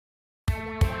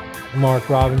Mark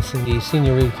Robinson, the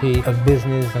Senior VP of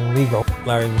Business and Legal.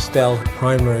 Larry Mistel,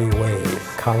 Primary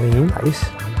Wave. Colleen Rice,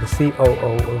 the COO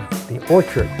of The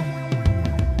Orchard.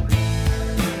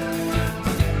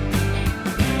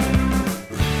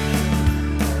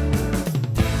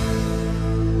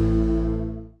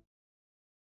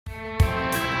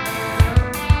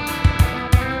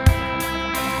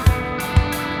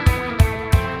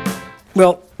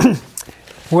 Well,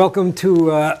 welcome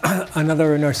to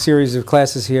another in our series of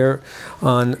classes here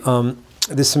on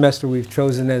this semester. We've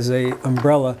chosen as a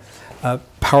umbrella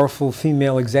powerful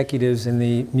female executives in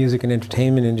the music and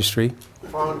entertainment industry.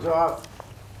 Phones off.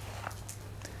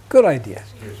 Good idea.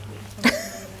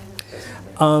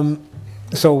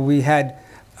 So we had,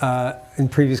 in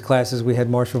previous classes, we had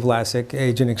Marsha Vlasic,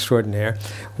 agent extraordinaire.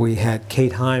 We had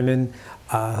Kate Hyman,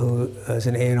 who is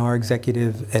an A&R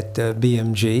executive at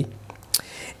BMG.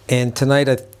 And tonight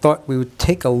I thought we would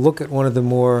take a look at one of the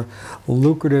more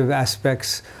lucrative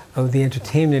aspects of the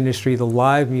entertainment industry, the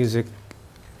live music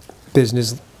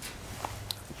business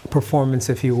performance,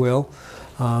 if you will.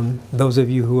 Those of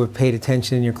you who have paid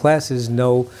attention in your classes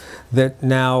know that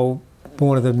now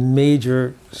one of the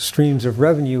major streams of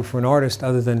revenue for an artist,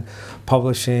 other than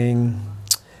publishing,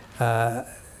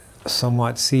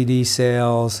 somewhat CD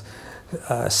sales,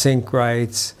 sync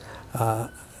rights,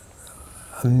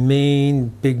 a main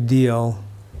big deal,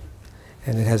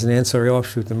 and it has an ancillary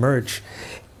offshoot, the merch,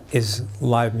 is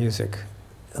live music.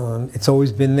 It's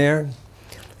always been there.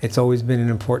 It's always been an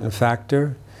important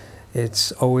factor.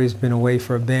 It's always been a way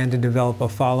for a band to develop a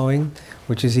following,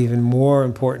 which is even more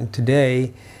important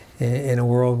today in a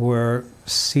world where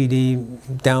CD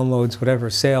downloads, whatever,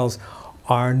 sales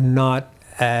are not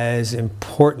as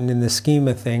important in the scheme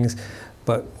of things,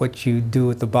 but what you do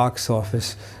at the box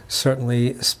office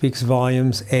certainly speaks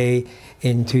volumes, A,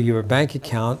 into your bank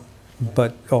account,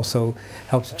 but also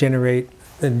helps generate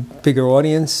a bigger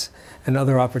audience and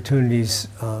other opportunities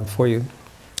for you.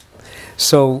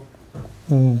 So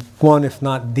one, if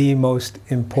not the most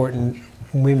important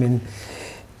women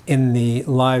in the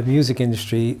live music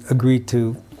industry agreed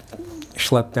to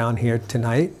schlep down here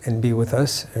tonight and be with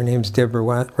us. Her name's Debra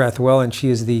Rathwell, and she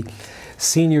is the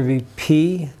Senior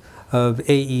VP of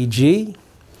AEG.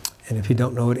 And if you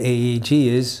don't know what AEG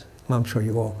is, well, I'm sure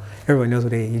everybody knows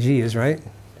what AEG is, right?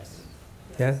 Yes.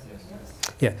 Yeah?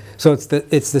 Yeah. So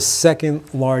it's the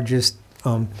second largest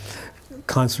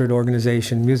concert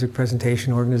organization, music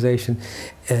presentation organization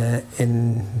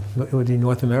in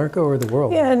North America or the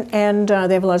world? Yeah, and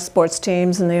they have a lot of sports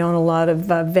teams, and they own a lot of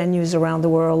venues around the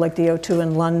world, like the O2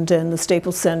 in London, the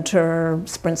Staples Center,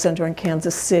 Sprint Center in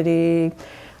Kansas City,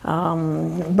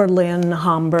 Berlin,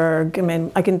 Hamburg. I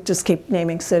mean, I can just keep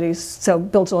naming cities. So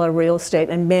built a lot of real estate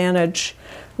and manage.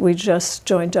 We just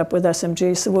joined up with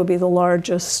SMG, so we'll be the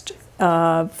largest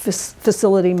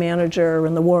facility manager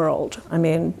in the world. I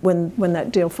mean, when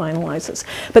that deal finalizes.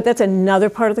 But that's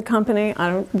another part of the company. I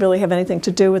don't really have anything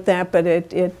to do with that, but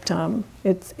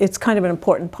it's kind of an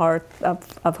important part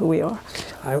of who we are.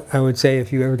 I would say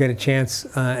if you ever get a chance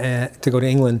to go to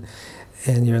England,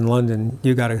 and you're in London,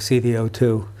 you got to see the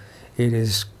O2. It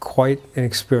is quite an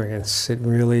experience.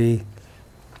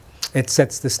 It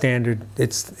sets the standard.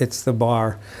 It's the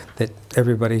bar that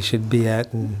everybody should be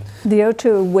at. And the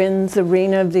O2 wins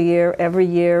Arena of the Year every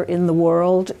year in the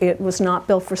world. It was not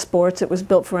built for sports. It was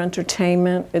built for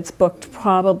entertainment. It's booked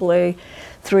probably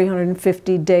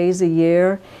 350 days a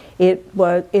year.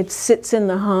 It sits in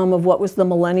the hum of what was the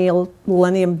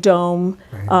Millennium Dome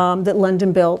that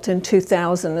London built in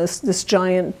 2000, this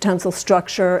giant tensile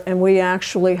structure, and we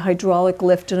actually hydraulic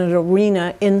lifted an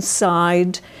arena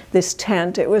inside this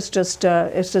tent. It's just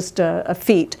a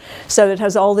feat. So it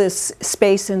has all this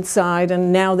space inside,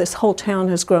 and now this whole town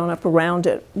has grown up around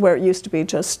it, where it used to be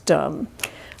just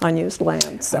unused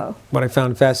land. So what I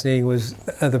found fascinating was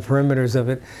the perimeters of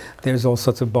it. There's all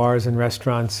sorts of bars and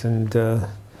restaurants, and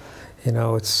you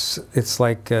know, it's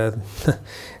like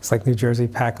it's like New Jersey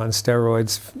Pack on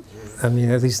steroids. I mean,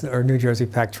 at least, or New Jersey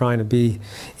Pack trying to be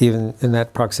even in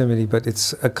that proximity, but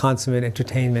it's a consummate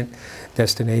entertainment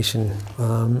destination,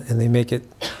 and they make it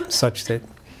such that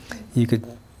you could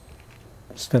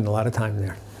spend a lot of time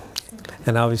there,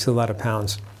 and obviously a lot of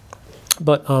pounds.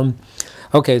 But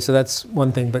okay, so that's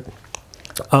one thing. But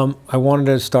I wanted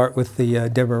to start with the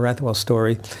Debra Rathwell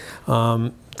story.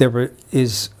 Debra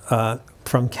is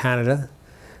from Canada.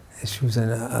 She was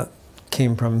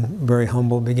came from very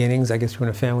humble beginnings. I guess you were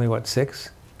in a family, what, six?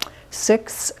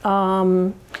 Six.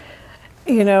 You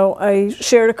know, I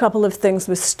shared a couple of things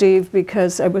with Steve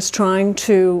because I was trying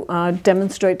to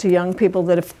demonstrate to young people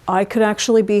that if I could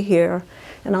actually be here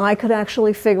and I could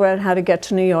actually figure out how to get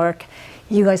to New York,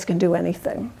 you guys can do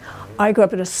anything. I grew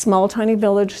up in a small, tiny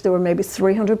village. There were maybe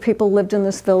 300 people lived in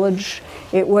this village.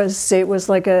 It was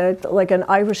like an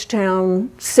Irish town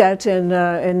set in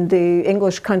the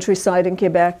English countryside in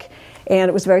Quebec, and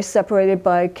it was very separated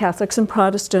by Catholics and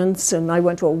Protestants. And I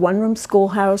went to a one-room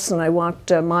schoolhouse, and I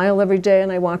walked a mile every day,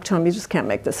 and I walked home. You just can't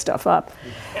make this stuff up.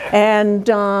 And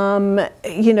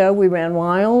you know, we ran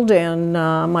wild, and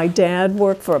my dad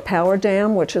worked for a power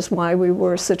dam, which is why we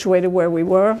were situated where we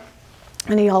were.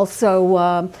 And he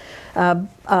also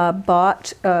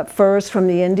bought furs from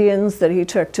the Indians that he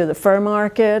took to the fur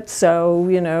market. So,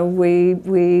 you know,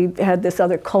 we had this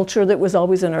other culture that was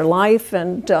always in our life.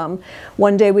 And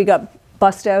one day we got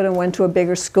bussed out and went to a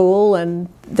bigger school, and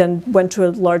then went to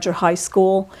a larger high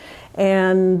school.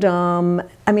 And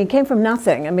I mean, it came from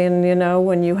nothing. I mean, you know,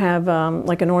 when you have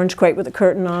like an orange crate with a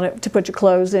curtain on it to put your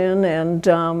clothes in, and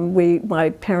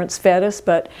my parents fed us,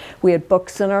 but we had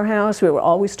books in our house. We were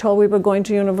always told we were going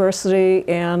to university,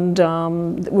 and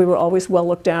we were always well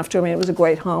looked after. I mean, it was a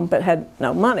great home, but had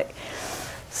no money.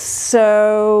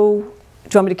 So, do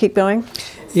you want me to keep going?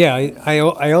 Yeah,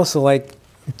 I also like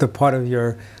the part of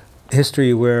your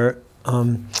history where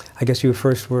I guess you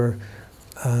first were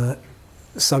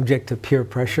subject to peer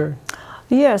pressure.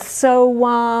 Yes, so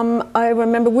I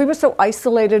remember we were so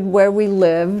isolated where we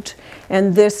lived,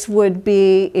 and this would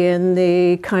be in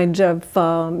the kind of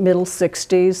middle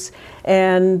 60s.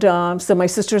 And so my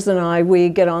sisters and I, we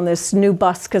get on this new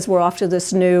bus because we're off to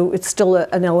this new, it's still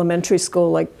an elementary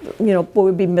school, like, you know, what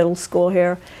would be middle school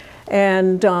here.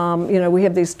 And, you know, we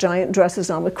have these giant dresses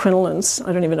on with crinolines.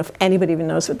 I don't even know if anybody even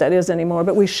knows what that is anymore,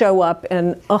 but we show up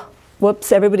and, oh,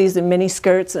 whoops, everybody's in mini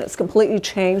skirts, and it's completely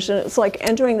changed, and it's like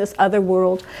entering this other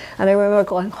world. And I remember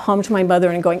going home to my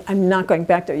mother and going, I'm not going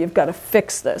back there, you've got to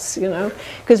fix this, you know,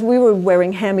 because we were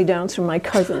wearing hand-me-downs from my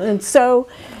cousin. And so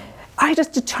I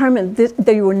just determined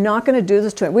that you were not going to do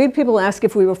this to him. We had people ask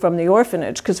if we were from the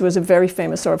orphanage, because it was a very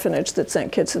famous orphanage that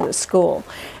sent kids to this school.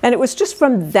 And it was just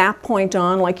from that point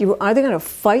on, like, you were either going to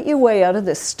fight your way out of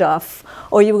this stuff,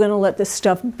 or you were going to let this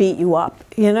stuff beat you up,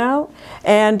 you know?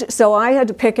 And so I had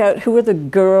to pick out who were the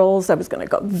girls, I was going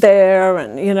to go there,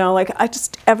 and, you know, like,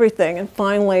 everything. And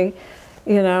finally,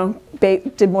 you know,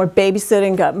 did more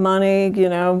babysitting, got money, you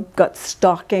know, got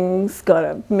stockings, got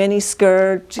a mini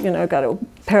skirt, you know, got a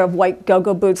pair of white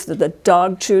go-go boots that the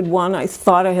dog chewed one. I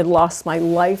thought I had lost my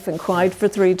life and cried for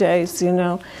 3 days, you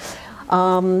know.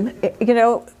 You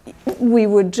know, you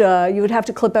would have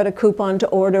to clip out a coupon to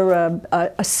order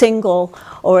a single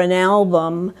or an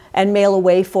album and mail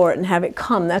away for it and have it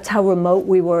come. That's how remote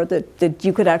we were, that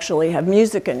you could actually have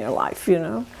music in your life, you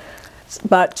know.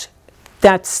 But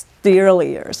that's the early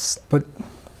years. But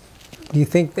do you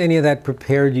think any of that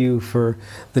prepared you for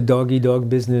the dog-eat-dog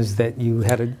business that you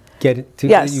had to get into?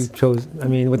 Yes. That you chose, I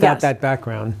mean, without that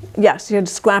background? Yes, you had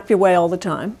to scrap your way all the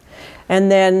time.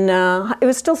 And then it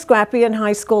was still scrappy in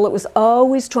high school. It was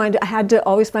always I had to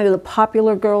always find who the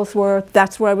popular girls were.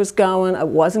 That's where I was going. I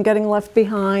wasn't getting left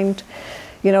behind,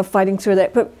 you know, fighting through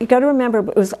that. But you got to remember,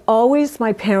 it was always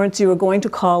my parents, you were going to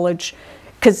college.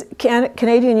 Because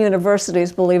Canadian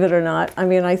universities, believe it or not, I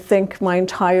mean, I think my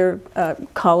entire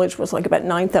college was like about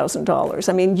 $9,000.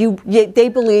 I mean, they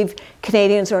believe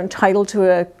Canadians are entitled to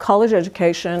a college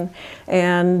education,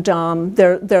 and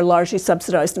they're largely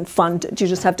subsidized and funded. You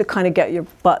just have to kind of get your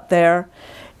butt there,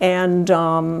 and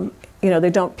you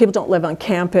know, people don't live on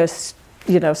campus,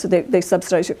 you know, so they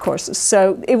subsidize your courses.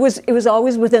 So it was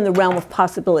always within the realm of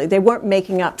possibility. They weren't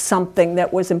making up something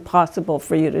that was impossible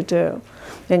for you to do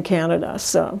in Canada.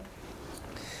 So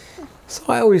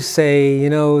I always say, you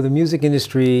know, the music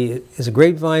industry is a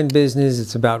grapevine business.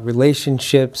 It's about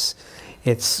relationships.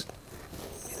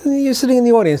 You're sitting in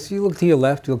the audience. You look to your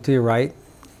left, you look to your right.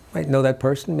 You might know that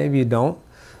person, maybe you don't.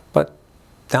 But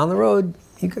down the road,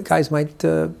 you guys might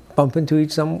bump into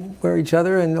each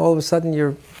other, and all of a sudden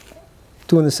you're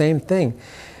doing the same thing.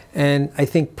 And I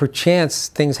think perchance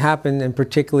things happen, and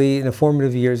particularly in the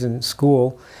formative years in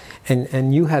school,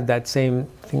 and you had that same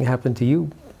thing happen to you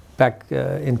back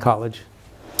in college.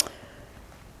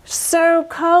 So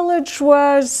college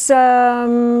was,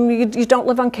 you don't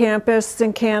live on campus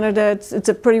in Canada. It's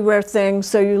a pretty rare thing.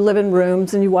 So you live in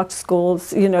rooms and you walk to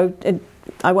schools. You know,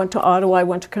 I went to Ottawa. I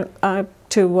went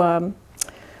to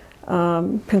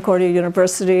Concordia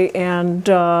University, and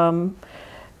by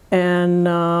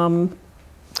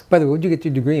the way, what did you get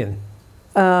your degree in?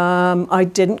 I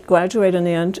didn't graduate in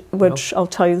the end, which I'll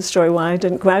tell you the story why I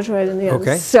didn't graduate in the end.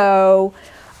 Okay. So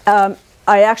I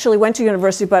actually went to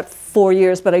university about 4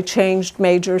 years, but I changed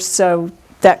majors, so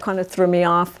that kind of threw me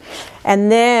off. And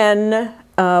then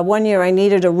 1 year I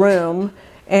needed a room,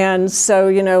 And so,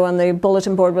 you know, on the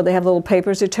bulletin board where they have little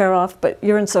papers you tear off, but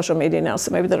you're in social media now,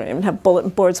 so maybe they don't even have bulletin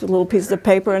boards with little pieces of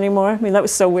paper anymore. I mean, that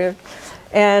was so weird.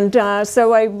 And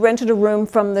so I rented a room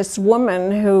from this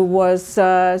woman who was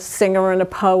a singer and a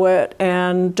poet,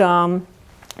 and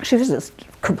she was just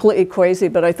completely crazy,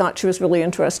 but I thought she was really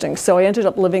interesting. So I ended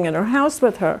up living in her house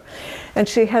with her. And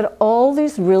she had all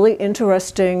these really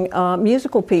interesting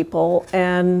musical people,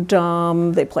 and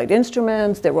they played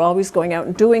instruments. They were always going out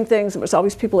and doing things. There was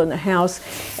always people in the house.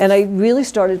 And I really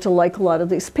started to like a lot of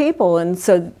these people, and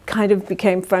so kind of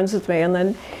became friends with me.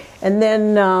 And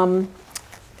then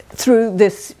through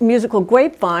this musical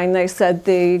grapevine, they said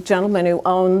the gentleman who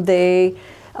owned the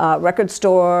record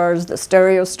stores, the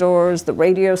stereo stores, the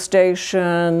radio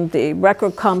station, the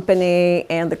record company,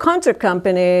 and the concert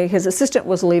company, his assistant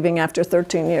was leaving after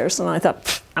 13 years. And I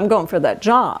thought, I'm going for that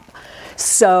job.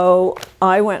 So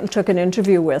I went and took an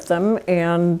interview with him,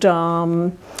 and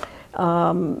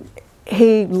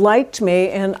he liked me,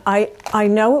 and I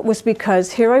know it was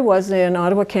because here I was in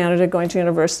Ottawa, Canada, going to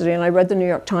university, and I read the New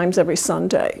York Times every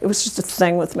Sunday. It was just a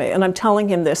thing with me, and I'm telling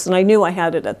him this, and I knew I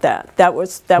had it at that.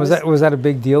 Was that a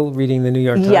big deal, reading the New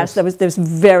York Times? Yes, that was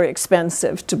very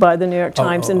expensive to buy the New York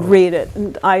Times and read it,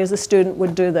 and I, as a student,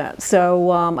 would do that.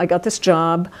 So I got this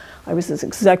job. I was his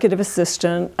executive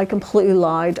assistant. I completely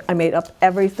lied. I made up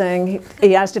everything.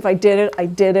 He asked if I did it. I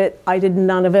did it. I did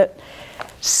none of it.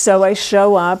 So I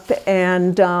show up,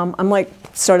 and I'm like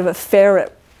sort of a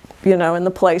ferret, you know, in the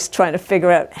place, trying to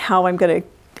figure out how I'm going to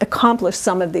accomplish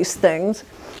some of these things.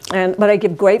 But I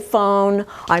give great phone.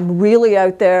 I'm really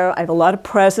out there. I have a lot of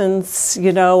presence.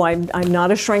 You know, I'm not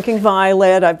a shrinking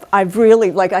violet. I've really,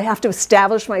 like, I have to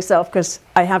establish myself because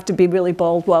I have to be really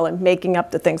bold while I'm making up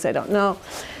the things I don't know.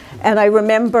 And I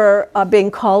remember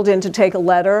being called in to take a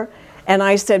letter, and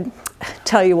I said,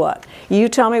 tell you what, you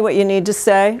tell me what you need to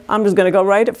say, I'm just going to go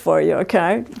write it for you,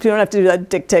 okay? You don't have to do that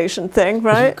dictation thing,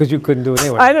 right? Because you couldn't do it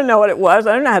anyway. I don't know what it was.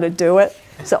 I don't know how to do it.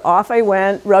 So off I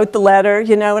went, wrote the letter,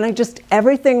 you know, and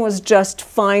everything was just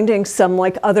finding some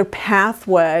like other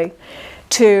pathway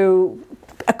to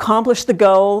accomplish the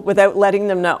goal without letting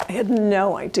them know. I had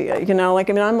no idea, you know, like,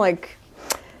 I mean, I'm like,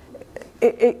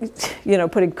 you know,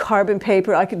 putting carbon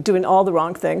paper, I could doing all the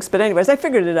wrong things. But anyways, I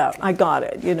figured it out. I got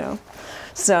it, you know.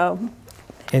 So.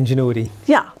 Ingenuity.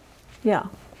 Yeah, yeah.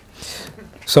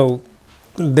 So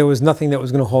there was nothing that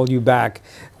was going to hold you back,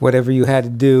 whatever you had to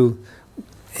do,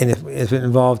 and if it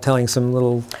involved telling some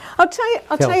little. I'll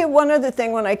tell you one other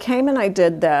thing. When I came and I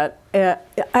did that,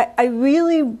 I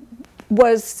really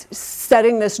was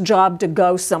setting this job to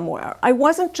go somewhere. I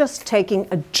wasn't just taking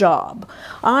a job.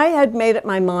 I had made up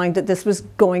my mind that this was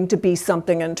going to be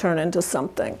something and turn into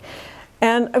something.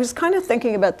 And I was kind of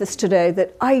thinking about this today,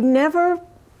 that I never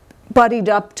buddied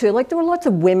up to, like, there were lots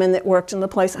of women that worked in the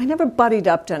place. I never buddied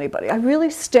up to anybody. I really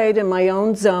stayed in my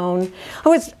own zone.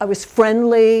 I was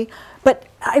friendly, but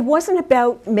I wasn't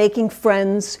about making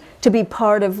friends to be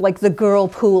part of like the girl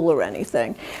pool or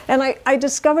anything. And I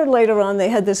discovered later on they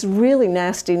had this really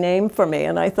nasty name for me,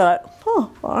 and I thought,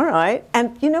 oh, all right.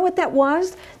 And you know what that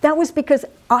was? That was because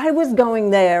I was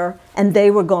going there and they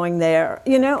were going there,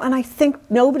 you know? And I think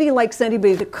nobody likes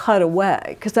anybody to cut away,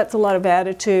 because that's a lot of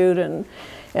attitude and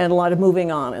a lot of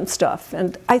moving on and stuff.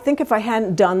 And I think if I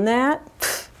hadn't done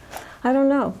that, I don't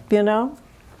know, you know?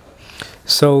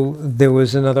 So there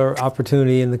was another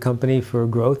opportunity in the company for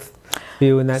growth for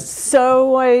you in that?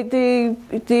 So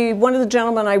one of the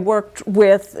gentlemen I worked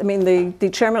with, I mean, the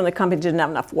chairman of the company didn't have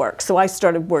enough work, so I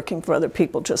started working for other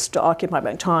people just to occupy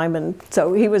my time. And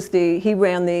so he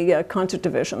ran the concert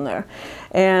division there.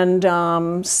 And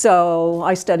so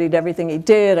I studied everything he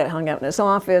did. I hung out in his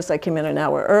office. I came in an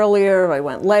hour earlier. I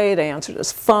went late. I answered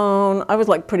his phone. I was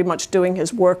like pretty much doing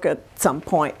his work at some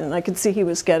point, and I could see he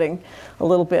was getting a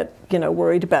little bit, you know,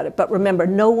 worried about it. But remember,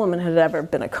 no woman had ever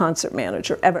been a concert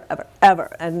manager, ever, ever,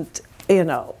 ever. And, you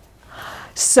know,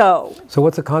 so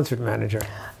what's a concert manager?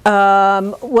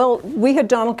 Well, we had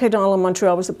Donald K. Donald in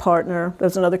Montreal was a partner. There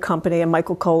was another company, and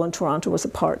Michael Cole in Toronto was a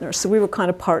partner. So we were kind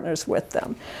of partners with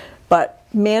them. But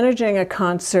managing a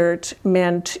concert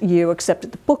meant you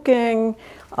accepted the booking,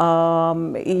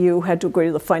 you had to agree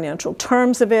to the financial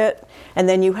terms of it, and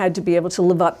then you had to be able to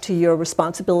live up to your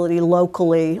responsibility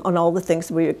locally on all the things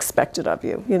that we expected of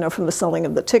you. You know, from the selling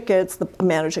of the tickets,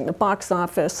 managing the box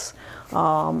office, you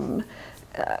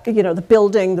know, the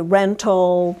building, the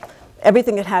rental,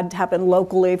 everything that had to happen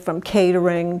locally, from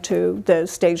catering to the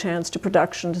stagehands to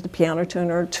production to the piano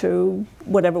tuner to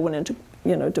whatever went into,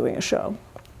 you know, doing a show.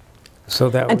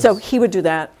 So he would do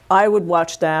that. I would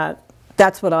watch that.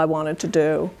 That's what I wanted to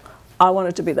do. I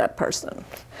wanted to be that person.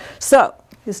 So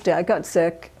his dad got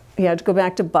sick. He had to go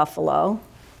back to Buffalo.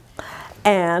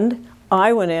 And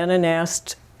I went in and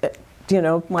asked, you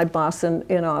know, my boss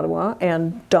in Ottawa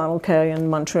and Donald Kay in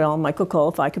Montreal, Michael Cole,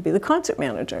 if I could be the concert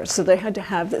manager. So they had to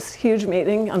have this huge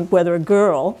meeting on whether a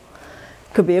girl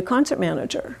could be a concert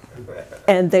manager.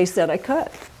 And they said I could.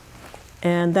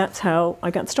 And that's how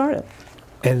I got started.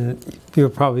 And you were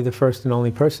probably the first and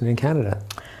only person in Canada.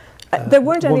 There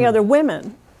weren't any other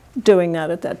women doing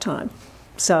that at that time.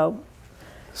 So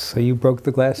you broke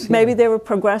the glass ceiling. maybe they were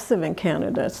progressive in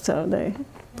Canada, so they,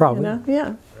 Probably. you know,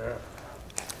 yeah.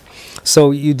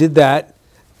 So you did that,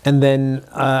 and then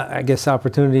I guess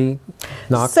opportunity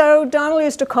knocked. So Donald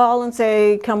used to call and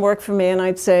say, come work for me, and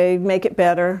I'd say, make it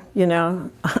better, you know.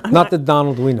 Not the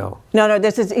Donald we know. No,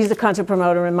 he's a concert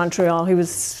promoter in Montreal. He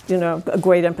was, you know, a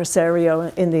great impresario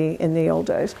in the old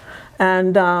days.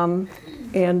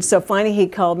 And so finally he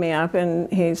called me up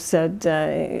and he said,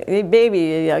 hey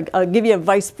baby, I'll give you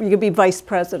you could be vice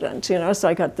president, you know. So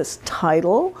I got this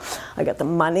title, I got the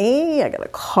money, I got a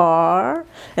car,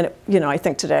 and it, you know, I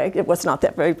think today it was not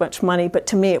that very much money, but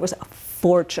to me it was a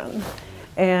fortune.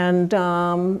 And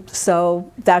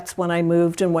so that's when I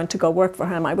moved and went to go work for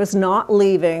him. I was not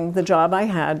leaving the job I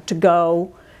had to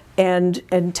go and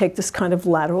take this kind of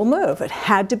lateral move. It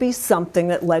had to be something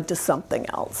that led to something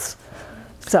else.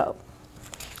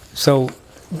 So,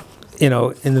 you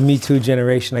know, in the Me Too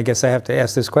generation, I guess I have to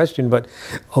ask this question, but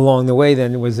along the way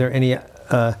then, was there any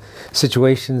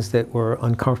situations that were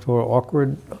uncomfortable or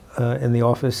awkward in the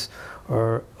office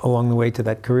or along the way to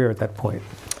that career at that point?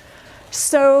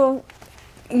 So,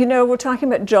 you know, we're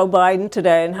talking about Joe Biden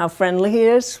today and how friendly he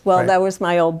is. Well, right. That was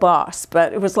my old boss,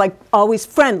 but it was like always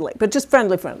friendly, but just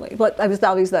friendly. But I was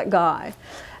always that guy.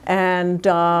 And,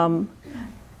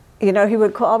 you know, he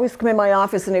would always come in my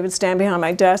office and he would stand behind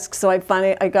my desk. So I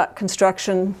got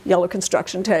yellow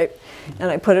construction tape, and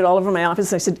I put it all over my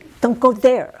office. And I said, don't go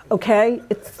there, okay?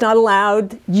 It's not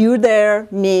allowed. You there,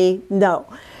 me, no.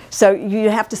 So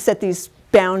you have to set these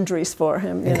boundaries for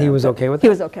him. And he was okay with that? He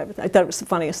was okay with that. I thought it was the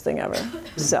funniest thing ever.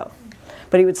 So,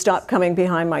 but he would stop coming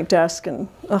behind my desk and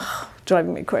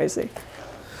driving me crazy.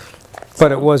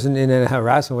 But it wasn't in a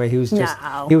harassing way. He was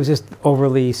just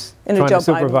overly trying to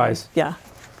supervise. Yeah.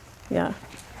 Yeah.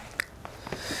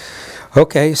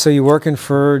 Okay, so you're working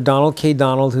for Donald K.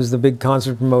 Donald, who's the big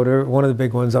concert promoter, one of the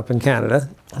big ones up in Canada.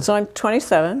 So I'm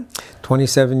 27.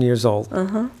 27 years old.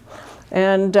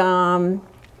 And,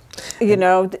 you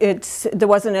know, there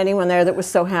wasn't anyone there that was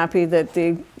so happy that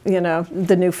the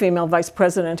new female vice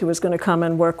president who was going to come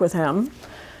and work with him.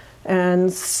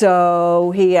 And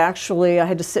so I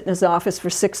had to sit in his office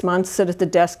for 6 months, sit at the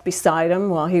desk beside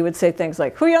him while he would say things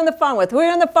like, who are you on the phone with? Who are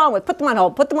you on the phone with? Put them on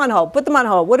hold, put them on hold, put them on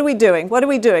hold. What are we doing? What are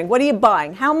we doing? What are you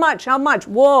buying? How much? How much?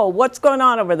 Whoa, what's going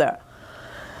on over there?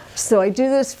 So I do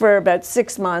this for about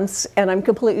 6 months, and I'm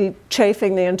completely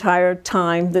chafing the entire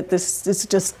time that this is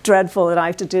just dreadful that I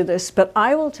have to do this. But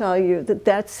I will tell you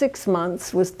that 6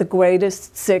 months was the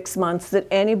greatest 6 months that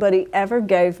anybody ever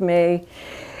gave me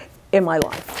in my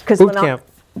life. Boot camp.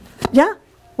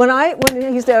 When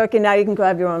he said, okay, now you can go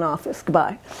have your own office,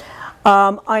 goodbye.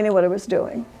 I knew what I was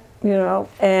doing, you know,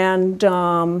 and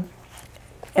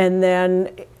then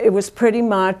it was pretty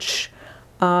much,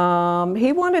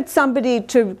 he wanted somebody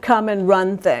to come and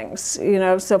run things, you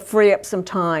know, so free up some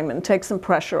time and take some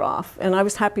pressure off. And I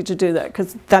was happy to do that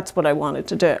because that's what I wanted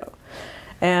to do.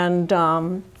 And,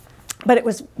 but it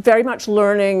was very much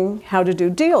learning how to do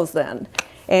deals then.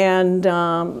 And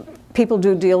people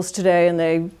do deals today and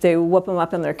they whip them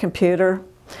up in their computer.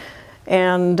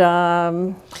 And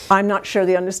I'm not sure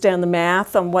they understand the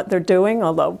math on what they're doing,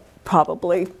 although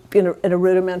probably in a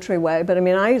rudimentary way. But I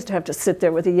mean, I used to have to sit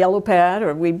there with a yellow pad,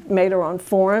 or we made our own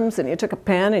forms, and you took a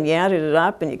pen and you added it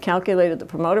up and you calculated the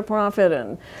promoter profit.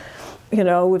 And you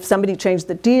know, if somebody changed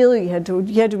the deal, you had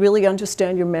to really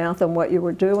understand your math on what you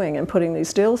were doing and putting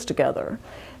these deals together.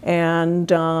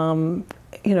 And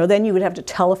you know, then you would have to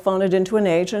telephone it into an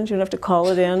agent. You'd have to call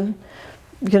it in,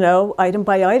 you know, item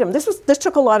by item. This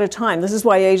took a lot of time. This is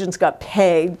why agents got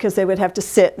paid, because they would have to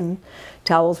sit and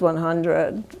towels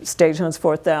 100, stagehands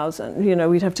 4,000. You know,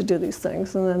 we'd have to do these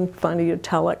things, and then finally you'd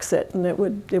telex it, and it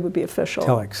would be official.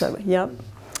 Telex. So,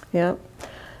 yep.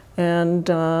 And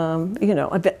you know,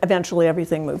 eventually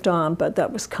everything moved on, but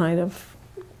that was kind of,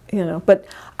 you know, but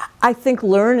I think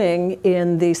learning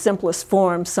in the simplest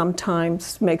form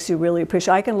sometimes makes you really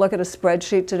appreciate. I can look at a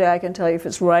spreadsheet today, I can tell you if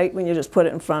it's right when you just put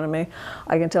it in front of me.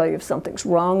 I can tell you if something's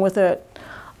wrong with it.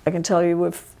 I can tell you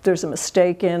if there's a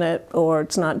mistake in it or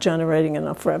it's not generating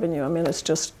enough revenue. I mean, it's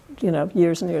just, you know,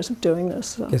 years and years of doing this.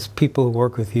 So. Yes, people who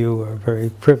work with you are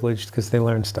very privileged because they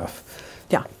learn stuff.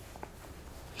 Yeah.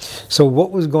 So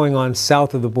what was going on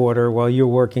south of the border while you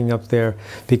were working up there?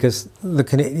 Because the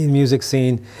Canadian music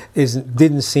scene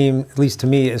didn't seem, at least to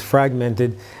me, as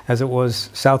fragmented as it was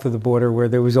south of the border, where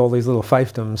there was all these little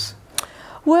fiefdoms.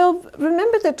 Well,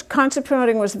 remember that concert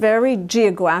promoting was very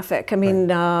geographic. I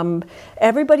mean,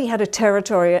 everybody had a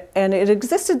territory, and it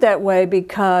existed that way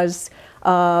because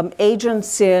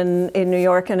agents in New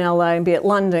York and LA and be it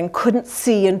London couldn't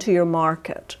see into your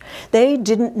market. They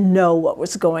didn't know what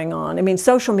was going on. I mean,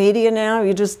 social media now,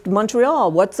 you just,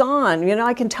 Montreal, what's on? You know,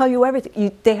 I can tell you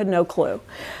everything. They had no clue.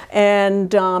 And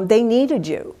they needed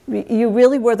you. You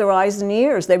really were their eyes and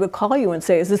ears. They would call you and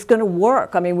say, is this going to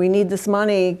work? I mean, we need this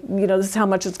money. You know, this is how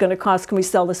much it's going to cost. Can we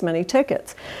sell this many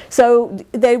tickets? So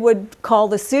they would call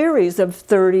the series of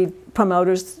 30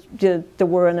 promoters that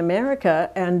were in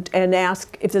America and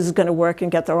ask if this is going to work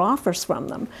and get their offers from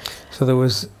them. So there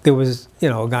was you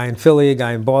know, a guy in Philly, a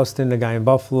guy in Boston, a guy in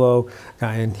Buffalo, a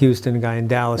guy in Houston, a guy in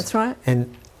Dallas. That's right.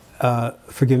 And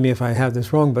forgive me if I have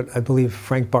this wrong, but I believe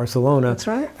Frank Barcelona That's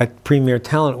right. at Premier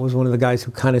Talent was one of the guys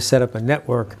who kind of set up a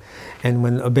network. And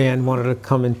when a band wanted to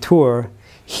come and tour,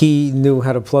 he knew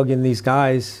how to plug in these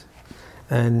guys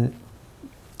and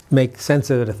make sense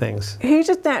of the things. He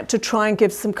did that to try and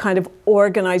give some kind of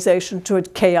organization to a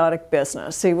chaotic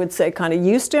business. He would say, kind of,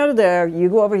 you stand there, you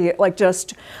go over here, like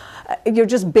just, you're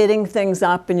just bidding things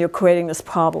up and you're creating this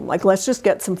problem. Like, let's just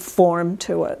get some form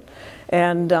to it.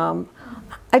 And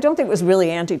I don't think it was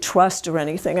really antitrust or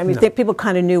anything. I mean, No. people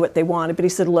kind of knew what they wanted, but he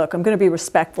said, look, I'm going to be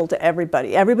respectful to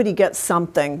everybody. Everybody gets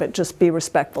something, but just be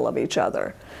respectful of each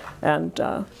other. And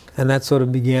that sort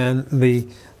of began the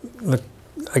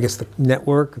I guess the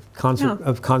network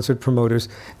of concert promoters.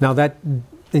 Now that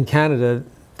in Canada,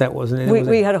 that wasn't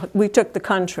it. We took the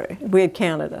country. We had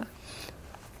Canada.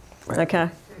 Right. Okay.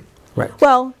 Right.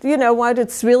 Well, you know what?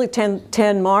 It's really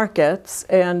 10 markets,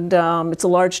 and it's a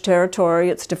large territory.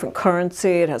 It's different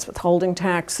currency. It has withholding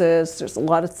taxes. There's a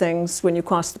lot of things when you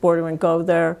cross the border and go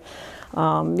there. You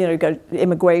know, you got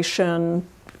immigration.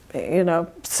 You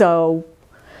know, so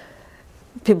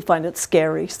people find it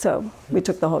scary. So we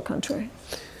took the whole country.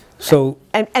 So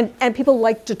and people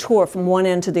like to tour from one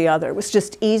end to the other. It was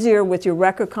just easier with your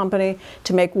record company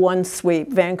to make one sweep,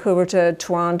 Vancouver to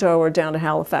Toronto or down to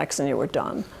Halifax, and you were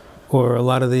done. Or a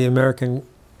lot of the American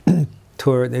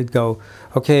tour, they'd go,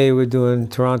 okay, we're doing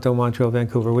Toronto, Montreal,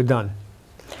 Vancouver, we're done.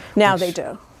 Now they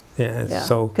do. Yeah.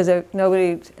 So because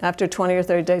nobody, after 20 or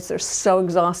 30 days, they're so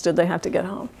exhausted they have to get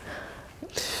home.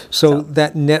 So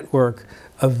that network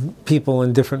of people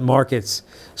in different markets,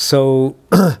 so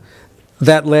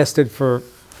that lasted for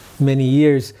many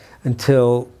years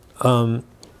until,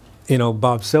 you know,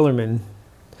 Bob Sillerman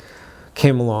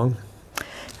came along.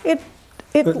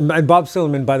 And Bob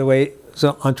Sillerman, by the way, is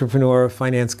an entrepreneur,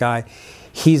 finance guy.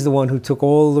 He's the one who took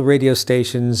all the radio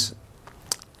stations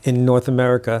in North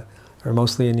America, or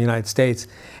mostly in the United States,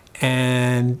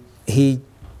 and he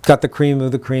got the cream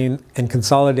of the cream and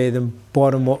consolidated them,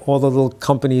 bought them all the little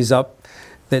companies up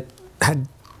that had,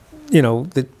 you know,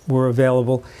 that were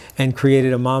available, and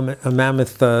created a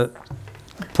mammoth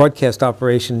broadcast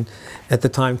operation at the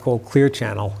time called Clear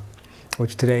Channel,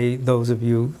 which today, those of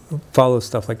you who follow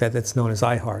stuff like that, that's known as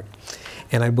iHeart.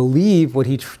 And I believe what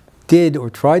he did or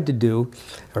tried to do,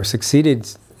 or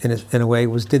succeeded in a way,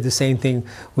 did the same thing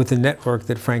with the network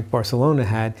that Frank Barcelona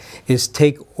had, is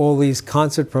take all these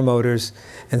concert promoters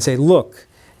and say, look,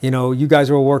 you know, you guys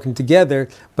are all working together,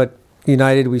 but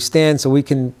united we stand, so we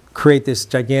can create this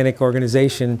gigantic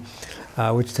organization,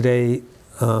 which today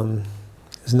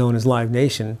is known as Live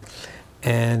Nation.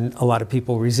 And a lot of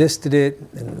people resisted it,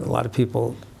 and a lot of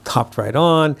people hopped right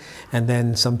on, and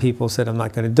then some people said, I'm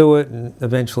not going to do it, and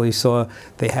eventually saw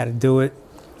they had to do it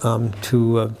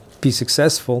to be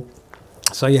successful.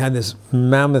 So you had this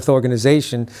mammoth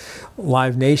organization,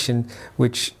 Live Nation,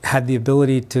 which had the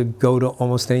ability to go to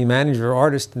almost any manager or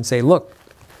artist and say, look,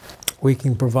 we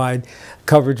can provide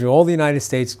coverage of all the United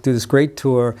States, do this great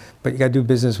tour, but you got to do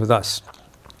business with us.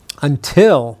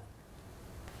 Until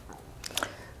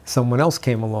someone else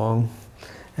came along,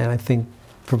 and I think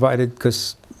provided,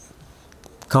 because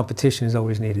competition is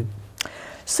always needed.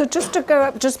 So just to go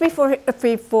up, just before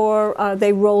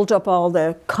they rolled up all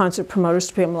the concert promoters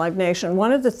to become Live Nation,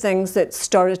 one of the things that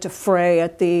started to fray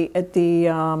at the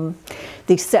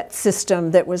set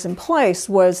system that was in place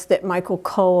was that Michael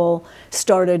Cole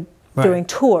started doing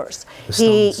tours.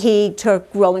 He took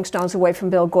Rolling Stones away from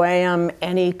Bill Graham,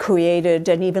 and he created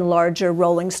an even larger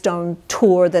Rolling Stone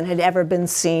tour than had ever been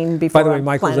seen before. By the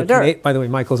way,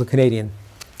 Michael's a Canadian.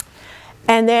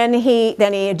 And then he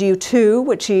had U2,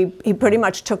 which he pretty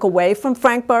much took away from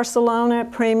Frank Barcelona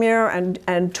at Premier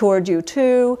and toured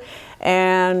U2,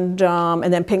 and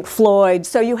then Pink Floyd.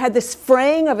 So you had this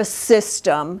fraying of a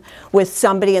system with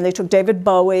somebody, and they took David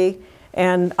Bowie.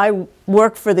 And I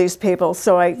work for these people,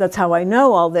 so that's how I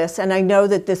know all this. And I know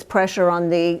that this pressure on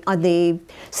the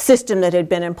system that had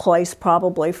been in place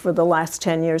probably for the last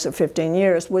 10 years or 15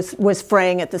 years was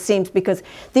fraying at the seams, because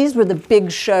these were the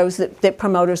big shows that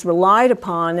promoters relied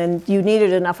upon, and you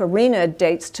needed enough arena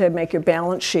dates to make your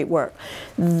balance sheet work.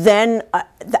 Then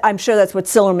I'm sure that's what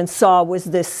Sillerman saw, was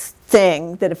this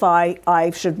thing that if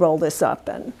I should roll this up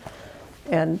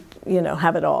and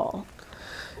have it all.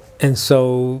 And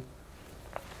so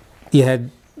you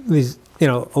had these,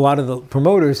 a lot of the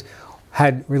promoters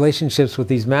had relationships with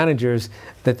these managers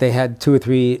that they had 2 or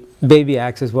 3 baby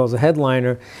acts as well as a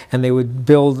headliner, and they would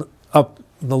build up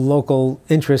the local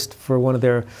interest for one of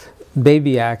their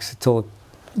baby acts until it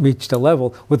reached a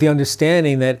level, with the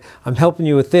understanding that I'm helping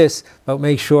you with this, but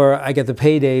make sure I get the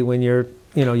payday when your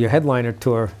headliner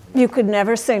tour. You could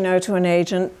never say no to an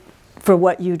agent for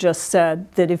what you just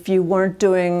said, that if you weren't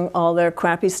doing all their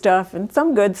crappy stuff and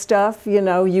some good stuff,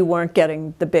 you weren't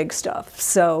getting the big stuff.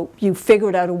 So you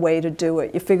figured out a way to do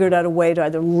it. You figured out a way to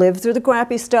either live through the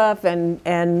crappy stuff and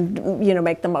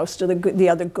make the most of the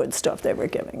other good stuff they were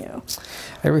giving you.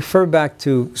 I refer back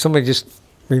to, somebody just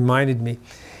reminded me,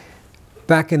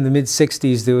 back in the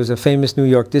mid-'60s, there was a famous New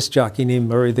York disc jockey named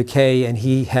Murray the K, and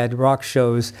he had rock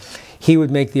shows. He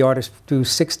would make the artist do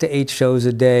 6 to 8 shows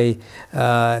a day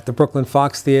at the Brooklyn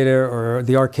Fox Theater or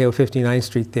the RKO 59th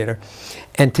Street Theater.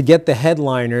 And to get the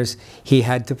headliners, he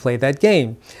had to play that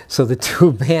game. So the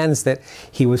 2 bands that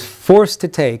he was forced to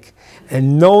take,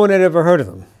 and no one had ever heard of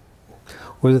them,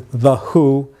 was The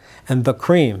Who and The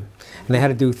Cream. And they had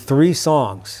to do 3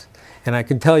 songs. And I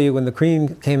can tell you, when The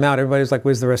Cream came out, everybody was like,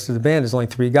 where's the rest of the band? There's only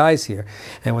 3 guys here.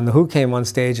 And when The Who came on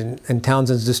stage and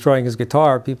Townsend's destroying his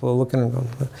guitar, people are looking and going.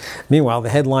 Meanwhile, the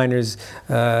headliners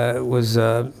was,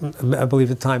 I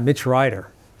believe at the time, Mitch Ryder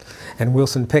and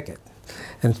Wilson Pickett.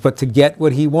 But to get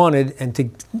what he wanted and to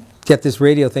get this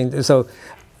radio thing, so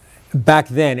back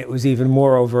then it was even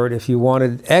more overt. If you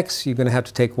wanted X, you're going to have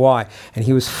to take Y. And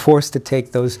he was forced to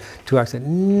take those 2 acts that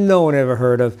no one ever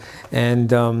heard of.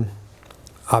 And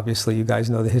obviously, you guys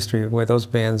know the history of where those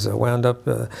bands wound up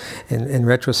in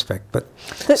retrospect. But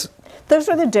those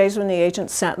were the days when the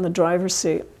agents sat in the driver's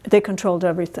seat. They controlled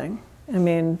everything. I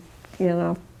mean,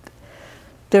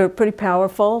 they were pretty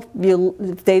powerful.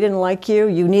 If they didn't like you,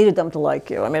 you needed them to like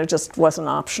you. I mean, it just wasn't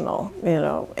optional,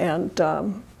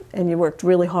 and you worked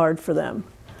really hard for them.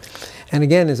 And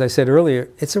again, as I said earlier,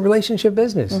 it's a relationship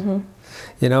business.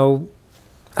 Mm-hmm.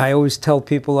 I always tell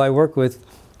people I work with,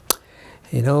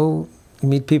 you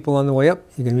meet people on the way up,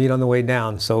 you can meet on the way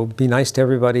down. So be nice to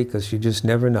everybody, because you just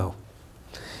never know.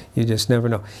 You just never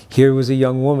know. Here was a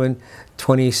young woman,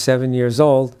 27 years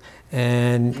old,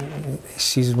 and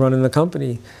she's running the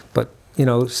company. But,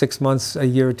 6 months, a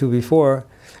year or 2 before,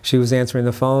 she was answering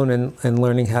the phone and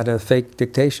learning how to fake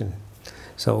dictation.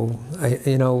 So, I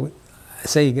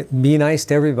say be nice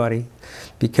to everybody.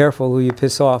 Be careful who you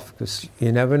piss off, because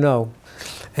you never know.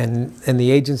 And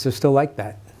the agents are still like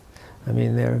that. I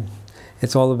mean,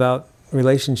 it's all about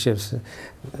relationships.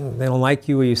 They don't like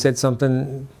you, or you said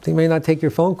something, they may not take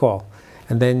your phone call.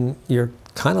 And then you're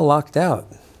kind of locked out.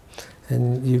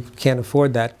 And you can't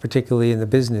afford that, particularly in the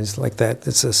business like that.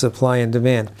 It's a supply and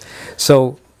demand.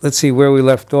 So let's see, where we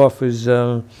left off was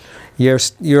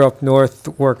you're up north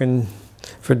working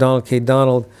for Donald K.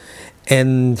 Donald,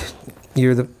 and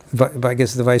you're I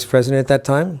guess the vice president at that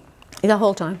time? The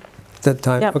whole time. That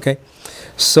time, yep. Okay.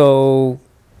 So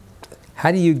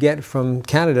how do you get from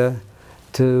Canada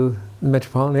to the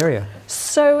metropolitan area?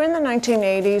 So in the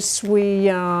 1980s,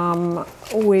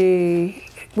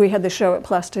 we had the show at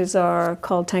Place des Arts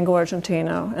called Tango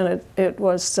Argentino, and it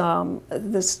was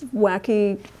this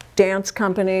wacky dance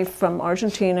company from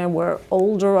Argentina where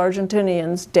older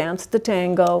Argentinians danced the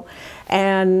tango,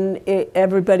 and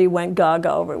everybody went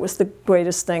gaga over it. It was the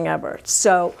greatest thing ever.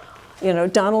 So,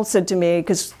 Donald said to me,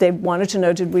 because they wanted to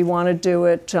know, did we want to do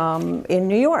it in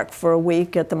New York for a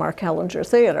week at the Mark Hellinger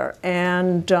Theater?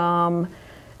 And,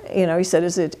 he said,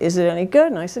 is it any good?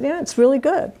 And I said, yeah, it's really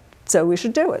good. So we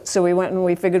should do it. So we went and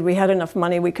we figured we had enough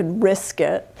money, we could risk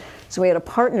it. So we had a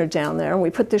partner down there, and we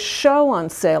put this show on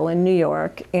sale in New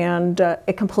York, and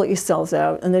it completely sells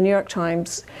out. And the New York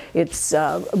Times, it's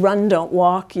run, don't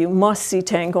walk, you must see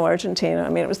Tango Argentina. I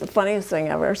mean, it was the funniest thing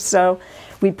ever. So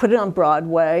We put it on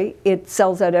Broadway. It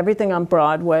sells out everything on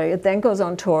Broadway. It then goes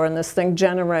on tour, and this thing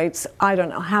generates, I don't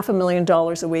know,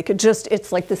 $500,000 a week.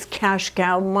 It's like this cash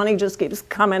cow. Money just keeps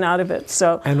coming out of it.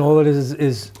 So. And all it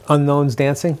is unknowns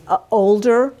dancing?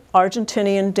 Older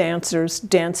Argentinian dancers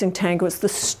dancing tango. It's the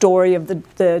story of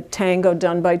the tango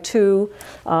done by two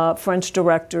French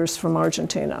directors from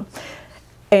Argentina.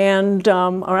 And,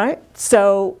 all right,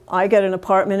 so I get an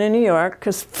apartment in New York,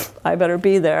 because I better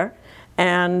be there,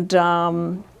 and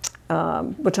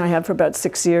which I had for about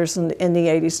 6 years in the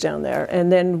 80s down there.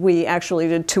 And then we actually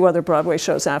did 2 other Broadway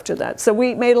shows after that. So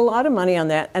we made a lot of money on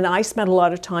that, and I spent a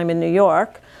lot of time in New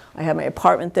York. I had my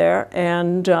apartment there,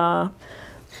 and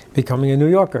becoming a New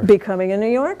Yorker. Becoming a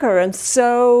New Yorker. And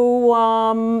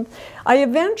so I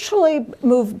eventually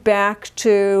moved back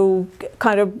to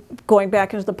kind of going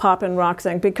back into the pop and rock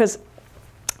thing, because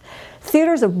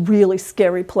theater is a really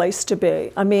scary place to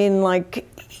be. I mean, like,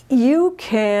 you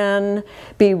can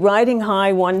be riding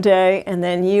high one day and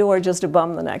then you are just a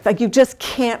bum the next. Like, you just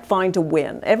can't find a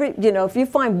win. If you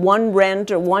find one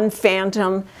Rent or one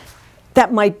Phantom,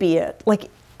 that might be it. Like,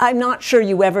 I'm not sure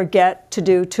you ever get to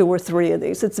do 2 or 3 of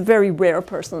these. It's a very rare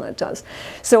person that does.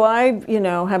 So I,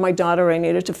 had my daughter, I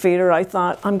needed to feed her. I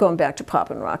thought, I'm going back to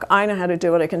pop and rock. I know how to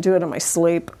do it. I can do it in my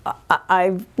sleep.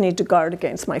 I need to guard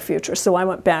against my future. So I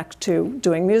went back to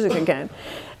doing music again.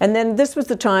 And then this was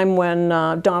the time when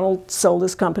Donald sold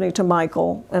his company to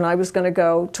Michael, and I was going to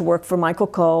go to work for Michael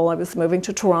Cole. I was moving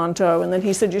to Toronto, and then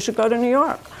he said, you should go to New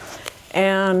York.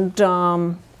 And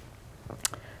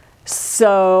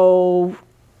so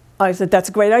I said, that's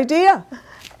a great idea.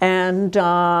 And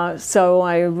so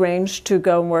I arranged to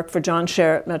go and work for John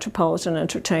Sherritt Metropolitan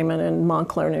Entertainment in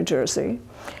Montclair, New Jersey.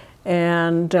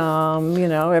 And,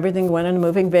 everything went in a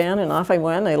moving van, and off I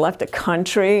went. I left the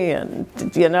country and,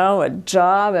 a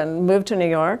job, and moved to New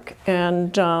York.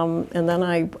 And then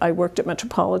I worked at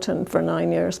Metropolitan for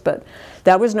 9 years. But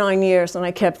that was 9 years, and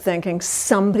I kept thinking,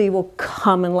 somebody will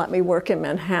come and let me work in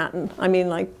Manhattan. I mean,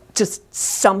 like, just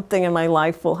something in my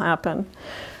life will happen.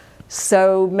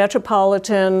 So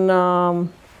Metropolitan,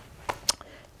 John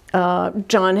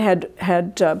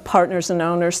had partners and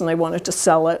owners, and they wanted to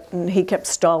sell it, and he kept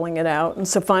stalling it out. And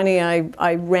so finally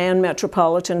I ran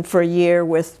Metropolitan for a year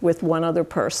with one other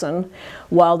person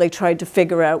while they tried to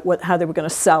figure out how they were going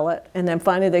to sell it. And then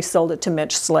finally they sold it to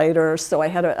Mitch Slater, so I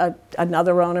had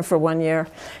another owner for 1 year.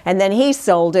 And then he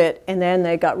sold it, and then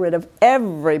they got rid of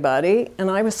everybody, and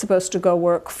I was supposed to go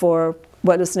work for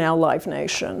what is now Live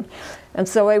Nation. And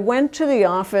so I went to the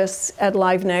office at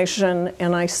Live Nation,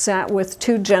 and I sat with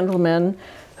 2 gentlemen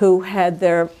who had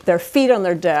their feet on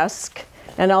their desk,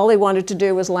 and all they wanted to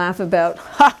do was laugh about,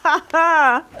 ha ha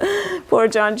ha, poor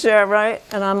John Sherritt, right?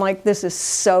 And I'm like, this is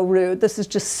so rude. This is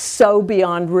just so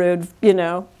beyond rude,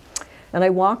 And I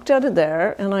walked out of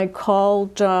there, and I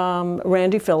called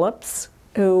Randy Phillips,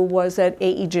 who was at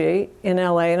AEG in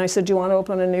LA, and I said, do you want to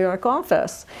open a New York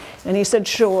office? And he said,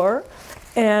 sure.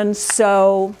 And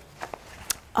so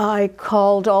I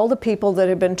called all the people that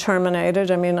had been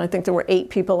terminated. I mean, I think there were 8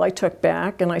 people I took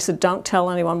back, and I said, don't tell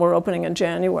anyone, we're opening in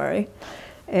January.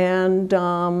 And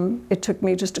it took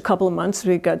me just a couple of months.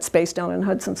 We got space down in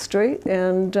Hudson Street,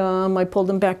 and I pulled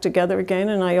them back together again,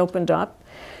 and I opened up.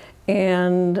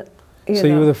 And so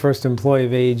you were the first employee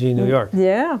of AEG New York?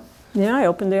 Yeah, I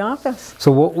opened the office.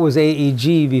 So what was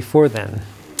AEG before then?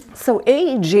 So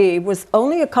AEG was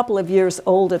only a couple of years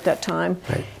old at that time,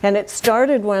 right. And it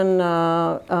started when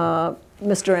Mr.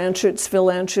 Anschutz, Phil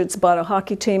Anschutz, bought a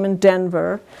hockey team in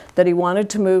Denver that he wanted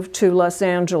to move to Los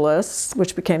Angeles,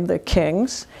 which became the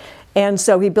Kings. And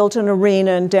so he built an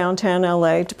arena in downtown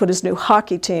LA to put his new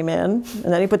hockey team in, and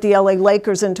then he put the LA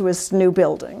Lakers into his new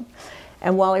building.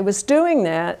 And while he was doing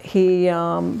that, he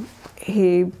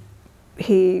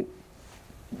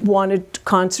wanted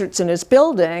concerts in his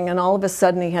building, and all of a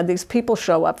sudden he had these people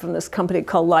show up from this company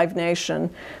called Live Nation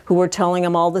who were telling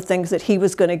him all the things that he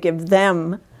was going to give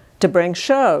them to bring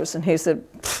shows. And he said,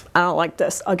 I don't like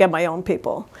this, I'll get my own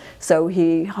people. So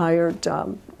he hired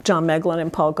John Meglin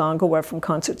and Paul Gongower from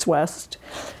Concerts West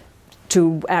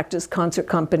to act as concert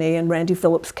company, and Randy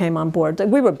Phillips came on board.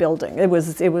 We were building. It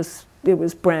was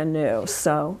brand new.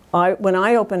 So when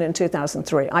I opened in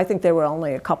 2003, I think there were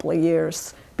only a couple of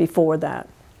years before that,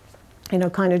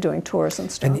 kind of doing tours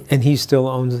and stuff. And he still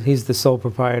owns, he's the sole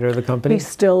proprietor of the company? He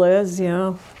still is,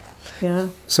 yeah.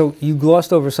 So you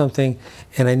glossed over something,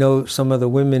 and I know some of the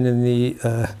women in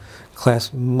the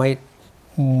class might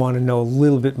want to know a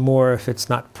little bit more if it's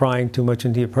not prying too much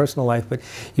into your personal life, but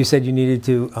you said you needed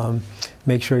to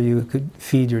make sure you could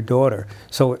feed your daughter.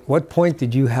 So at what point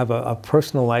did you have a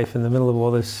personal life in the middle of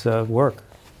all this work?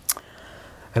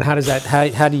 And how does that?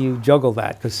 How do you juggle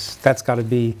that? Because that's got to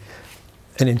be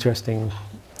an interesting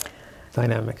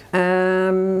dynamic.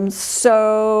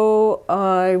 So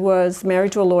I was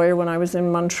married to a lawyer when I was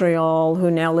in Montreal, who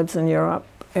now lives in Europe,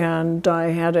 and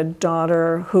I had a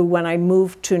daughter who, when I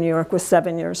moved to New York, was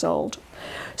 7 years old.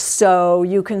 So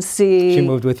you can see. She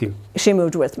moved with you. She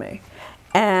moved with me,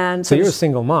 and so you're a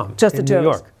single mom just in the two New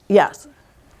York. Yes.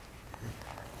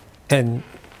 And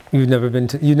you've never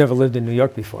lived in New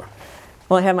York before.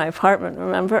 Well, I had my apartment,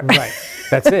 remember? Right.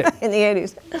 That's it. In the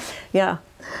 80s. Yeah.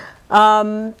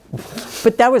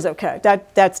 But that was okay.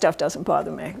 That stuff doesn't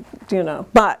bother me, you know.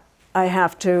 But I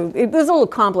have to, it was a little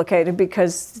complicated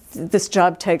because this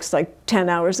job takes like 10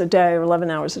 hours a day or 11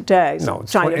 hours a day. So no,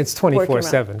 it's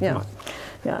 24/7. Yeah. Come on.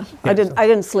 Yeah. I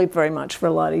didn't sleep very much for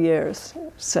a lot of years.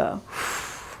 So.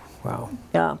 Wow.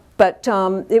 Yeah. But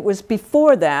it was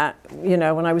before that, you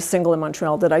know, when I was single in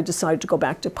Montreal, that I decided to go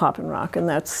back to pop and rock, and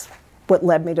that's what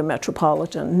led me to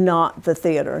Metropolitan, not the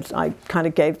theater. I kind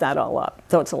of gave that all up,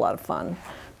 though it's a lot of fun,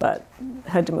 but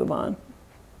had to move on.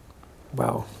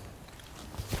 Wow.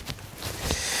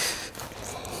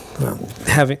 Well,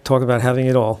 talk about having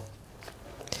it all.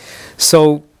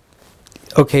 So,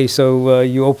 okay, so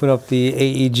you open up the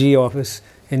AEG office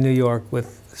in New York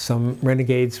with some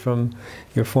renegades from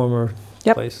your former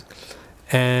place,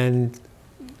 and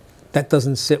that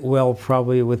doesn't sit well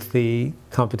probably with the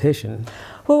competition.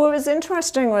 Well, what was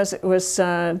interesting was it was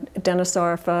Dennis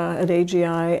Arfa at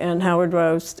AGI and Howard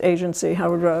Rose agency,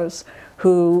 Howard Rose,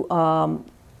 who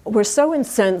were so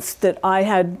incensed that I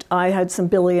had some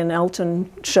Billy and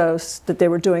Elton shows that they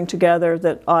were doing together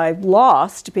that I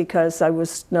lost because I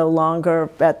was no longer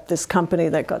at this company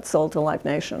that got sold to Live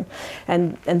Nation,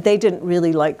 and they didn't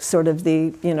really like sort of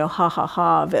the, you know, ha ha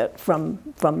ha of it from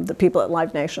the people at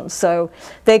Live Nation. So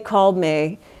they called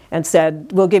me and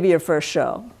said, "We'll give you your first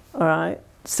show." All right.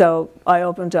 So I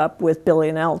opened up with Billy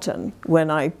and Elton when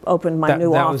I opened my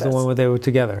new office. That was the one where they were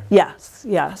together? Yes,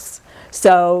 yes.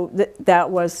 So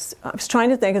that was, I was trying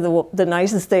to think of the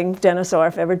nicest thing Dennis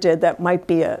Arf ever did. That might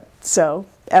be it. So,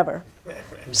 ever.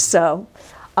 So,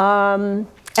 and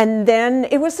then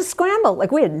it was a scramble.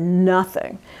 Like, we had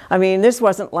nothing. I mean, this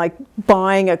wasn't like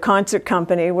buying a concert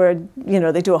company where, you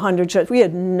know, they do 100 shows. We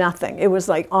had nothing. It was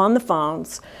like on the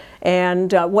phones.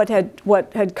 And what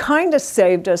had kind of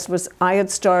saved us was I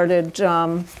had started,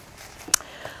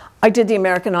 I did the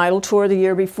American Idol tour the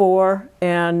year before,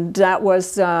 and that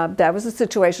was a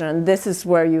situation, and this is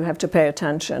where you have to pay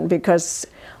attention because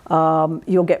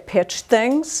you'll get pitched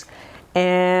things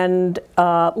and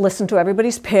listen to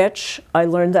everybody's pitch. I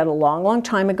learned that a long, long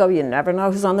time ago. You never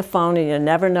know who's on the phone, and you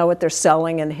never know what they're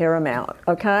selling, and hear them out,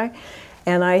 okay?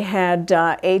 And I had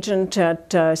agent at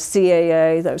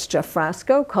CAA, that was Jeff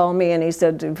Frasco, call me and he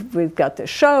said, "We've got this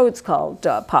show, it's called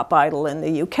Pop Idol in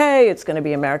the UK, it's going to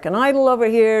be American Idol over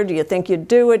here, do you think you'd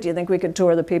do it? Do you think we could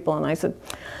tour the people?" And I said,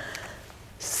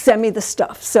 "Send me the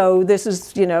stuff." So this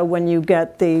is, you know, when you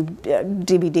get the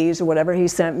DVDs or whatever he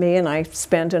sent me, and I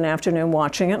spent an afternoon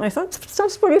watching it, and I thought,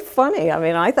 sounds pretty funny. I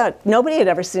mean, I thought nobody had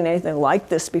ever seen anything like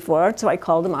this before, so I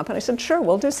called him up and I said, "Sure,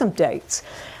 we'll do some dates."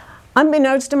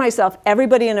 Unbeknownst to myself,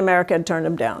 everybody in America had turned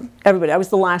him down. Everybody. I was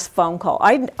the last phone call.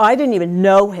 I didn't even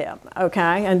know him,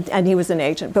 okay? And he was an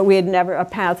agent, but our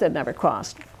paths had never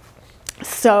crossed.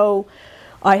 So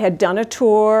I had done a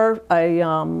tour,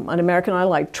 on American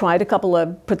Idol. I tried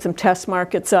put some test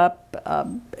markets up.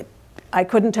 I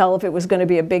couldn't tell if it was going to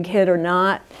be a big hit or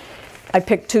not. I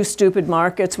picked 2 stupid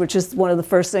markets, which is one of the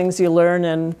first things you learn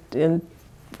in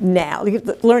now,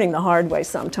 learning the hard way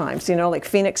sometimes, you know, like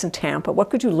Phoenix and Tampa. What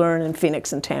could you learn in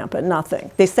Phoenix and Tampa? Nothing.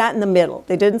 They sat in the middle.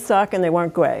 They didn't suck and they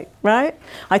weren't great, right?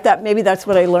 I thought maybe that's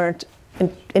what I learned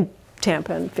in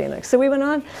Tampa and Phoenix. So we went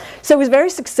on. So it was very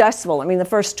successful. I mean, the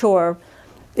first tour,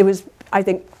 it was, I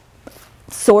think,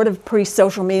 sort of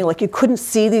pre-social media. Like, you couldn't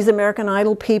see these American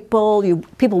Idol people.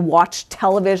 People watched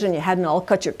television. You hadn't all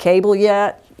cut your cable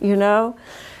yet, you know?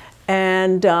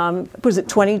 And was it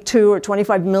 22 or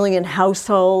 25 million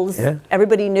households? Yeah.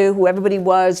 Everybody knew who everybody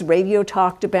was. Radio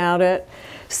talked about it.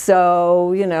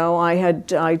 So, you know,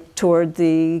 I toured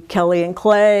the Kelly and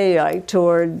Clay. I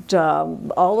toured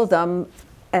all of them.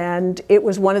 And it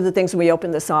was one of the things when we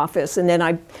opened this office. And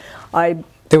then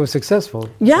They were successful.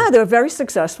 Yeah, they were very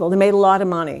successful. They made a lot of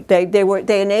money. They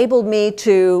enabled me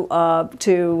to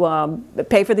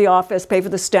pay for the office, pay for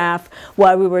the staff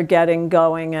while we were getting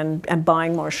going and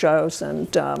buying more shows and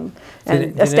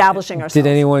establishing ourselves. Did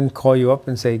anyone call you up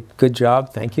and say, "Good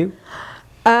job, thank you"?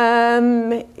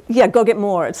 Yeah, go get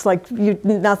more. It's like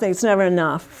nothing. It's never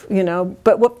enough, you know.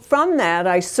 But from that,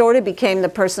 I sort of became the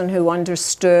person who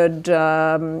understood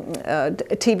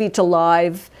TV to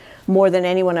live. more than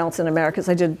anyone else in America. Because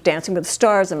I did Dancing with the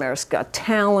Stars, America's Got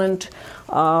Talent,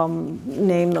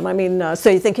 name them. I mean, So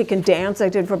You Think You Can Dance, I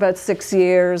did for about 6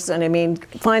 years. And I mean,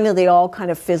 finally they all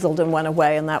kind of fizzled and went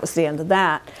away, and that was the end of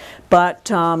that.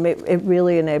 But it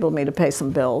really enabled me to pay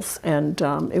some bills, and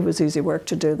it was easy work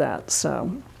to do that.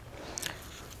 So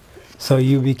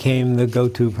you became the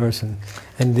go-to person.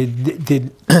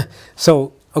 And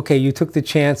so, okay, you took the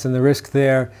chance and the risk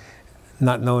there,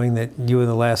 not knowing that you were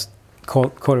the last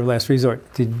court of last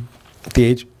resort. Did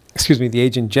the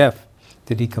agent Jeff,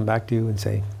 did he come back to you and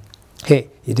say, hey,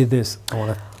 you did this, I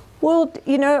want to... Well,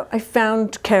 you know, I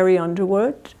found Carrie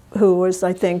Underwood, who was,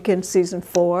 I think, in season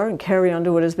 4, and Carrie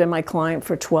Underwood has been my client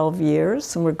for 12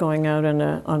 years, and we're going out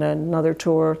on another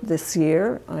tour this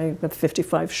year. I have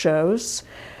 55 shows.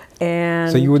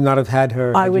 And so you would not have had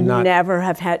her? I would never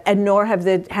have had, and nor have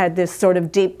they had this sort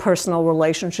of deep personal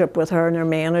relationship with her and her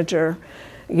manager,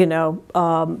 you know,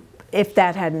 if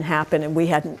that hadn't happened and we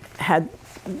hadn't had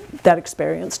that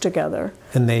experience together.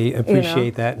 And they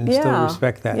appreciate that and still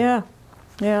respect that. Yeah,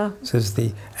 yeah. Says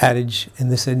the adage in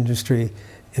this industry,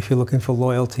 if you're looking for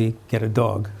loyalty, get a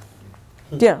dog.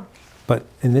 Yeah. But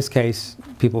in this case,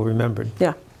 people remembered.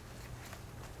 Yeah.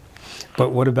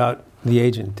 But what about the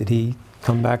agent? Did he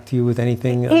come back to you with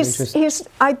anything of interest?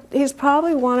 He's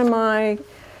probably one of my,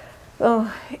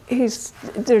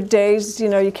 there are days, you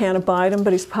know, you can't abide him,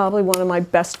 but he's probably one of my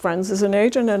best friends as an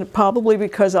agent, and probably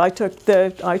because I took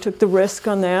the risk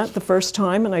on that the first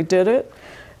time, and I did it.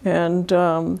 And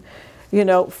you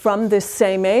know, from this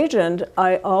same agent,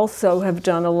 I also have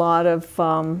done a lot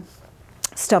of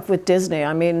stuff with Disney.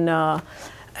 I mean,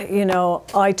 you know,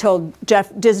 I told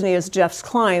Jeff, Disney is Jeff's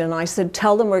client, and I said,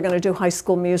 tell them we're going to do High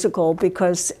School Musical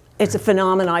because it's a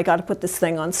phenomenon. I got to put this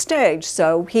thing on stage.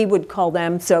 So he would call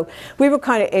them. So we were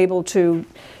kind of able to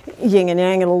yin and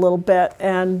yang it a little bit.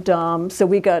 And so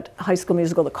we got High School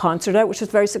Musical, the concert out, which was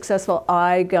very successful.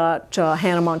 I got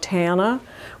Hannah Montana,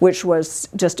 which was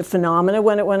just a phenomenon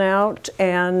when it went out.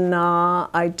 And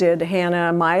I did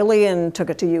Hannah Miley and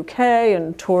took it to UK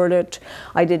and toured it.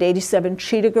 I did 87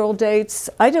 Cheetah Girl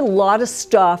dates. I did a lot of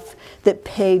stuff that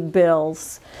paid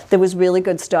bills. There was really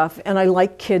good stuff, and I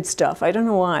like kid stuff. I don't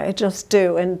know why, I just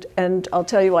do. And I'll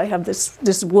tell you, I have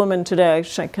this woman today.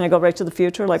 Can I go right to the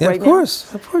future, like right now? Of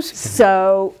course you can.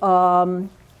 So,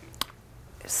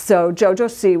 so JoJo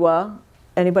Siwa,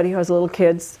 anybody who has little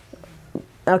kids,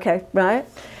 okay, right?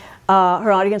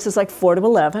 Her audience is like 4 to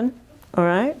 11, all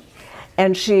right?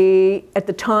 And she, at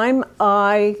the time,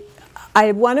 I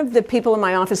had one of the people in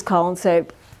my office call and say,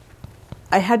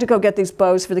 I had to go get these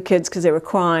bows for the kids because they were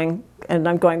crying. And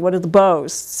I'm going, what are the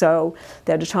bows? So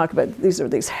they had to talk about, these are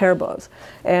these hair bows.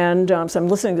 And so I'm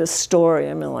listening to this story.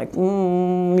 I'm like, you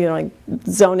know, like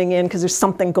zoning in because there's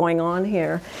something going on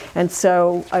here. And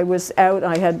so I was out,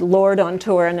 I had Lorde on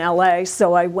tour in LA.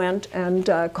 So I went and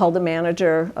called the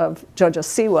manager of JoJo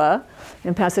Siwa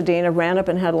in Pasadena, ran up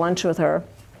and had lunch with her.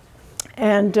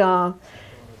 And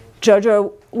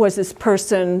JoJo was this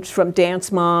person from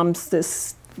Dance Moms,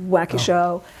 this wacky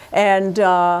show. And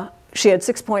she had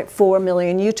 6.4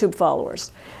 million YouTube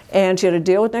followers, and she had a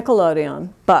deal with Nickelodeon,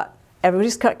 but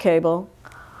everybody's cut cable.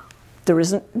 There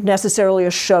isn't necessarily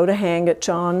a show to hang it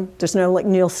on. There's no like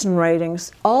Nielsen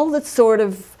ratings. All the sort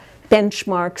of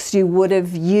benchmarks you would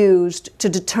have used to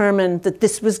determine that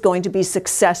this was going to be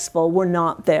successful were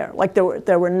not there. Like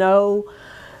there were no,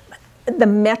 the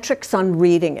metrics on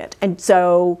reading it. And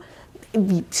so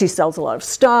she sells a lot of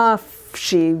stuff.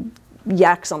 She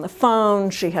yaks on the phone.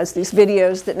 She has these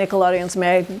videos that Nickelodeon's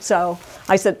made. So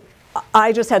I said,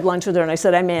 I just had lunch with her and I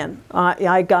said, I'm in.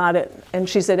 I got it. And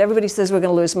she said, everybody says we're going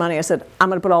to lose money. I said, I'm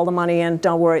going to put all the money in.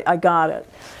 Don't worry, I got it.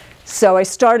 So I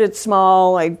started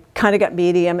small. I kind of got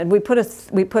medium, and we put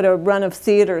a run of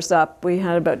theaters up. We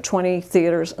had about 20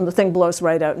 theaters, and the thing blows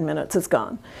right out in minutes. It's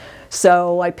gone.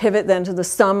 So I pivot then to the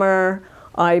summer.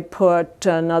 I put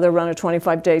another run of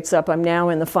 25 dates up. I'm now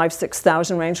in the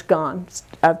 5,000–6,000 range, gone,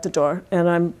 out the door. And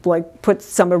I'm like, put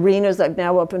some arenas I've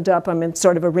now opened up. I'm in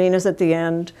sort of arenas at the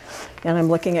end. And I'm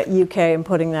looking at UK and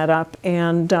putting that up.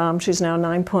 And she's now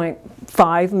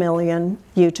 9.5 million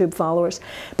YouTube followers.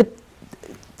 But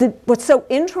what's so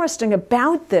interesting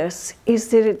about this is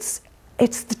that it's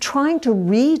the trying to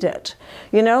read it,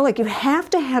 you know, like you have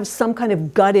to have some kind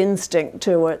of gut instinct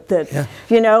to it that,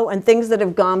 you know, and things that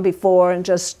have gone before and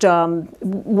just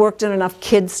worked in enough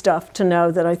kid stuff to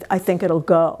know that I think it'll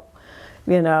go,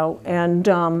 you know,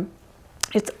 and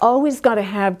it's always got to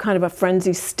have kind of a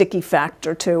frenzy, sticky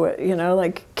factor to it, you know,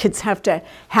 like kids have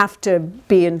to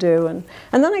be and do. And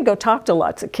then I go talk to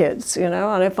lots of kids, you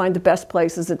know, and I find the best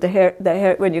places at the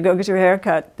hair when you go get your hair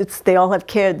cut, they all have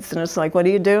kids, and it's like, what are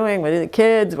you doing? What are the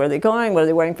kids? Where are they going? What are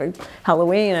they wearing for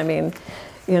Halloween? I mean,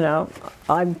 you know,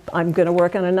 I'm going to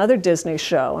work on another Disney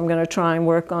show. I'm going to try and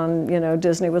work on, you know,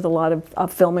 Disney with a lot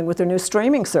of filming with their new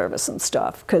streaming service and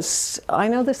stuff, because I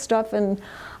know this stuff and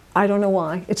I don't know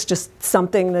why. It's just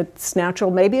something that's natural.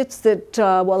 Maybe it's that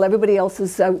while everybody else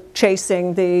is out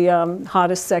chasing the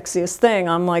hottest, sexiest thing,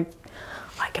 I'm like,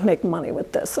 I can make money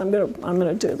with this. I'm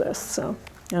gonna do this. So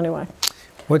anyway.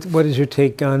 What is your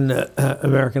take on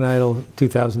American Idol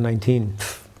 2019?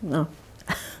 No.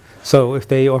 So if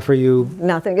they offer you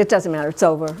nothing, it doesn't matter. It's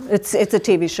over. It's a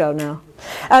TV show now.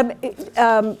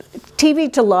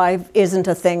 TV to live isn't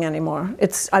a thing anymore.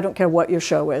 I don't care what your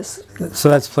show is. So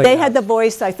that's played They out. had The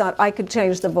Voice. I thought I could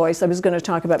change The Voice. I was going to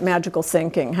talk about magical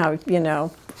thinking, how, you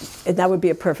know, that would be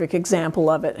a perfect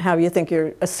example of it, how you think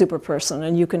you're a super person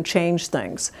and you can change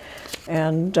things.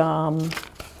 And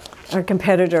our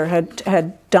competitor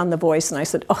had done The Voice, and I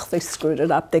said, oh, they screwed it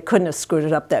up. They couldn't have screwed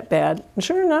it up that bad. And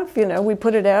sure enough, you know, we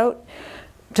put it out.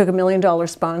 Took $1 million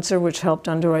sponsor, which helped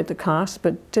underwrite the cost,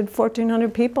 but did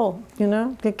 1,400 people, you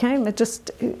know, it came. It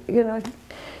just, you know,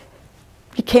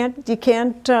 you can't,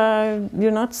 you're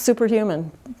not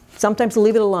superhuman. Sometimes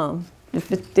leave it alone.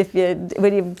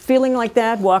 When you're feeling like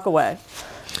that, walk away.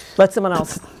 Let someone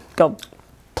else go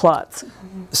plots.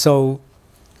 So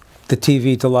the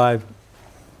TV to live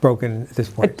broken at this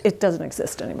point? It doesn't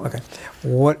exist anymore. Okay.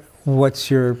 What's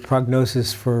your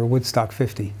prognosis for Woodstock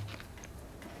 50?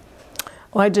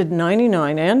 Well, I did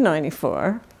 99 and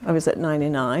 94. I was at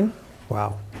 99.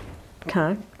 Wow.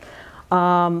 Okay.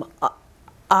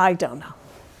 I don't know.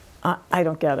 I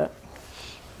don't get it.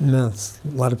 No,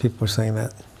 a lot of people are saying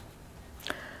that.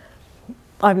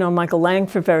 I've known Michael Lang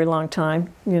for a very long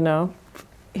time, you know.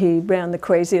 He ran the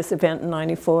craziest event in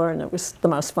 94, and it was the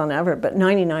most fun ever. But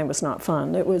 99 was not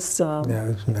fun. It was, yeah,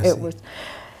 it was messy.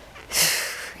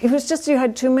 It was just, you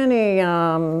had too many,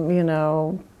 you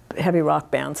know, heavy rock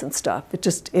bands and stuff. It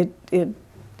just, it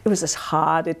was just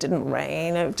hot. It didn't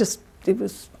rain. It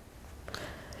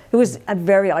was a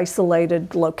very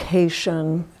isolated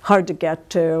location, hard to get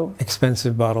to.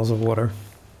 Expensive bottles of water.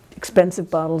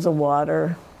 Expensive bottles of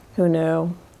water. Who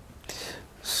knew?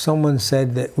 Someone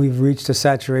said that we've reached a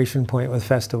saturation point with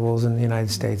festivals in the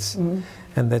United States, and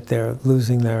that they're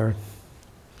losing their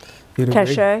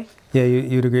cachet. Yeah,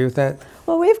 you'd agree with that?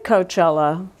 Well, we have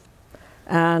Coachella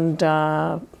and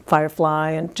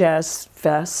Firefly and Jazz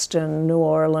Fest in New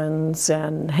Orleans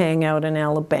and Hangout in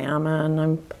Alabama,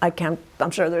 and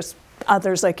I'm sure there's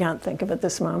others I can't think of at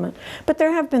this moment. But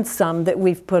there have been some that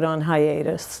we've put on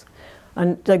hiatus,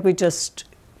 and like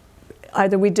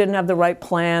either we didn't have the right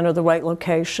plan or the right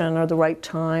location or the right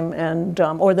time, and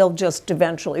or they'll just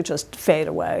eventually just fade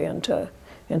away into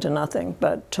nothing.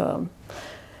 But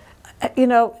you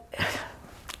know,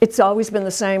 it's always been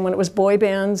the same. When it was boy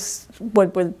bands,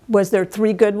 was there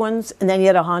 3 good ones, and then you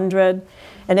had 100,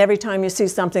 and every time you see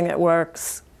something that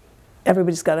works,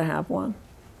 everybody's got to have one.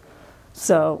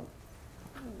 So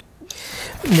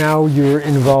now you're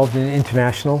involved in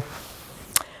international?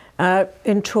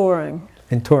 In touring.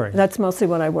 In touring. That's mostly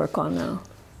what I work on now.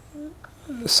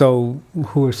 So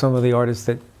who are some of the artists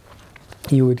that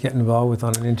you would get involved with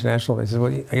on an international basis?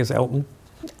 I guess Elton?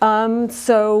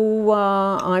 So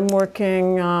I'm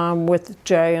working with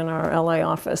Jay in our LA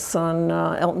office on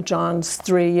Elton John's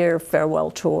 3-year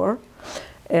farewell tour.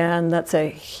 And that's a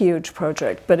huge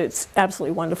project, but it's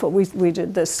absolutely wonderful. We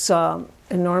did this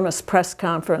enormous press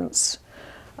conference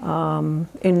in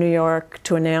New York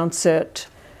to announce it.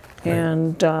 Right.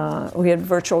 And we had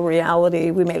virtual reality.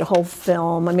 We made a whole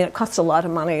film. I mean, it cost a lot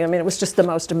of money. I mean, it was just the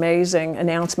most amazing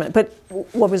announcement. But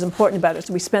what was important about it is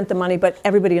we spent the money, but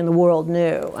everybody in the world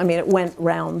knew. I mean, it went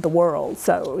round the world.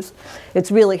 So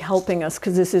it's really helping us,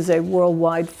 because this is a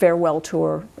worldwide farewell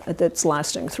tour that's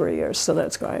lasting 3 years. So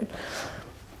that's great.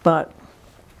 But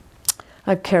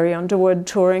I have Carrie Underwood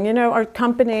touring. You know, our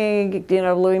company, you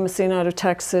know, Louis Messina out of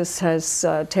Texas has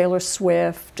Taylor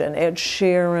Swift and Ed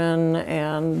Sheeran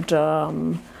and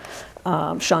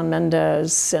Shawn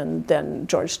Mendes, and then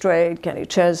George Strait, Kenny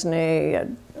Chesney,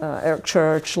 and, Eric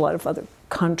Church, a lot of other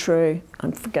country.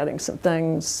 I'm forgetting some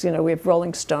things. You know, we have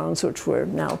Rolling Stones, which we're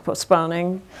now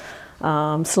postponing,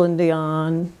 Celine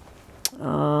Dion,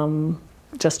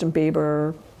 Justin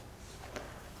Bieber.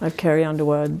 I have Carrie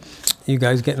Underwood. You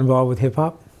guys get involved with hip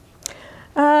hop?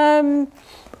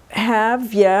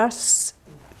 Yes,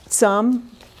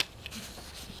 some.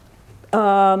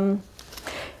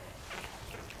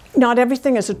 not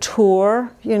everything is a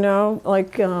tour, you know,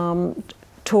 like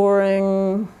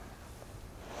touring,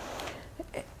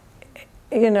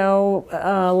 you know,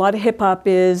 a lot of hip hop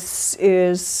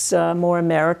is more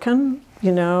American,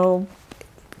 you know.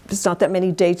 There's not that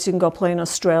many dates you can go play in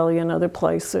Australia and other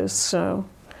places, so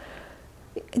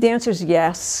the answer is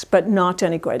yes, but not to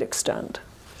any great extent.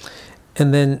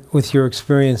 And then with your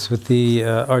experience with the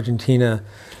Argentina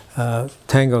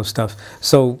tango stuff,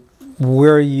 so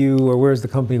where are you, or where's the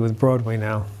company with Broadway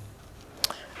now?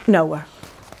 Nowhere.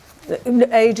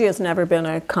 AEG has never been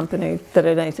a company that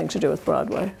had anything to do with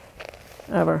Broadway,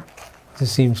 ever. There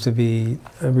seems to be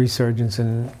a resurgence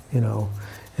in, you know,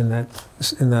 in the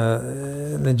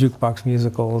jukebox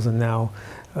musicals, and now.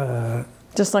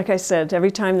 Just like I said,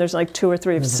 every time there's like 2 or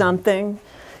 3 of something.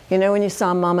 You know, when you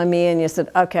saw Mamma Mia and you said,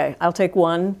 okay, I'll take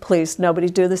one, please, nobody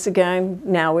do this again.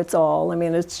 Now it's all. I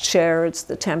mean, it's Cher, it's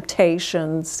The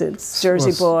Temptations, it's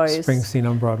Jersey Boys. Springsteen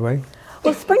on Broadway.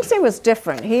 Well, Springsteen was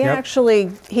different. He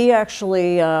actually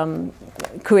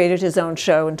created his own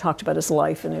show and talked about his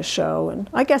life in his show. And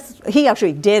I guess he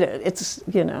actually did it. It's,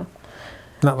 you know,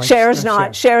 not like Cher's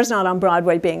not on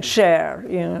Broadway being Cher,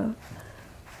 you know.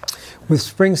 With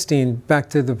Springsteen, back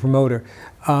to the promoter.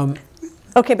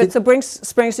 Okay, but so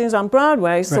Springsteen's on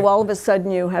Broadway, so all of a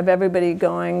sudden you have everybody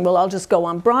going, well, I'll just go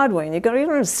on Broadway. And you go, you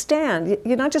don't understand.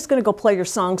 You're not just going to go play your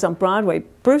songs on Broadway.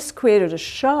 Bruce created a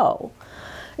show.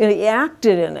 You know, he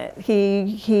acted in it.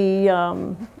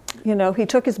 You know, he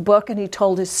took his book and he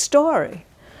told his story.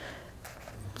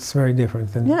 It's very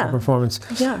different than the performance.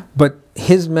 Yeah. But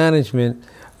his management,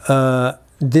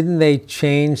 didn't they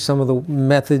change some of the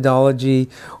methodology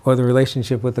or the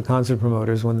relationship with the concert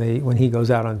promoters when he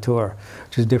goes out on tour,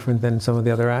 which is different than some of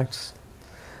the other acts?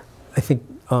 I think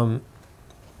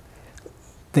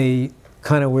they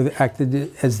kind of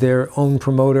acted as their own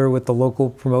promoter, with the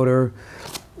local promoter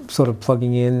sort of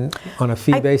plugging in on a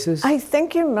fee basis. I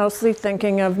think you're mostly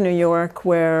thinking of New York,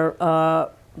 where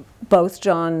both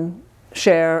John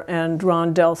Cher and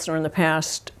Ron Delser in the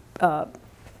past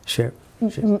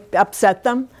upset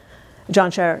them, John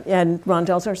Cher and Ron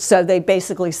Delser. So they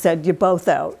basically said, you're both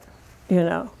out, you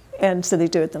know, and so they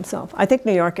do it themselves. I think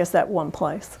New York is that one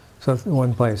place. So it's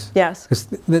one place. Yes.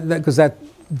 Because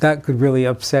that could really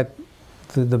upset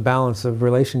the balance of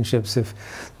relationships if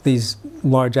these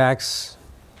large acts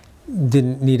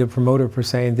didn't need a promoter per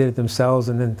se and did it themselves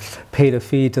and then paid a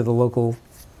fee to the local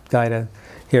guy to,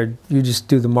 here, you just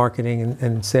do the marketing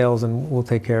and sales and we'll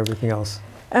take care of everything else.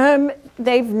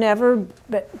 They've never,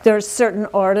 there's certain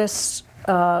artists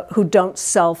who don't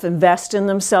self-invest in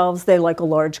themselves. They like a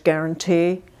large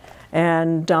guarantee.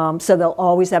 And so they'll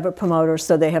always have a promoter,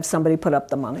 so they have somebody put up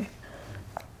the money.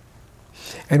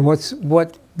 And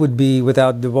what would be,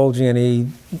 without divulging any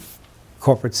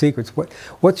corporate secrets,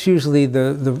 what's usually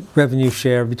the revenue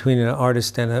share between an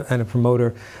artist and a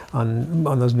promoter on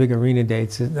those big arena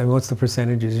dates? I mean, what's the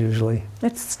percentages usually?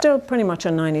 It's still pretty much a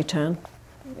 90-10.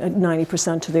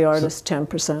 90% to the artist,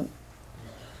 10%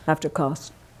 after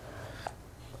cost.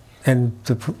 And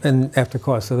after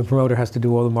cost, so the promoter has to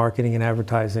do all the marketing and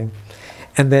advertising.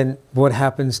 And then what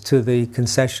happens to the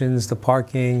concessions, the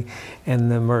parking, and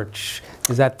the merch?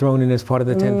 Is that thrown in as part of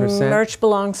the 10%? Merch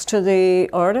belongs to the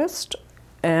artist,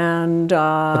 and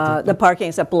the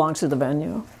parking that belongs to the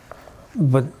venue.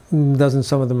 But doesn't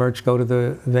some of the merch go to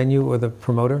the venue or the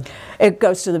promoter? It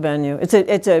goes to the venue.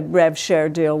 It's a rev share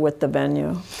deal with the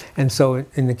venue. And so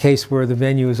in the case where the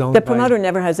venue is owned by... The promoter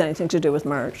never has anything to do with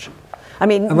merch. I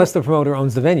mean... Unless the promoter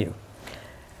owns the venue.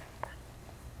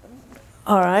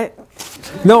 All right.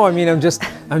 No, I mean, I'm just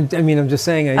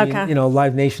saying, okay. You know,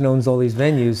 Live Nation owns all these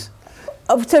venues.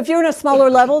 Oh, so if you're in a smaller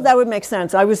level, that would make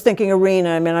sense. I was thinking arena.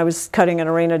 I mean, I was cutting an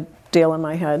arena deal in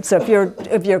my head. So if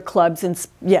you're clubs, and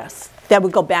yes, that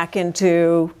would go back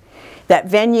into that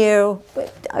venue.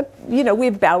 But, you know, we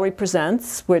have Bowery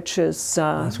Presents, which is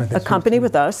a company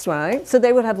with us, right? So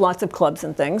they would have lots of clubs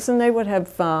and things, and they would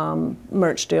have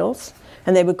merch deals,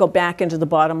 and they would go back into the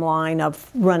bottom line of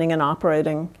running and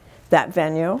operating that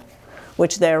venue,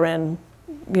 which therein,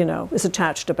 you know, is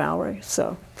attached to Bowery.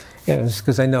 So yeah, it's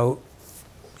because I know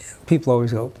people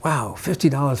always go, "Wow,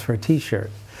 $50 for a T-shirt,"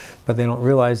 but they don't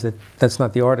realize that that's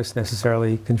not the artist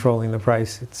necessarily controlling the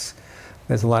price.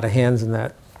 There's a lot of hands in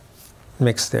that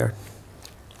mix there.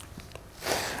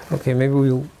 Okay, maybe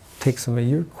we'll take some of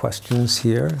your questions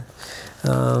here.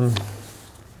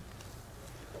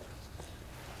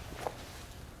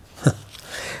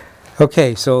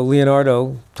 Okay, so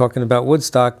Leonardo, talking about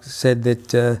Woodstock, said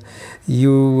that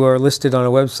you are listed on a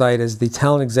website as the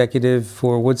talent executive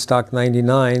for Woodstock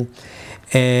 '99,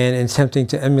 And in attempting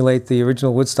to emulate the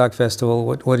original Woodstock Festival,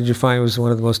 what did you find was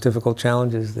one of the most difficult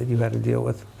challenges that you had to deal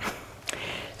with?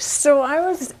 So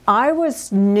I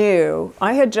was new.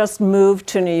 I had just moved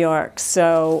to New York,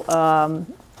 so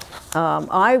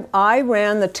I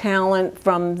ran the talent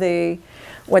from the.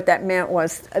 What that meant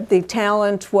was the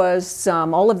talent was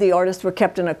all of the artists were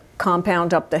kept in a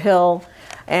compound up the hill,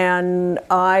 and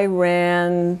I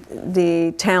ran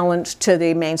the talent to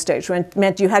the main stage. It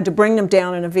meant you had to bring them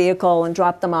down in a vehicle and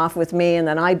drop them off with me, and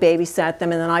then I babysat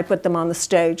them, and then I put them on the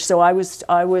stage. So I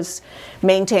was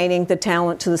maintaining the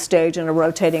talent to the stage in a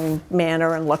rotating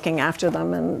manner and looking after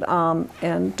them, and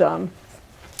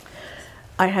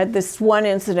I had this one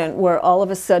incident where all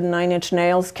of a sudden 9 Inch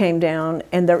Nails came down,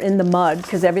 and they're in the mud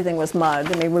because everything was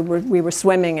mud. I mean, we were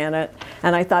swimming in it,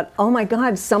 and I thought, oh my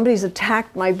God, somebody's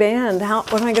attacked my band.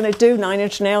 What am I going to do? 9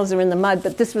 Inch Nails are in the mud,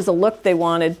 but this was a look they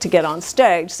wanted to get on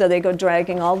stage, so they go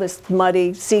dragging all this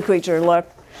muddy sea creature look,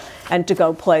 and to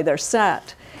go play their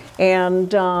set.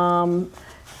 And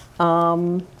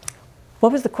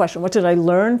what was the question? What did I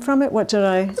learn from it? What did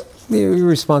I? Your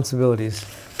responsibilities.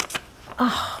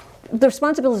 The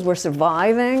responsibilities were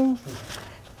surviving,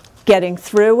 getting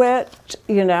through it,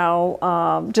 you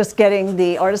know, just getting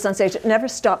the artists on stage. It never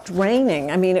stopped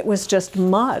raining. I mean, it was just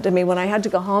mud. I mean, when I had to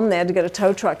go home, they had to get a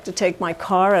tow truck to take my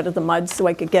car out of the mud so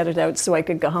I could get it out so I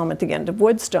could go home at the end of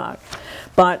Woodstock.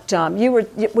 But when you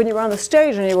were on the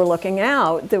stage and you were looking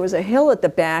out, there was a hill at the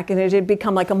back, and it had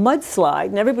become like a mudslide,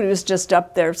 and everybody was just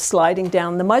up there sliding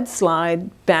down the mudslide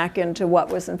back into what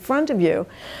was in front of you.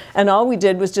 And all we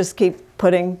did was just keep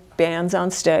putting bands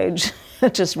on stage,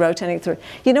 just rotating through.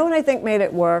 You know what I think made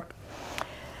it work?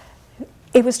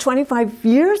 It was 25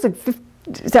 years,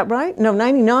 is that right? No,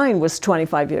 99 was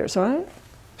 25 years, right?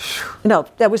 No,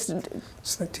 that was,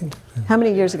 how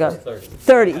many years ago?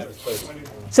 30.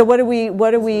 So what are we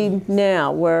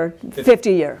now? We're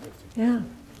 50 year. Yeah,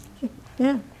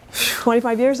 yeah,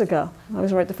 25 years ago. I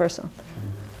was right the first time.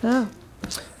 Oh.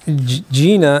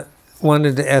 Gina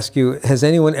wanted to ask you, has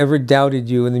anyone ever doubted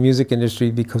you in the music industry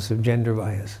because of gender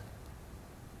bias?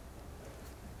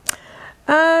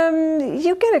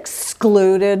 You get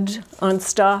excluded on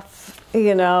stuff,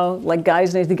 you know, like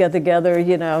guys need to get together,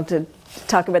 you know, to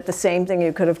talk about the same thing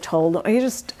you could have told them.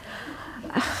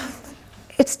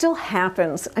 It still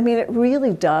happens. I mean, it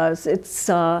really does.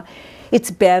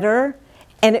 It's better,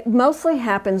 and it mostly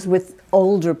happens with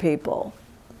older people.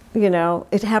 You know,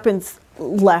 it happens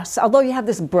less, although you have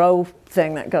this bro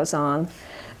thing that goes on.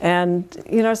 And,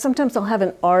 you know, sometimes I'll have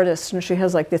an artist and she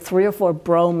has like the 3 or 4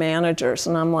 bro managers,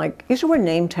 and I'm like, you should wear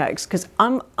name tags, because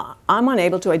I'm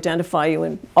unable to identify you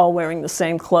in all wearing the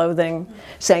same clothing,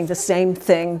 saying the same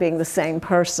thing, being the same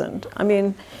person. I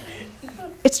mean,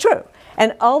 it's true.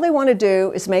 And all they want to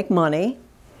do is make money,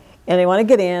 and they want to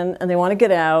get in and they want to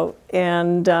get out,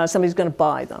 and somebody's going to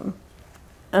buy them.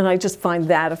 And I just find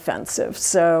that offensive.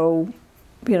 So,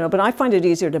 you know, but I find it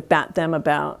easier to bat them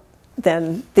about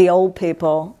than the old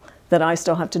people that I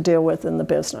still have to deal with in the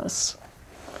business.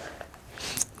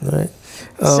 Right.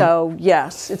 So,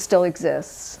 yes, it still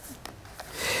exists.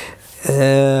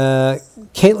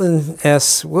 Caitlin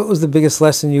asks, what was the biggest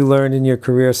lesson you learned in your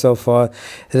career so far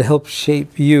that helped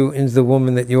shape you into the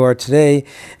woman that you are today?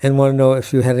 And want to know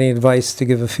if you had any advice to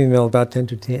give a female about to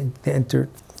enter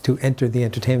the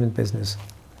entertainment business.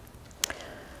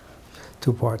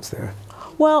 2 parts there.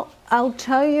 Well, I'll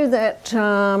tell you that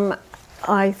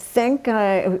I think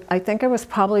I was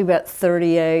probably about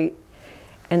 38,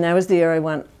 and that was the year I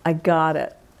went, I got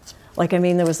it. Like, I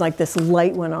mean, there was like this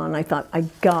light went on. I thought, I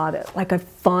got it. Like, I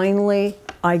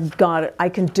got it. I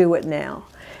can do it now.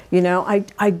 You know,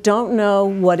 I don't know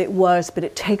what it was, but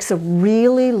it takes a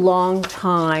really long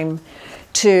time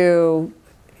to,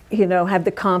 you know, have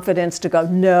the confidence to go,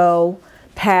 no,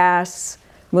 pass,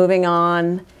 moving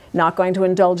on, not going to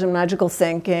indulge in magical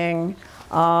thinking,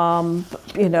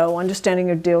 you know, understanding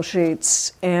your deal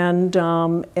sheets, and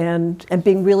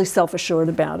being really self-assured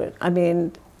about it. I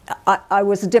mean, I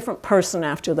was a different person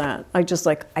after that. I just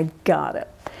like, I got it.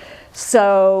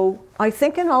 So I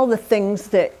think in all the things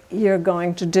that you're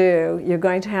going to do, you're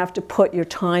going to have to put your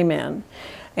time in.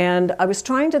 And I was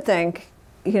trying to think,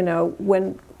 you know,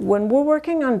 when we're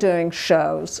working on doing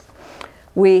shows,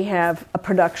 we have a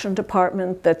production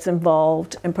department that's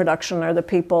involved, and production are the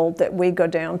people that we go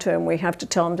down to, and we have to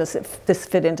tell them, does this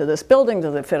fit into this building?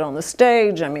 Does it fit on the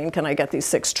stage? I mean, can I get these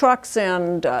 6 trucks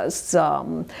in? Do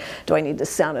I need the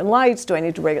sound and lights? Do I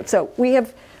need to rig it? So we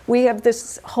have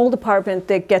this whole department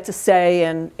that gets a say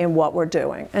in what we're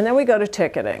doing. And then we go to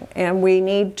ticketing, and we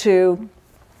need to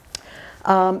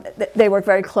They work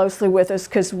very closely with us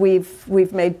because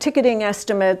we've made ticketing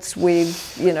estimates, we've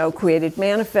created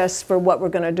manifests for what we're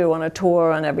going to do on a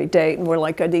tour on every date, and we're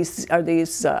like, are these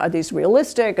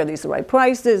realistic? Are these the right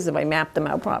prices? Have I mapped them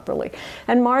out properly?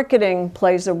 And marketing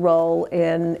plays a role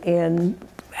in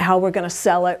how we're going to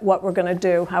sell it, what we're going to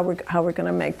do, how we're going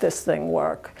to make this thing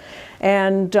work,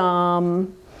 and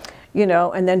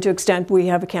and then to extent we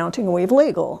have accounting and we have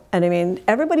legal, and I mean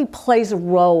everybody plays a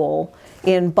role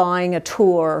in buying a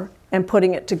tour and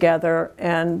putting it together,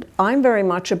 and I'm very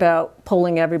much about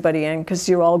pulling everybody in because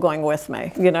you're all going with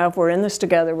me. If we're in this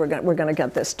together, we're going to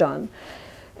get this done.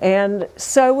 And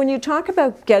so when you talk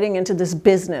about getting into this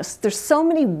business, there's so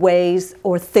many ways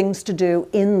or things to do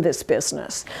in this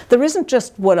business. There isn't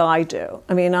just what I do.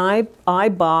 I mean, I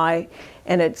buy,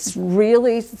 and it's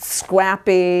really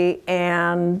scrappy,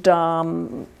 and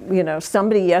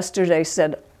somebody yesterday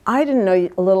said, I didn't know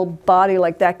a little body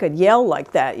like that could yell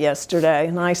like that yesterday.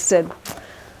 And I said,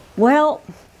 well,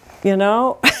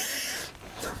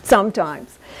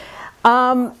 sometimes.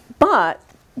 But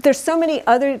there's so many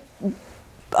other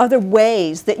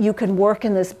ways that you can work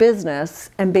in this business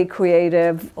and be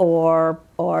creative, or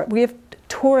we have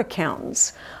tour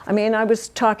accountants. I mean, I was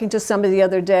talking to somebody the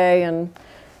other day, and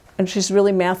she's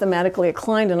really mathematically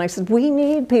inclined, and I said, we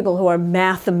need people who are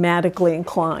mathematically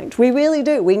inclined. We really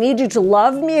do. We need you to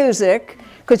love music,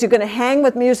 because you're going to hang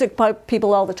with music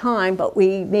people all the time, but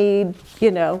we need,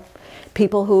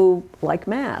 people who like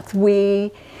math.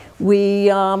 We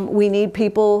need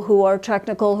people who are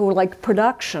technical, who like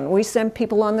production. We send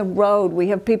people on the road. We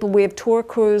have tour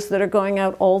crews that are going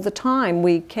out all the time.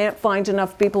 We can't find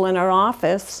enough people in our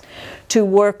office to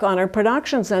work on our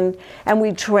productions, and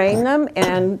we train them,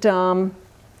 and a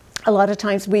lot of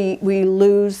times we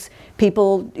lose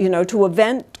people, to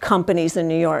event companies in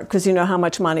New York, because you know how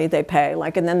much money they pay,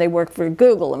 and then they work for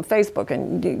Google and Facebook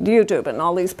and YouTube and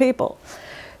all these people.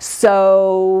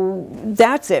 So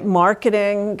that's it.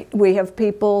 Marketing, we have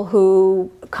people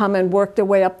who come and work their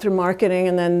way up through marketing,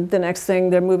 and then the next thing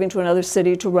they're moving to another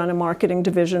city to run a marketing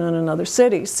division in another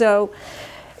city. So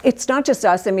it's not just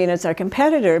us, I mean, it's our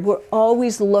competitor. We're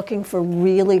always looking for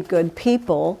really good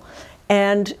people.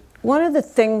 And one of the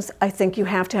things I think you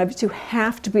have to have is you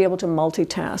have to be able to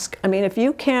multitask. I mean, if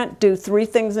you can't do 3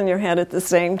 things in your head at the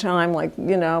same time, while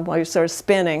you're sort of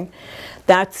spinning,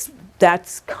 that's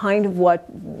kind of what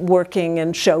working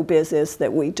in showbiz is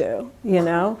that we do,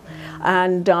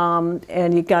 and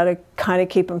you got to kind of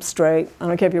keep them straight. I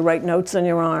don't care if you write notes on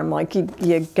your arm,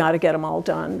 you got to get them all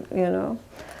done,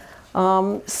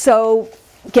 So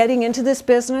getting into this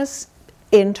business,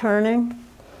 interning,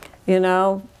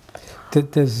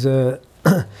 Does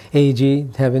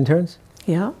AEG have interns?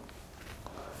 Yeah.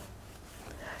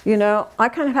 I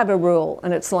kind of have a rule,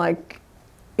 and it's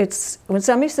when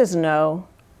somebody says no,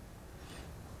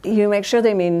 you make sure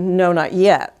they mean no, not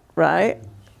yet, right?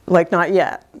 Not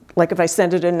yet. If I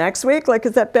send it in next week,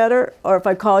 is that better? Or if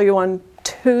I call you on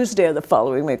Tuesday of the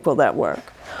following week, will that work?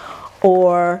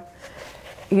 Or,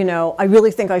 I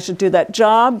really think I should do that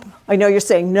job. I know you're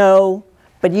saying no,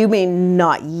 but you mean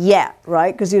not yet,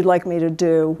 right? Because you'd like me to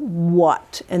do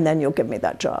what? And then you'll give me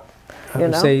that job. I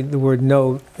would say the word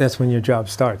no, that's when your job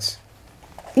starts.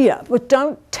 Yeah, but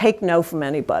don't take no from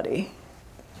anybody.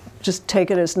 Just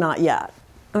take it as not yet.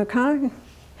 Okay?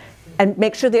 And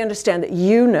make sure they understand that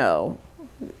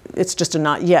it's just a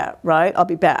not yet, right? I'll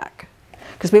be back.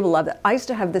 Because people love that. I used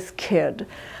to have this kid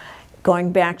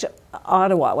going back to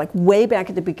Ottawa, way back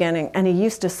at the beginning, and he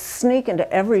used to sneak into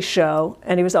every show,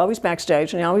 and he was always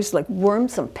backstage, and he always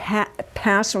wormed some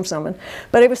pass from someone.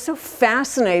 But I was so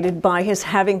fascinated by his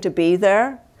having to be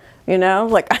there,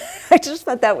 I just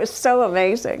thought that was so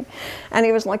amazing. And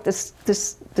he was like this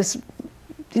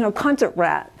concert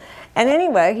rat. And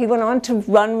anyway, he went on to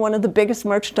run one of the biggest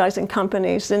merchandising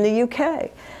companies in the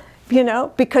UK,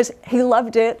 because he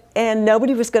loved it and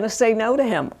nobody was going to say no to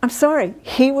him. I'm sorry,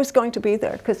 he was going to be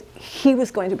there because he was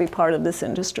going to be part of this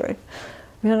industry,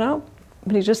 but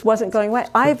he just wasn't going away.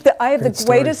 I have the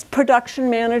greatest production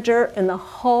manager in the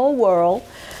whole world,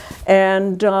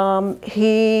 and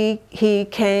he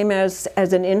came as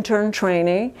an intern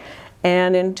trainee.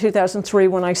 And in 2003,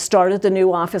 when I started the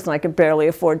new office, and I could barely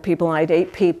afford people, and I had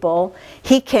 8 people,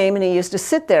 he came and he used to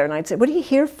sit there, and I'd say, what are you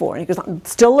here for? And he goes, I'm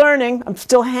still learning, I'm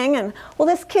still hanging. Well,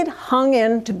 this kid hung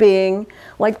into being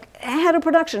head of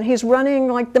production. He's running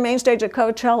the main stage at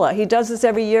Coachella. He does this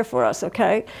every year for us,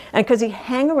 okay? And because he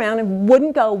hang around and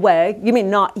wouldn't go away, you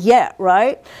mean not yet,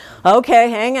 right?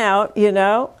 Okay, hang out,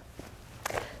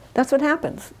 That's what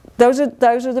happens. Those are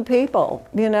the people,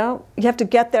 You have to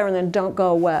get there and then don't go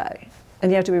away.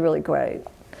 And you have to be really great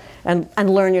and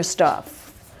learn your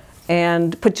stuff.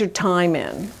 and put your time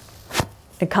in,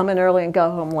 and come in early and go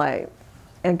home late,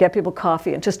 and get people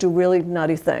coffee, and just do really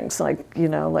nutty things, like, you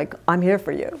know, like, I'm here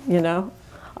for you, you know?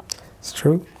 It's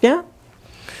true. Yeah.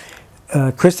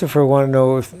 Christopher wanted to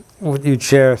know if what you'd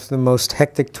share the most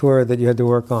hectic tour that you had to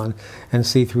work on and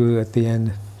see through at the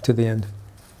end, to the end.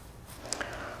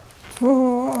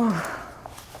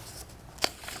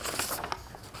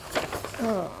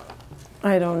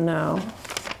 I don't know.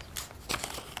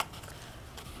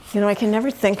 You know, I can never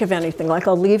think of anything. Like,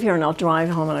 I'll leave here and I'll drive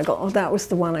home and I go, oh, that was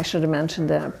the one, I should have mentioned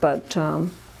that. But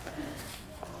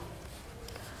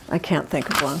I can't think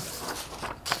of one.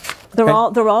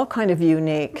 They're all kind of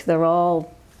unique. They're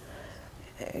all,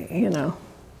 you know.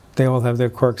 They all have their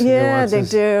quirks and yeah,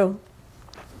 nuances. they do.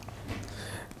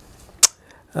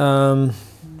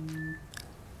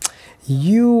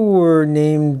 You were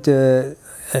named, I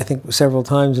think, several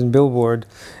times in Billboard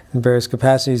in various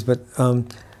capacities, but Anna,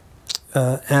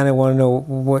 I want to know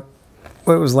what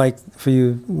it was like for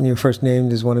you when you were first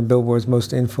named as one of Billboard's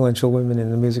most influential women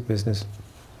in the music business.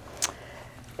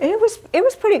 It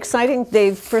was pretty exciting.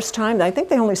 The first time, I think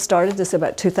they only started this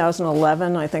about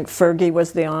 2011. I think Fergie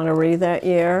was the honoree that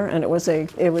year, and it was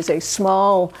a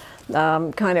small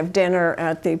kind of dinner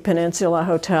at the Peninsula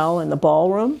Hotel in the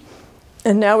ballroom.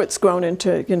 And now it's grown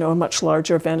into, you know, a much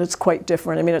larger event. It's quite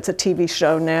different. I mean, it's a TV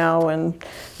show now, and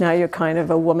now you're kind of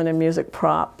a woman in music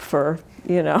prop for,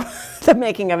 you know, the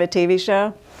making of a TV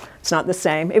show. It's not the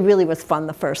same. It really was fun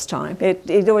the first time.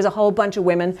 There was a whole bunch of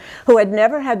women who had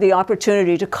never had the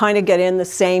opportunity to kind of get in the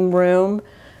same room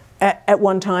at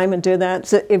one time and do that.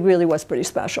 So it really was pretty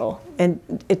special. And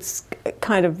it's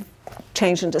kind of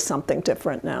changed into something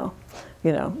different now.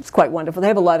 You know, it's quite wonderful. They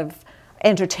have a lot of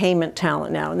entertainment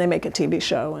talent now, and they make a TV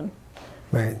show, and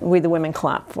right. We the women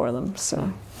clap for them.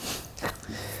 So.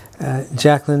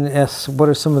 Jacqueline asks, what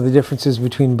are some of the differences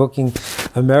between booking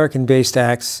American-based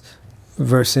acts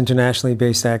versus internationally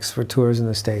based acts for tours in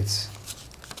the States?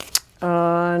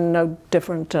 No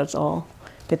different at all.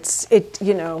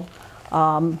 You know,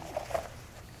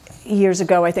 years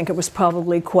ago, I think it was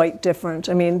probably quite different.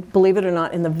 I mean, believe it or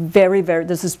not, in the very,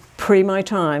 this is pre my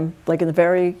time, like in the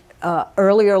very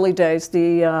early days,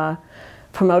 the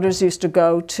promoters used to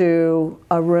go to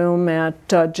a room at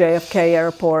JFK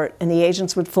Airport, and the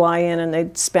agents would fly in and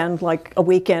they'd spend like a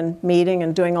weekend meeting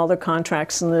and doing all their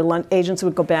contracts, and the agents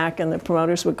would go back and the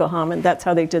promoters would go home, and that's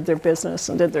how they did their business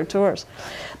and did their tours.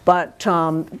 But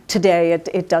today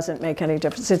it doesn't make any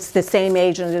difference. It's the same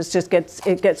agent,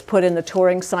 it gets put in the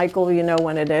touring cycle, you know,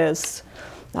 when it is.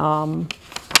 You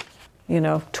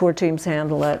know, tour teams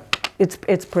handle it.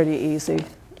 It's pretty easy.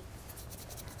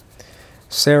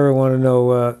 Sarah wanted to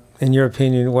know, in your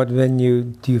opinion, what venue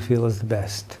do you feel is the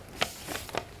best?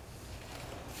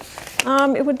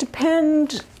 It would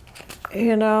depend,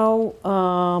 you know,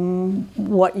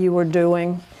 what you were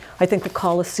doing. I think the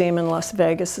Coliseum in Las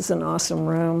Vegas is an awesome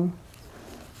room.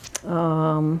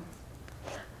 I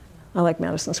like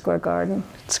Madison Square Garden.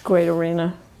 It's a great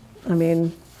arena. I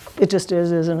mean, it just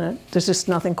is, isn't it? There's just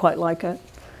nothing quite like it.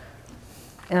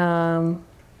 We have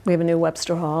a new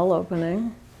Webster Hall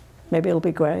opening. Maybe it'll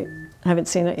be great. I haven't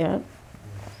seen it yet.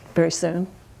 Very soon.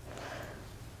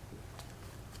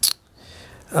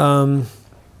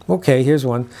 Okay, here's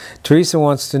one. Teresa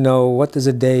wants to know, what does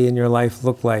a day in your life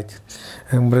look like?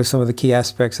 And what are some of the key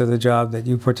aspects of the job that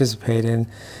you participate in?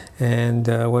 And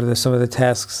what are some of the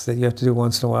tasks that you have to do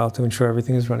once in a while to ensure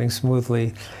everything is running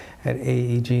smoothly at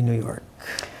AEG New York?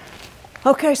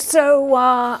 Okay, so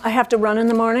I have to run in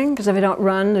the morning, because if I don't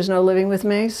run, there's no living with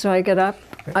me. So I get up.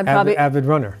 I'm probably avid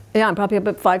runner. Yeah, I'm probably up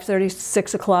at 5:30,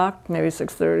 6 o'clock, maybe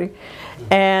 6:30,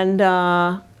 and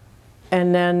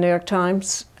then New York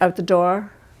Times out the door,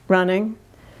 running,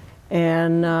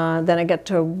 and then I get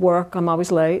to work. I'm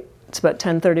always late. It's about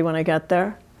 10:30 when I get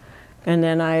there, and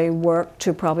then I work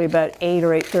to probably about 8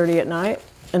 or 8:30 at night,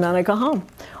 and then I go home,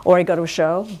 or I go to a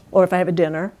show, or if I have a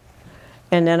dinner.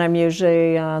 And then I'm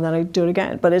usually, then I do it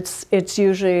again. But it's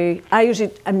usually,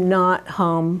 I'm not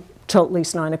home till at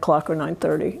least 9 o'clock or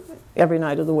 9:30 every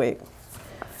night of the week.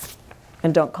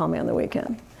 And don't call me on the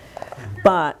weekend.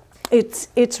 But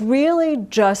it's really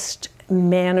just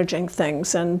managing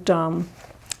things, and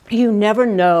you never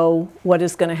know what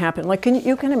is going to happen. Like,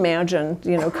 you can imagine,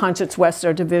 you know, Concerts West,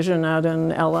 our division out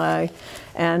in LA,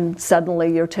 and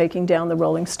suddenly you're taking down the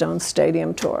Rolling Stones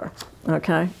Stadium tour,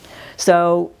 okay?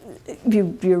 So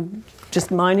you're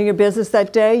just minding your business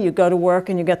that day, you go to work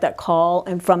and you get that call,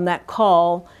 and from that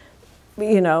call,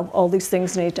 you know, all these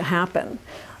things need to happen.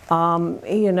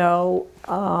 You know,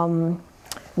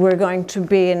 we're going to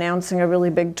be announcing a really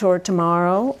big tour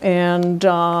tomorrow, and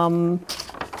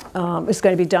is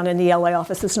going to be done in the LA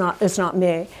office. It's not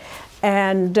me.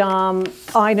 And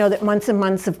I know that months and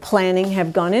months of planning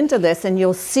have gone into this, and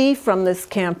you'll see from this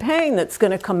campaign that's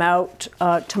going to come out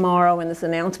tomorrow, and this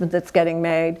announcement that's getting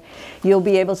made, you'll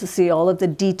be able to see all of the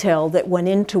detail that went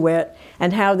into it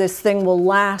and how this thing will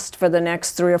last for the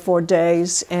next 3 or 4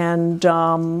 days, and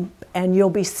you'll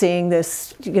be seeing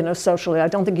this, you know, socially. I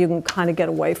don't think you can kind of get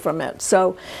away from it.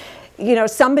 So, you know,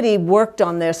 somebody worked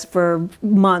on this for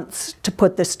months to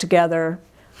put this together,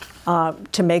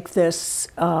 to make this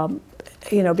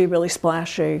you know, be really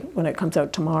splashy when it comes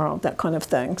out tomorrow, that kind of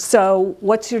thing. So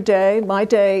what's your day? My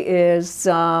day is,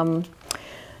 you know,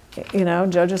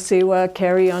 Jojo Siwa,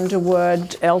 Carrie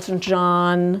Underwood, Elton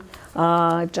John,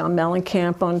 John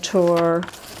Mellencamp on tour,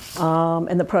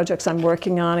 and the projects I'm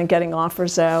working on and getting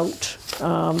offers out.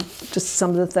 Just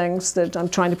some of the things that I'm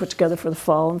trying to put together for the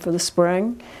fall and for the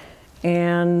spring.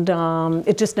 And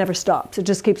it just never stops. It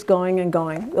just keeps going and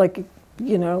going. Like,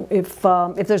 you know, if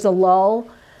there's a lull,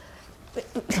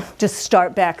 just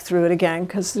start back through it again,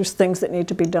 because there's things that need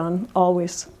to be done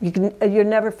always. You're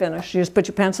never finished. You just put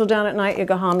your pencil down at night, you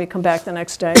go home, you come back the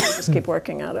next day, you just keep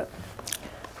working at it.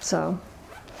 So,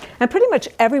 and pretty much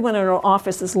everyone in our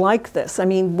office is like this. I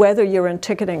mean, whether you're in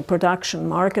ticketing, production,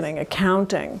 marketing,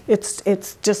 accounting, it's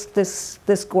just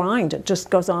this grind. It just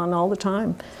goes on all the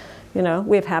time. You know,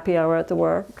 we have happy hour at the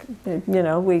work. You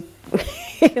know,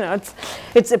 you know,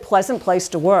 it's a pleasant place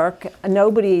to work.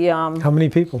 Nobody. How many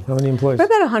people? How many employees? We're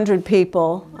about 100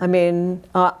 people. I mean,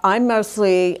 I'm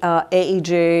mostly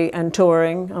AEG and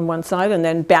touring on one side, and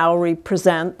then Bowery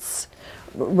Presents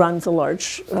runs a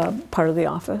large part of the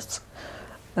office.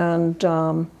 And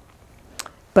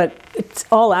but it's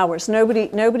all hours.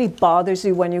 Nobody bothers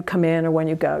you when you come in or when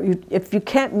you go. If you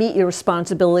can't meet your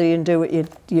responsibility and do what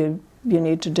you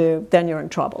need to do, then you're in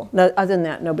trouble. Other than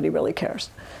that, nobody really cares,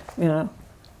 you know.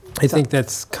 I think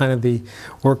that's kind of the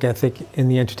work ethic in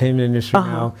the entertainment industry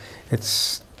now.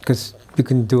 It's because you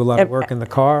can do a lot of work in the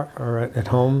car or at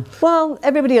home. Well,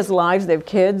 everybody has lives. They have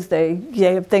kids. They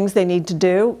have things they need to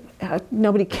do.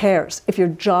 Nobody cares. If your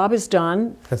job is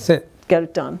done, that's it. Get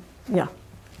it done. Yeah.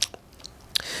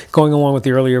 Going along with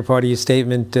the earlier part of your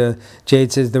statement,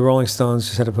 Jade says the Rolling Stones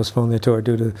just had to postpone their tour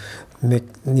due to Mick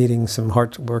needing some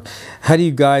heart work. How do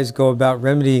you guys go about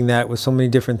remedying that with so many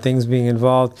different things being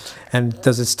involved? And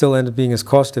does it still end up being as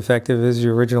cost effective as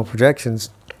your original projections?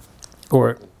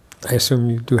 Or I assume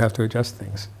you do have to adjust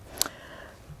things.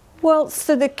 Well,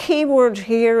 so the key word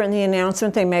here in the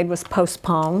announcement they made was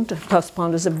postponed.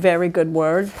 Postponed is a very good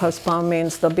word. Postponed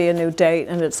means there'll be a new date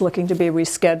and it's looking to be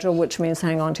rescheduled, which means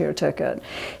hang on to your ticket.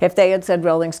 If they had said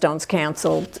Rolling Stones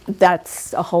canceled,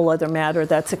 that's a whole other matter.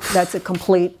 That's a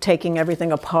complete taking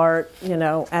everything apart, you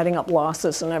know, adding up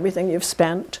losses and everything you've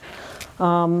spent.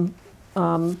 There's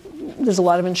a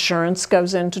lot of insurance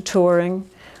goes into touring.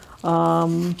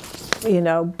 You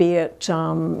know, be it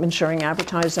insuring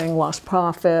advertising, lost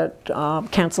profit,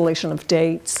 cancellation of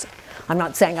dates. I'm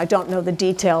not saying I don't know the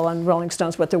detail on Rolling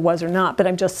Stones, what there was or not, but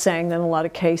I'm just saying that in a lot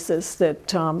of cases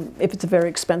that if it's a very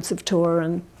expensive tour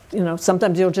and, you know,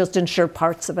 sometimes you'll just insure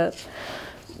parts of it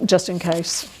just in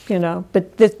case, you know.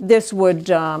 But this would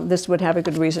have a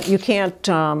good reason. You can't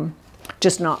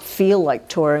just not feel like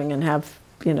touring and have,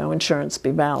 you know, insurance be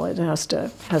valid. It has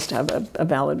to have a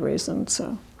valid reason,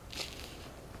 so.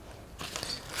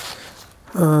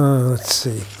 Let's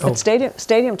see. But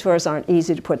stadium tours aren't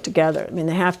easy to put together. I mean,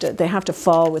 they have to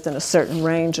fall within a certain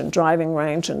range and driving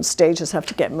range, and stages have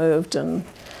to get moved, and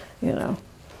you know.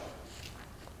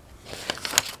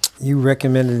 You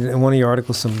recommended in one of your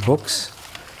articles some books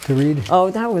to read.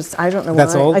 Oh, that was, I don't know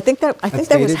That's why. old? I think that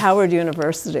was Howard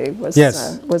University was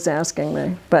was asking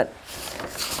me. But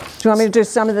do you want me to do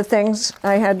some of the things?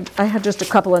 I had just a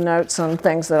couple of notes on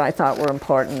things that I thought were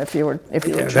important. If you were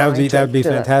that would be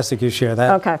fantastic. You share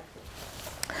that. Okay.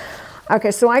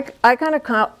 Okay. So I kind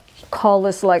of call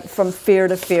this like from fear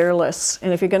to fearless.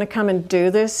 And if you're going to come and do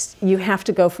this, you have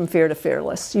to go from fear to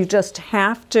fearless. You just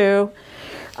have to.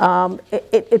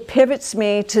 It pivots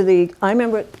me to I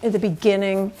remember at the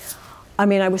beginning, I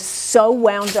mean, I was so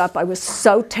wound up, I was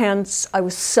so tense, I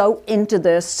was so into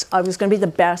this, I was going to be the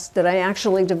best that I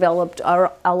actually developed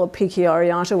alopecia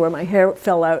areata where my hair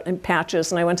fell out in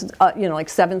patches, and I went to, you know, like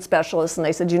 7 specialists, and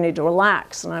they said, you need to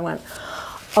relax. And I went,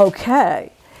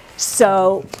 okay.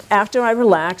 So after I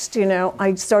relaxed, you know,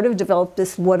 I sort of developed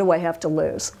this, what do I have to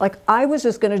lose? Like, I was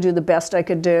just going to do the best I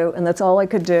could do, and that's all I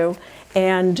could do.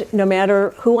 And no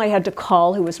matter who I had to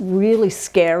call, who was really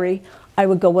scary, I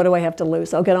would go, what do I have to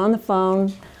lose? I'll get on the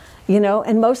phone, you know,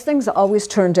 and most things always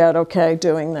turned out okay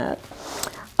doing that.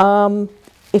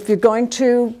 If you're going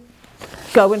to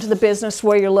go into the business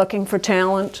where you're looking for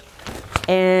talent,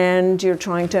 and you're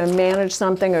trying to manage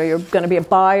something, or you're going to be a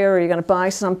buyer, or you're going to buy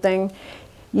something,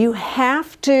 you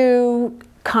have to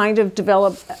kind of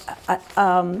develop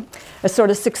a sort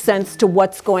of sixth sense to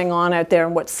what's going on out there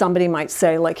and what somebody might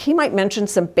say. Like, he might mention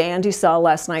some band he saw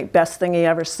last night, best thing he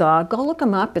ever saw. Go look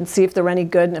them up and see if they're any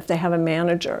good and if they have a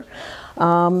manager.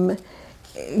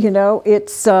 You know,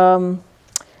 it's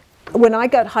when I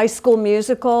got High School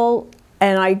Musical,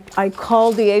 and I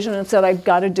called the agent and said, I've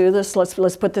got to do this,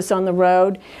 let's put this on the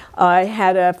road. I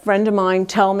had a friend of mine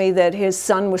tell me that his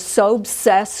son was so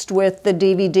obsessed with the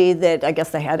DVD that I guess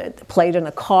they had it played in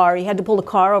a car. He had to pull the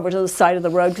car over to the side of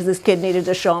the road because this kid needed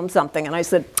to show him something. And I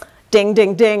said, ding,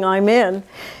 ding, ding, I'm in,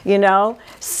 you know?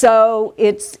 So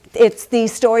it's the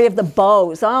story of the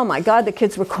bows. Oh my God, the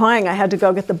kids were crying. I had to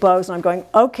go get the bows. And I'm going,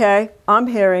 okay, I'm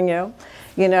hearing you.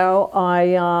 You know, I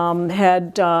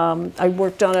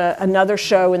worked on another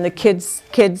show, and the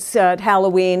kids at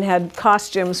Halloween had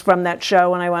costumes from that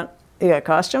show, and I went, you got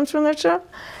costumes from that show?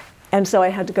 And so I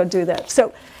had to go do that.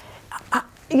 So,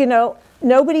 you know,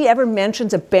 nobody ever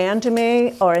mentions a band to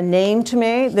me or a name to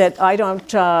me that I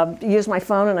don't use my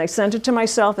phone and I send it to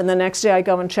myself, and the next day I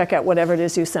go and check out whatever it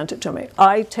is you sent it to me.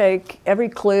 I take every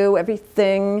clue,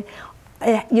 everything.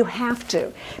 You have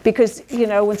to, because, you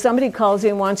know, when somebody calls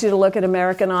you and wants you to look at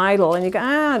American Idol and you go,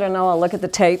 I don't know, I'll look at the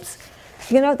tapes.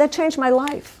 You know, that changed my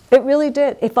life. It really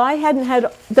did. If I hadn't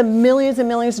had the millions and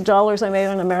millions of dollars I made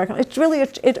on American, it's really,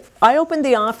 I opened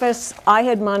the office, I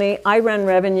had money, I ran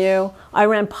revenue, I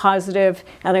ran positive,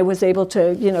 and I was able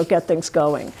to, you know, get things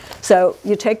going. So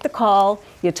you take the call,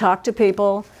 you talk to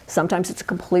people. Sometimes it's a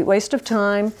complete waste of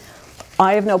time.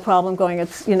 I have no problem going,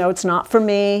 it's, you know, it's not for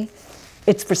me.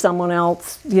 It's for someone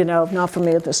else, you know, not for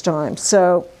me at this time.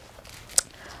 So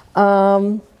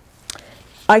I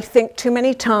think too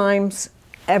many times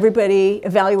everybody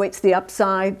evaluates the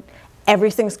upside.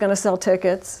 Everything's going to sell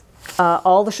tickets.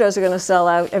 All the shows are going to sell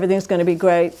out. Everything's going to be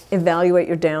great. Evaluate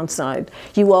your downside.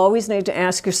 You always need to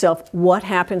ask yourself, what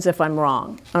happens if I'm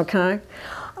wrong, okay?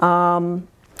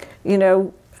 You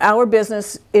know, our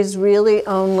business is really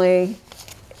only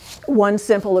one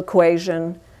simple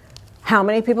equation. How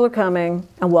many people are coming,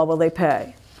 and what will they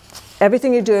pay?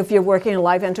 Everything you do if you're working in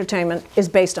live entertainment is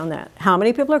based on that. How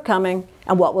many people are coming,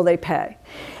 and what will they pay?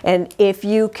 And if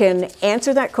you can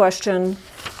answer that question,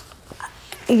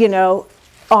 you know,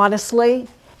 honestly,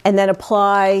 and then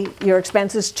apply your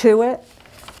expenses to it,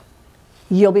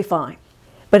 you'll be fine.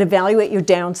 But evaluate your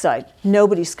downside.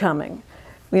 Nobody's coming.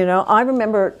 You know, I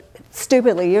remember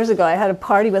stupidly years ago, I had a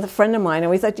party with a friend of mine, and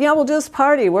we thought, yeah, we'll do this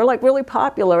party. We're like really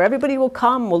popular. Everybody will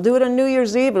come. We'll do it on New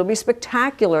Year's Eve. It'll be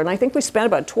spectacular. And I think we spent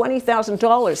about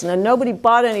 $20,000, and then nobody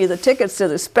bought any of the tickets to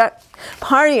this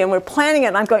party, and we're planning it.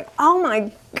 And I'm going, oh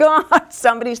my God,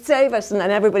 somebody save us. And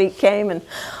then everybody came, and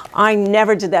I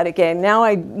never did that again. Now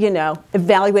I, you know,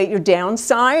 evaluate your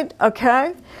downside,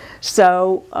 okay?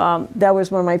 So that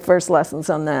was one of my first lessons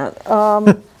on that.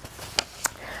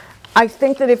 I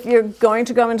think that if you're going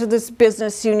to go into this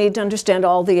business, you need to understand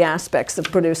all the aspects of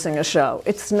producing a show.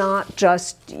 It's not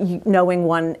just knowing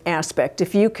one aspect.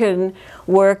 If you can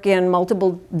work in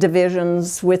multiple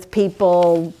divisions with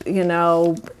people, you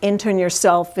know, intern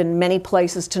yourself in many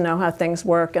places to know how things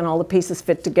work and all the pieces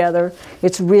fit together,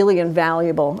 it's really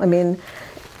invaluable. I mean,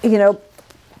 you know,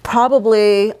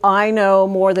 probably I know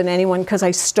more than anyone because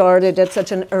I started at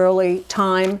such an early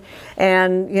time,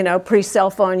 and, you know,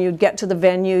 pre-cell phone, you'd get to the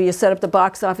venue, you set up the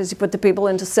box office, you put the people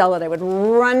in to sell it. I would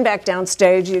run back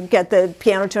downstage, you'd get the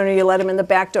piano tuner, you let him in the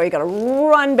back door, you got to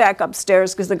run back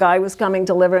upstairs because the guy was coming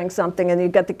delivering something, and you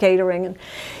got the catering, and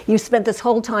you spent this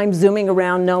whole time zooming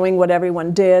around knowing what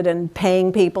everyone did and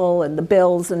paying people and the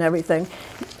bills and everything.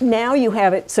 Now you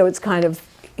have it so it's kind of,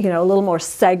 you know, a little more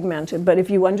segmented, but if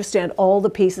you understand all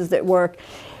the pieces that work,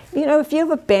 you know, if you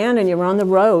have a band and you're on the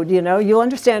road, you know, you'll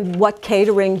understand what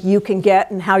catering you can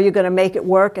get and how you're going to make it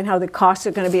work and how the costs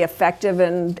are going to be effective,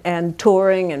 and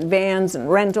touring and vans and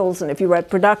rentals, and if you're at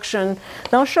production,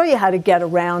 they'll show you how to get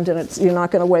around, and you're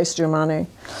not going to waste your money.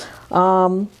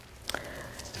 The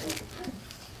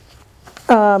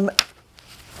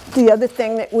other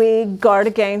thing that we guard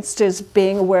against is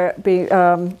being aware,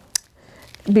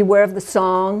 beware of the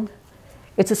song.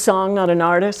 It's a song, not an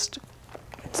artist.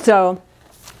 So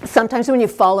sometimes when you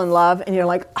fall in love and you're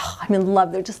like, oh, I'm in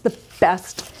love, they're just the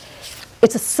best.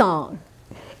 It's a song.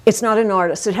 It's not an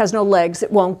artist. It has no legs.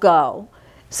 It won't go.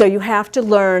 So you have to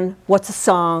learn what's a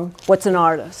song, what's an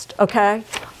artist, okay?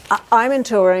 I'm in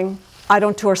touring. I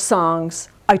don't tour songs.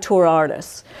 I tour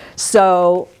artists.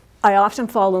 So I often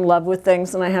fall in love with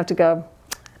things and I have to go,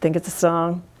 I think it's a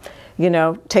song. You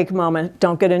know, take a moment,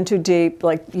 don't get in too deep,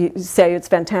 like you say it's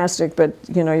fantastic, but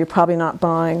you know, you're probably not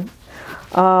buying.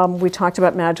 We talked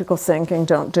about magical thinking,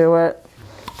 don't do it.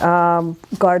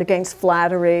 Guard against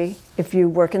flattery. If you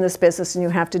work in this business and you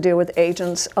have to deal with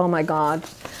agents, oh my God,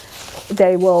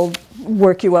 they will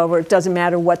work you over. It doesn't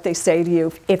matter what they say to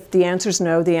you. If the answer's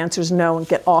no, the answer's no, and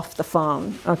get off the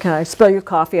phone. Okay, spill your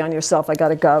coffee on yourself, I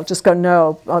gotta go. Just go,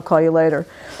 no, I'll call you later.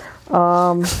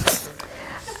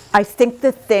 I think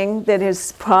the thing that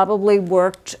has probably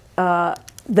worked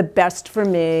the best for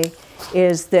me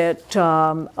is that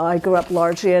I grew up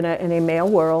largely in a male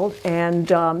world, and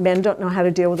men don't know how to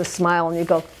deal with a smile, and you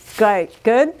go, great,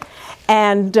 good,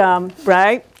 and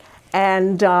right,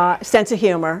 and sense of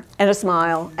humor, and a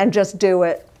smile, and just do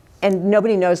it, and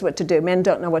nobody knows what to do. Men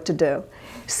don't know what to do.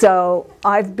 So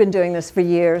I've been doing this for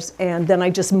years, and then I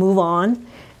just move on,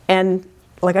 and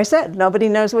like I said, nobody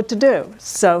knows what to do.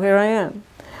 So here I am.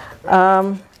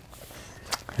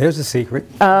 There's a secret.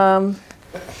 Let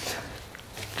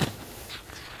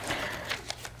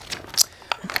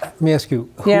me ask you,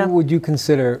 who would you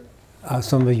consider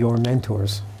some of your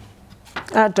mentors?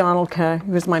 Donald Kay,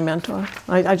 he was my mentor.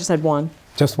 I just had one.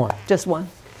 Just one? Just one,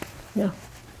 yeah.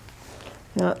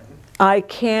 I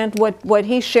can't, what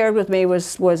he shared with me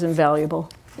was invaluable.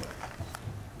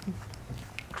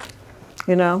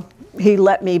 You know, he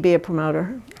let me be a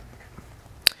promoter.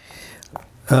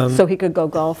 So he could go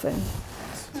golfing.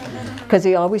 Because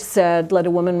he always said, let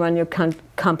a woman run your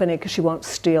company because she won't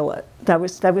steal it. That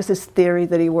was his theory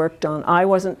that he worked on. I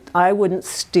wouldn't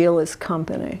steal his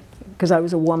company because I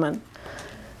was a woman.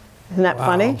 Isn't that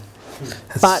funny?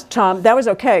 But that was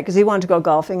okay because he wanted to go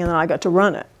golfing and then I got to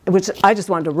run it, which I just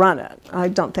wanted to run it. I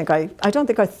don't think I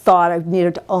thought I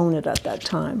needed to own it at that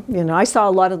time. You know, I saw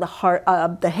a lot of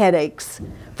the headaches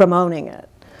from owning it.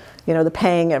 You know, the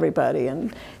paying everybody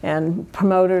and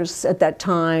promoters at that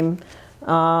time.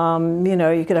 You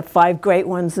know, you could have 5 great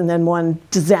ones and then one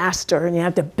disaster, and you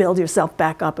have to build yourself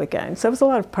back up again. So it was a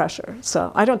lot of pressure.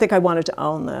 So I don't think I wanted to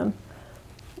own them.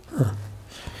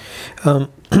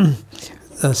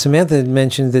 Samantha had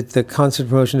mentioned that the concert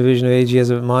promotion division of AEG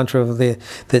has a mantra of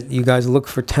that you guys look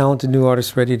for talented new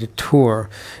artists ready to tour,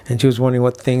 and she was wondering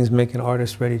what things make an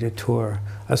artist ready to tour,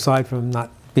 aside from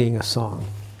not being a song.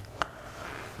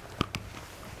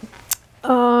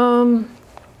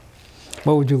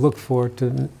 What would you look for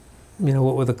to, you know,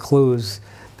 what were the clues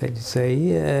that you'd say,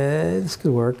 yeah, this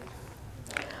could work?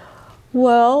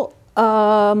 Well,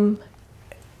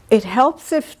 it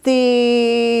helps if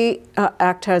the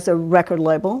act has a record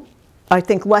label. I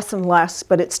think less and less,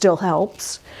 but it still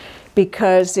helps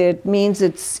because it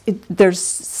means there's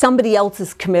somebody else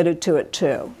is committed to it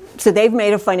too. So they've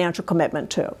made a financial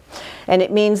commitment too. And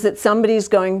it means that somebody's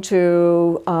going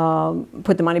to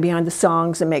put the money behind the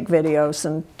songs and make videos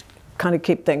and kind of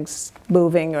keep things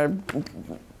moving, or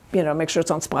you know, make sure it's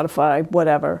on Spotify,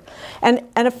 whatever. And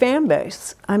a fan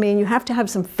base. I mean, you have to have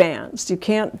some fans. You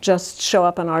can't just show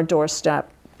up on our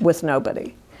doorstep with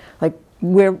nobody. Like,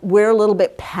 we're a little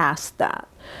bit past that.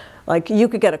 Like, you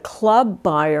could get a club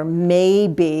buyer,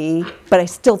 maybe, but I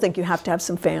still think you have to have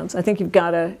some fans. I think you've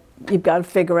got to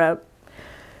figure out,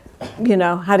 you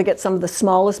know, how to get some of the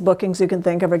smallest bookings you can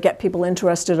think of, or get people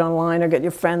interested online, or get your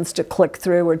friends to click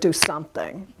through, or do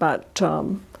something. But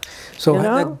so you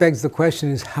know? That begs the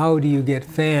question: is how do you get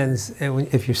fans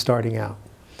if you're starting out?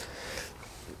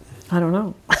 I don't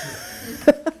know.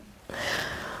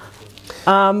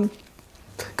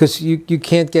 Because you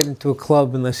can't get into a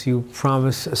club unless you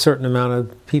promise a certain amount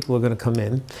of people are going to come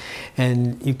in,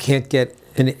 and you can't get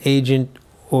an agent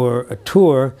or a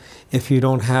tour if you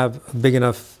don't have a big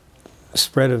enough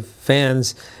spread of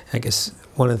fans. I guess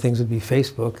one of the things would be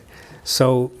Facebook.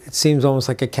 So it seems almost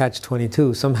like a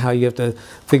catch-22. Somehow you have to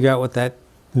figure out what that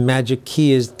magic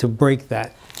key is to break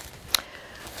that.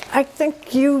 I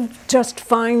think you just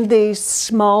find the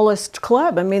smallest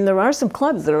club. I mean, there are some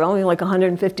clubs that are only like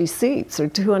 150 seats or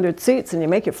 200 seats, and you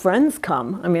make your friends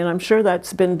come. I mean, I'm sure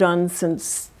that's been done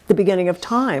since the beginning of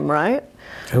time, right?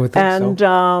 I would think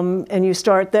so. And you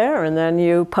start there, and then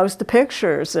you post the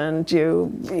pictures, and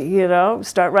you know,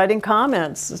 start writing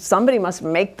comments. Somebody must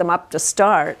make them up to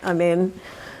start. I mean,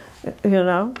 you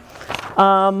know,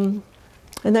 and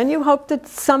then you hope that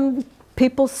some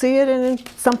people see it and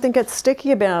something gets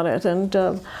sticky about it. And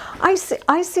I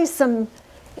see some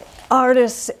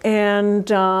artists and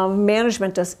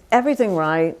management does everything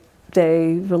right.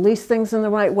 They release things in the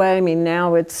right way. I mean,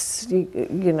 now it's,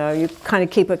 you know, you kind of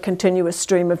keep a continuous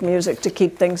stream of music to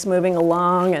keep things moving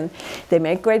along, and they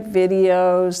make great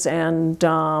videos, and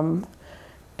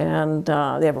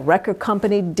they have a record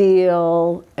company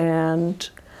deal, and,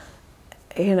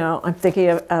 you know, I'm thinking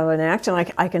of an act, and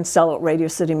I can sell at Radio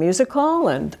City Music Hall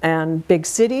and big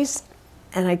cities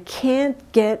and I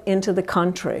can't get into the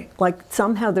country. Like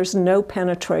somehow there's no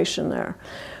penetration there,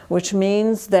 which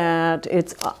means that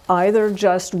it's either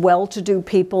just well-to-do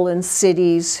people in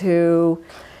cities who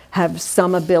have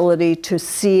some ability to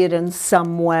see it in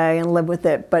some way and live with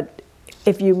it. But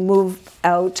if you move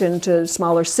out into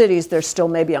smaller cities, they're still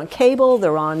maybe on cable,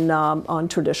 they're on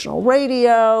traditional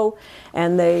radio,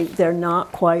 and they're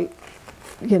not quite,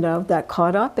 you know, that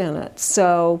caught up in it.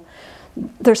 So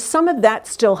there's some of that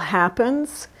still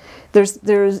happens.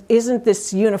 There isn't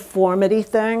this uniformity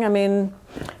thing. I mean,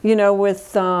 you know,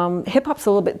 with hip-hop's a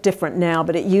little bit different now,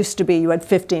 but it used to be you had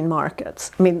 15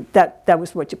 markets. I mean, that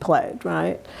was what you played,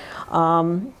 right?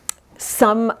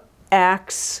 Some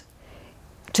acts,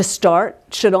 to start,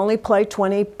 should only play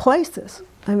 20 places.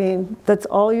 I mean, that's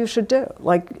all you should do,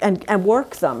 like, and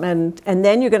work them, and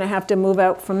then you're going to have to move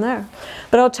out from there.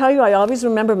 But I'll tell you, I always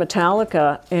remember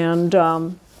Metallica,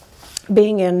 and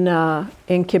being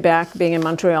in Quebec, being in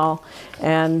Montreal,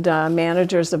 and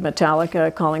managers of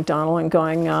Metallica calling Donald and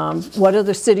going, what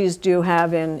other cities do you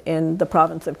have in the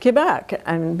province of Quebec?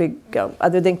 And we go,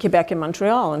 other than Quebec and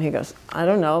Montreal? And he goes, I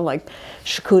don't know, like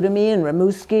Chicoutimi and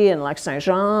Rimouski and Lac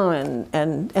Saint-Jean,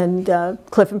 and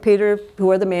Cliff and Peter,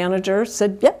 who are the managers,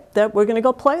 said, yep, we're going to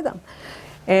go play them.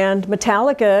 And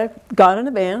Metallica got in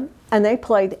a van, and they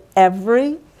played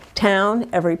every town,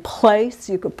 every place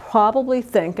you could probably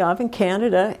think of in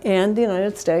Canada and the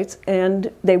United States,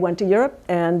 and they went to Europe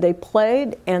and they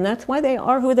played, and that's why they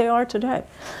are who they are today.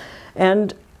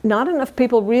 And not enough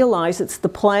people realize it's the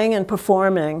playing and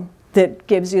performing that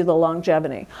gives you the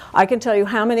longevity. I can tell you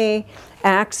how many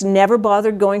acts never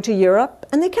bothered going to Europe,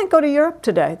 and they can't go to Europe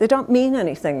today. They don't mean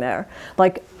anything there.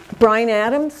 Like Bryan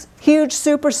Adams, huge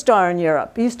superstar in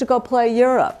Europe. He used to go play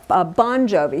Europe. Bon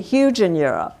Jovi, huge in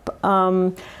Europe.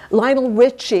 Lionel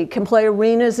Richie can play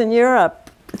arenas in Europe.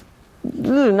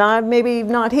 Maybe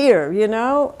not here, you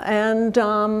know? And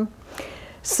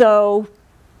so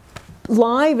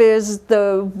live is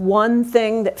the one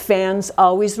thing that fans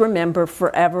always remember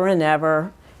forever and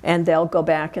ever, and they'll go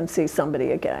back and see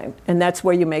somebody again. And that's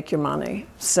where you make your money.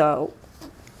 So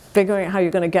figuring out how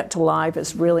you're going to get to live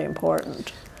is really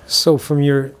important. So from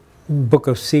your book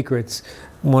of secrets,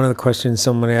 one of the questions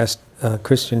someone asked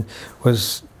Christian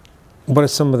was, what are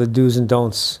some of the do's and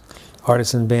don'ts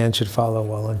artists and bands should follow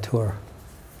while on tour?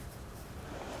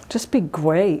 Just be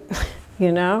great,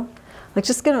 you know? Like,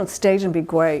 just get on stage and be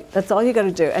great. That's all you got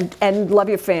to do. And love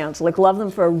your fans. Like, love them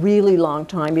for a really long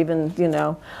time, even, you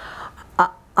know.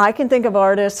 I can think of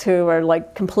artists who are,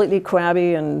 like, completely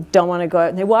crabby and don't want to go out.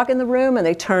 And they walk in the room and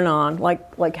they turn on,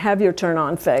 like have your turn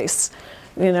on face.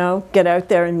 You know, get out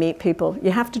there and meet people.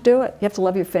 You have to do it. You have to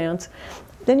love your fans.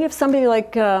 Then you have somebody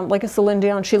like a Celine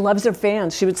Dion. She loves her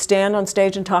fans. She would stand on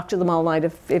stage and talk to them all night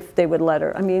if they would let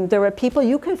her. I mean, there are people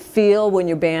you can feel when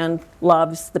your band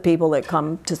loves the people that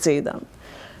come to see them.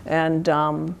 And,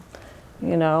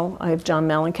 you know, I have John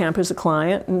Mellencamp who's a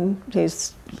client, and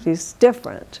he's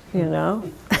different, you know.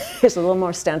 He's a little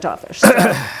more standoffish. So.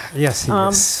 Yes, he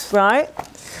is. Right?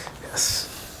 Yes.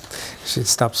 Should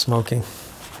stop smoking.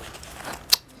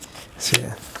 So,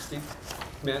 yeah. Steve,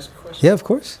 may I ask a question? Yeah, of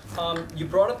course. You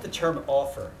brought up the term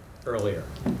offer earlier,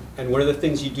 and one of the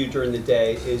things you do during the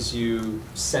day is you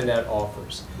send out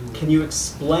offers. Can you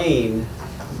explain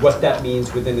what that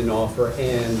means within an offer,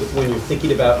 and when you're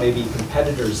thinking about maybe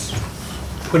competitors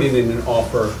putting in an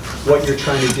offer, what you're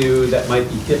trying to do that might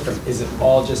be different? Is it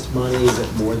all just money? Is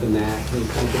it more than that? Can you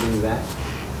kind of get into that?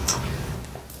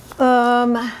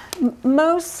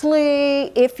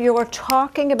 Mostly, if you're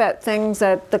talking about things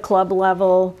at the club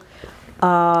level,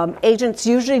 agents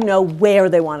usually know where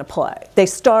they want to play. They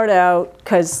start out,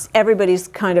 because everybody's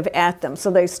kind of at them,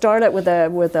 so they start out with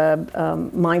a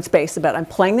mind space about, I'm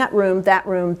playing that room, that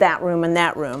room, that room, and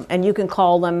that room. And you can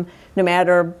call them no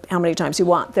matter how many times you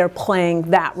want. They're playing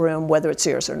that room, whether it's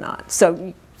yours or not.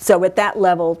 So at that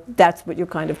level, that's what you're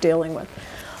kind of dealing with.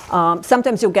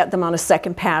 Sometimes you'll get them on a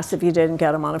second pass if you didn't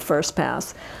get them on a first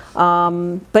pass.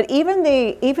 But even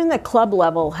the club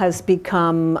level has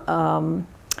become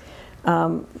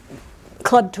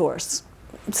club tours.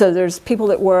 So there's people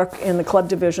that work in the club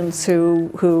divisions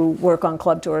who work on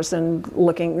club tours, and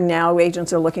now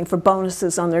agents are looking for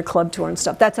bonuses on their club tour and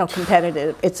stuff. That's how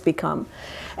competitive it's become.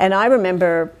 And I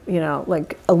remember, you know,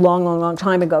 like a long, long, long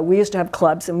time ago, we used to have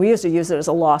clubs, and we used to use it as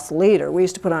a loss leader. We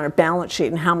used to put on our balance sheet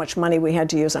and how much money we had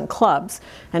to use on clubs.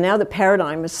 And now the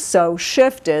paradigm is so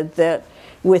shifted that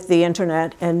with the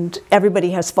internet, and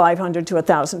everybody has 500 to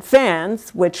 1,000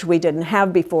 fans, which we didn't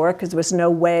have before because there was no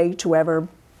way to ever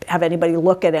have anybody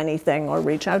look at anything or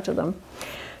reach out to them.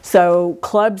 So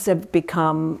clubs have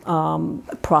become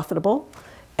profitable,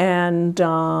 and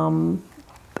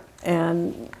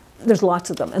and there's lots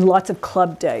of them, and lots of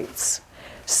club dates.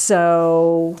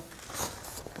 So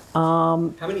how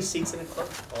many seats in a club?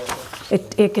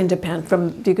 it can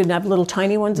depend. You can have little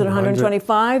tiny ones at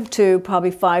 125 to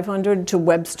probably 500. To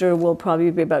Webster will probably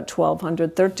be about 1,200.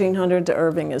 1,300 to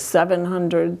Irving is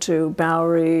 700. To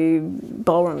Bowery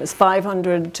Ballroom is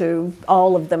 500. To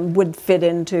all of them would fit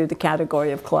into the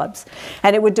category of clubs,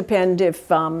 and it would depend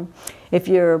if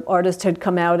your artist had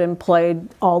come out and played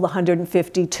all the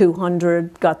 150,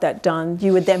 200, got that done,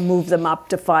 you would then move them up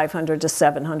to 500 to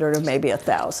 700 or maybe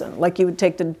 1,000. Like you would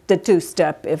take the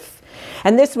two-step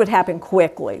and this would happen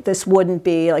quickly. This wouldn't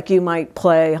be like you might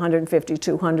play 150,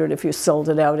 200 if you sold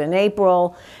it out in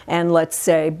April, and let's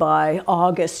say by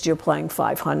August you're playing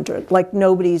 500. Like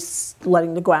nobody's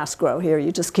letting the grass grow here.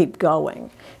 You just keep going,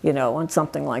 you know, on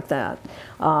something like that.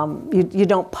 You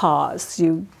don't pause.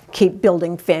 You keep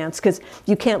building fans, because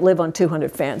you can't live on 200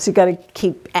 fans. You got to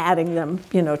keep adding them,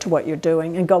 you know, to what you're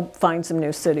doing, and go find some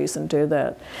new cities and do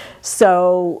that.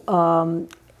 So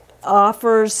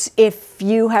offers, if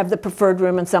you have the preferred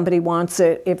room and somebody wants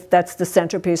it, if that's the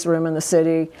centerpiece room in the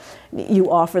city,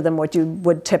 you offer them what you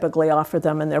would typically offer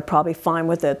them, and they're probably fine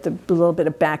with it, a little bit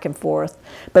of back and forth.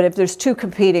 But if there's two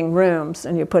competing rooms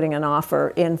and you're putting an offer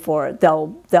in for it,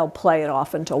 they'll play it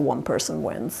off until one person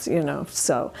wins, you know.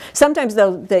 So sometimes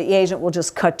the agent will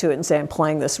just cut to it and say, I'm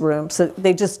playing this room. So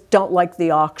they just don't like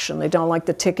the auction. They don't like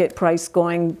the ticket price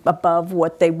going above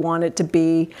what they want it to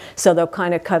be, so they'll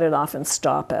kind of cut it off and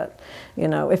stop it. You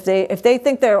know, if they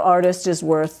think their artist is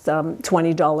worth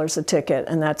 $20 a ticket,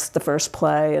 and that's the first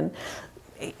play, and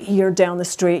you're down the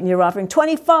street and you're offering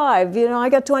 25, you know, I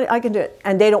got 20, I can do it.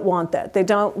 And they don't want that. They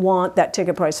don't want that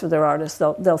ticket price for their artist.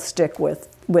 They'll stick with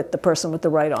the person with the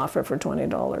right offer for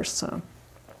 $20. So,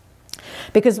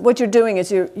 because what you're doing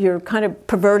is you're kind of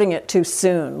perverting it too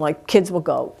soon. Like kids will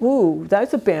go, ooh,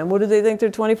 that's a band. What do they think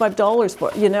they're $25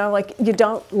 for? You know, like you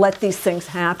don't let these things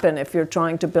happen if you're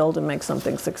trying to build and make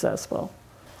something successful.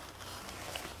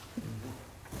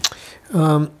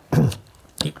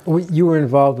 You were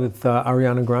involved with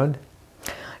Ariana Grande?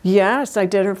 Yes, I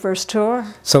did her first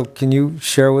tour. So can you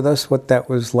share with us what that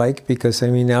was like? Because,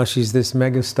 I mean, now she's this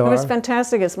megastar. It was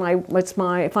fantastic. It's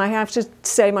my, if I have to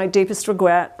say my deepest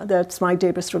regret, that's my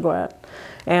deepest regret.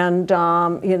 And,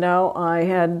 you know, I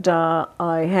had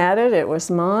it, it was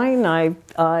mine.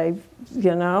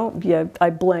 You know, yeah,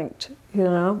 I blinked, you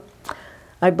know.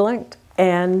 I blinked.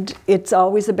 And it's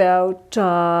always about,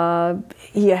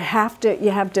 you have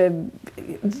to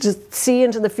just see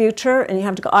into the future, and you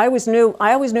have to go. I always knew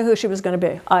who she was going to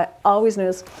be. I always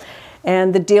knew.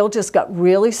 And the deal just got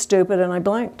really stupid, and I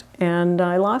blinked, and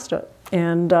I lost it.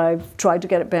 And I've tried to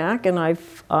get it back, and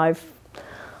I've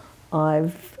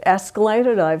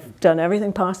escalated. I've done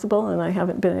everything possible, and I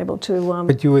haven't been able to.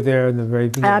 But you were there in the very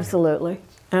beginning. Absolutely.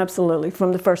 Absolutely,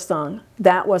 from the first song.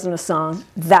 That wasn't a song,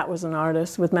 that was an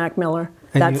artist with Mac Miller,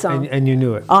 that song. And you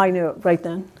knew it? I knew it right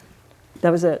then.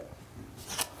 That was it.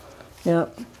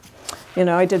 Yep. You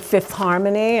know, I did Fifth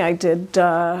Harmony, I did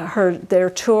their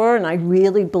tour, and I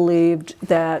really believed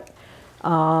that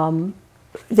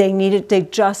they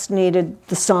just needed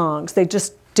the songs. They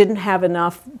just didn't have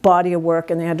enough body of work,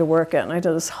 and they had to work it. And I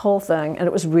did this whole thing, and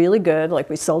it was really good. Like,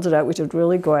 we sold it out, we did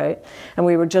really great. And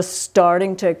we were just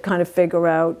starting to kind of figure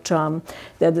out,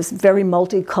 they had this very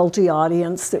multi-culti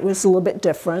audience that was a little bit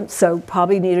different, so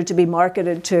probably needed to be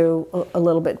marketed to a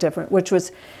little bit different, which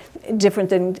was different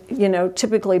than, you know,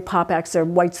 typically pop acts or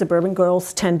white suburban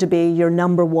girls tend to be your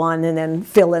number one and then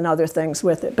fill in other things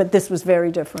with it. But this was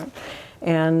very different.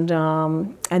 And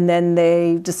then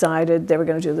they decided they were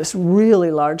going to do this really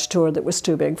large tour that was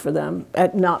too big for them.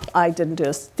 I didn't do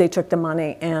this. They took the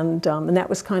money, and that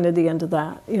was kind of the end of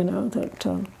that, you know.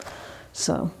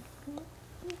 So,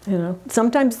 you know,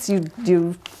 sometimes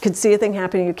you could see a thing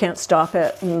happening, you can't stop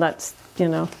it, and that's, you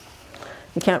know,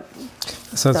 you can't.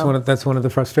 So that's one of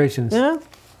the frustrations. Yeah,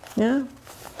 yeah.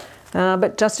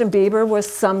 But Justin Bieber was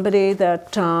somebody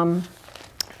that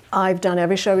I've done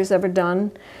every show he's ever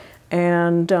done.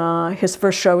 And his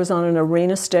first show was on an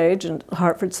arena stage in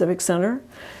Hartford Civic Center.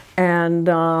 And,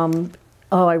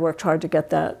 I worked hard to get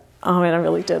that. I mean, I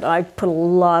really did. I put a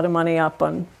lot of money up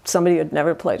on somebody who had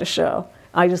never played a show.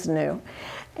 I just knew.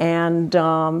 And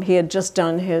he had just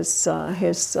done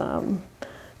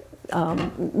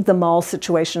the mall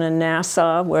situation in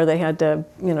Nassau, where they had to,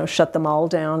 you know, shut the mall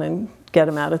down and get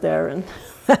him out of there, and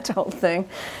that whole thing.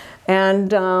 And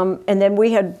then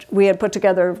we had put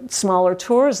together smaller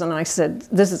tours, and I said,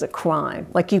 this is a crime.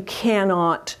 Like, you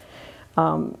cannot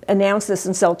announce this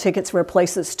and sell tickets for a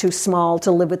place that's too small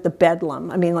to live with the bedlam.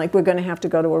 I mean, like, we're going to have to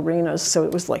go to arenas, so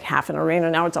it was like half an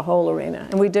arena. Now it's a whole arena,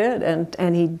 and we did,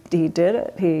 and he did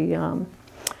it.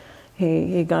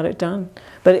 He got it done.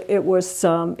 But it was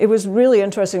really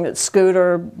interesting that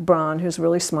Scooter Braun, who's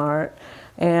really smart,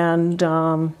 and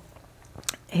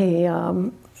he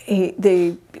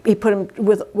put him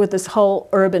with this whole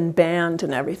urban band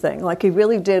and everything. Like, he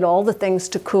really did all the things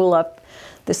to cool up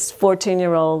this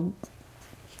 14-year-old,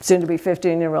 soon-to-be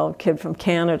 15-year-old kid from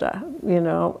Canada, you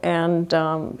know, and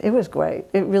it was great.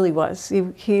 It really was.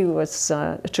 He was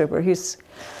a trooper. He's,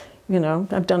 you know,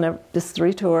 I've done this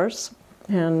 3 tours,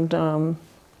 and there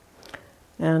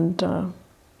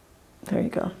you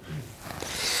go.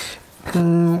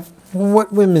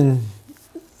 What women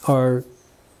are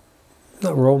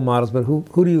not role models, but who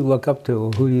do you look up to?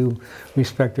 Who do you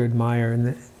respect or admire in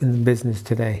the business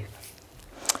today?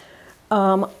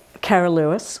 Cara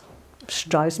Lewis. She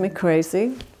drives me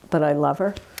crazy, but I love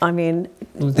her. I mean,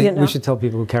 we should tell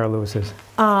people who Cara Lewis is.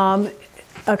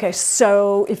 Okay,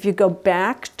 so if you go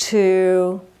back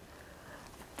to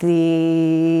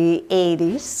the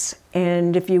 80s,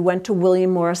 and if you went to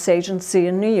William Morris Agency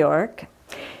in New York,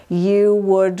 you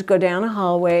would go down a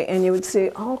hallway and you would see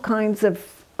all kinds of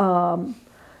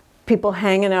people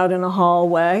hanging out in a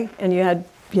hallway, and you had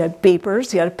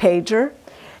beepers, you had a pager,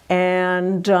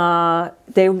 and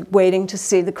they were waiting to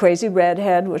see the crazy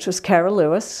redhead, which was Cara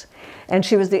Lewis, and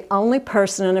she was the only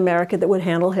person in America that would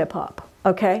handle hip-hop,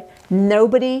 okay?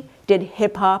 Nobody did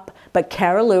hip-hop but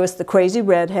Cara Lewis, the crazy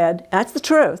redhead, that's the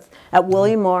truth, at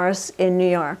William Morris in New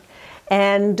York.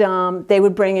 And they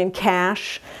would bring in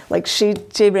cash, like she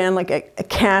ran like a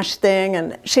cash thing,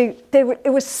 and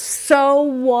it was so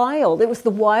wild. It was the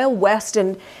Wild West,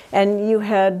 and you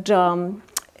had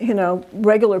you know,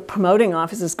 regular promoting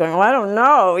offices going, well, I don't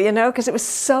know, you know, because it was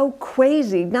so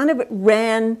crazy. None of it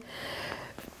ran,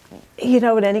 you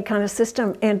know, in any kind of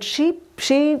system. And she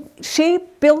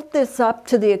built this up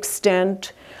to the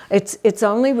extent. It's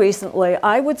only recently,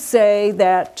 I would say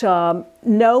that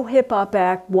no hip-hop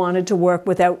act wanted to work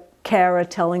without Cara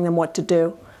telling them what to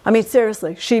do. I mean,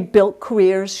 seriously, she built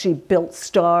careers, she built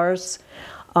stars,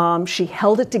 she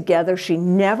held it together, she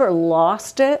never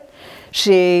lost it.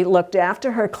 She looked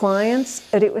after her clients,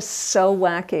 and it was so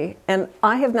wacky. And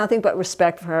I have nothing but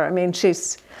respect for her. I mean,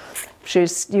 she's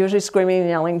usually screaming and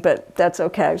yelling, but that's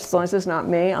okay. As long as it's not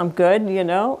me, I'm good, you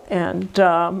know? And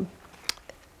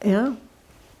yeah.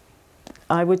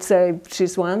 I would say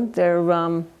she's one. They're,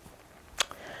 you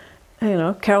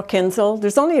know, Carol Kinzel.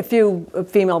 There's only a few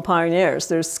female pioneers.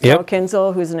 There's Carol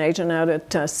Kinzel, who's an agent out at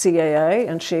CAA,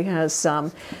 and she has,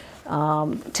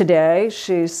 today,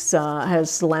 she's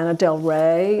has Lana Del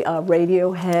Rey,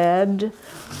 Radiohead,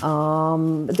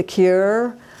 The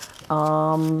Cure.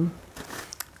 Oh,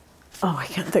 I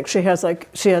can't think. She has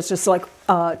just like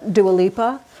Dua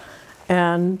Lipa,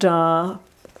 and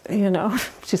you know,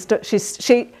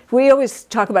 we always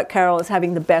talk about Carol as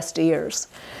having the best ears.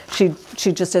 She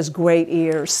just has great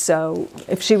ears. So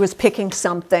if she was picking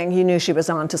something, you knew she was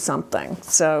onto something.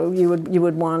 So you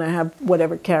would want to have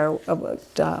whatever Carol was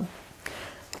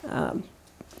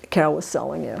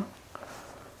selling you.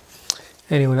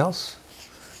 Anyone else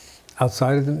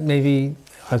outside of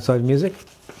outside of music?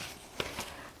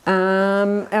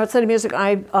 Outside of music,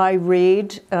 I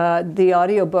read. The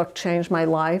audiobook changed my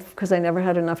life because I never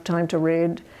had enough time to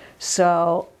read.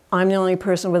 So I'm the only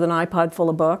person with an iPod full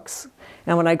of books.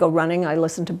 And when I go running, I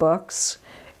listen to books.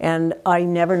 And I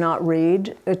never not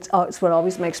read. It's what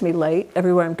always makes me late.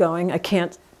 Everywhere I'm going, I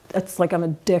can't, it's like I'm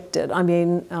addicted. I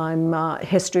mean, I'm a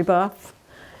history buff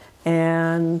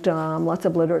and lots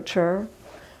of literature.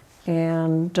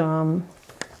 And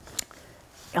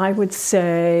I would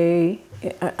say,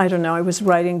 I don't know, I was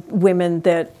writing women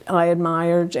that I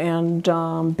admired, and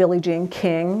Billie Jean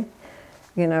King,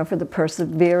 you know, for the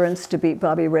perseverance to beat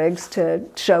Bobby Riggs, to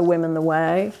show women the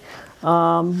way.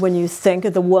 When you think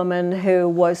of the woman who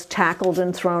was tackled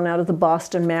and thrown out of the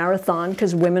Boston Marathon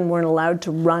because women weren't allowed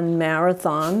to run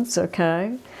marathons,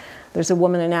 okay? There's a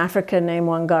woman in Africa named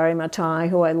Wangari Maathai,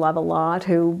 who I love a lot,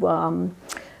 who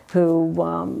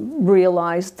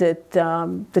realized that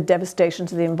the devastation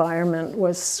to the environment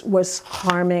was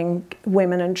harming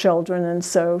women and children, and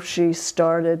so she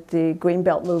started the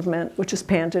Greenbelt movement, which has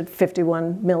planted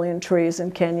 51 million trees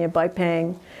in Kenya by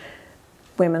paying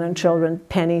women and children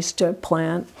pennies to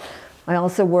plant. I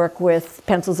also work with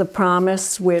Pencils of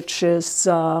Promise, which is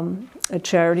a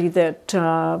charity that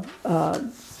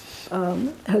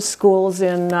has schools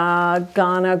in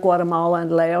Ghana, Guatemala,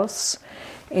 and Laos.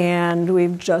 And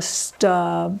we've just built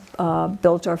our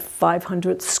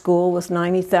 500th school with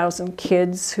 90,000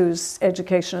 kids whose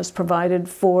education is provided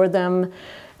for them,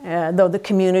 though the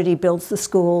community builds the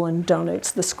school and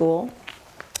donates the school.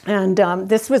 And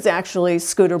this was actually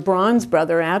Scooter Braun's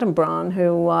brother, Adam Braun,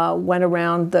 who went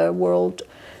around the world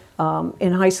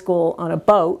in high school on a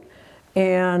boat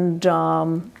and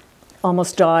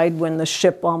almost died when the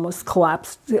ship almost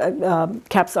collapsed,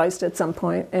 capsized at some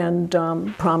point, and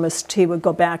promised he would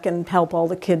go back and help all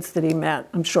the kids that he met.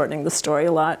 I'm shortening the story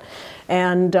a lot.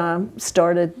 And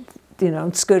started,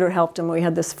 Scooter helped him. We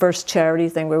had this first charity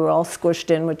thing. We were all squished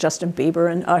in with Justin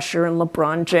Bieber and Usher and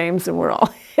LeBron James, and we're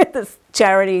all at this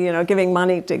charity, giving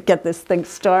money to get this thing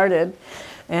started.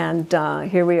 And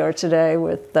here we are today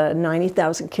with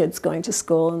 90,000 kids going to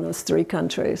school in those 3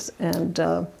 countries. And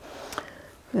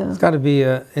yeah. It's got to be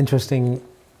an interesting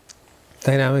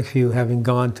dynamic for you, having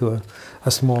gone to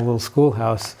a small little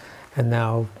schoolhouse and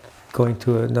now going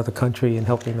to another country and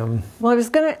helping them. Well, I was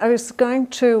going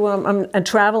to, and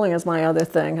traveling is my other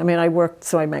thing. I mean, I work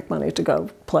so I make money to go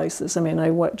places. I mean,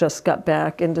 just got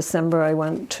back in December. I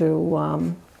went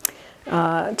to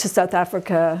South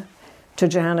Africa, to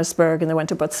Johannesburg, and then went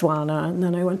to Botswana, and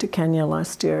then I went to Kenya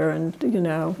last year, and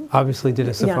Obviously did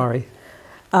a safari. Yeah.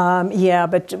 Yeah,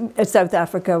 but South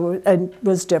Africa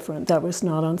was different. That was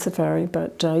not on safari.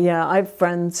 But yeah, I have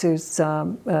friends who's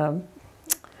an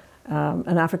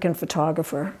African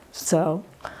photographer, so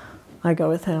I go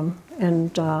with him.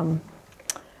 And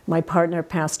my partner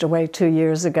passed away 2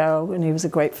 years ago, and he was a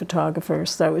great photographer.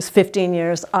 So it was 15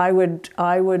 years. I would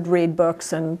read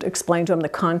books and explain to him the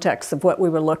context of what we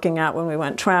were looking at when we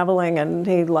went traveling, and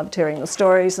he loved hearing the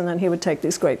stories. And then he would take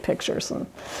these great pictures, and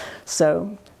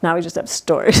so. Now we just have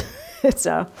stories.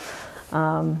 So,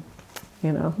 And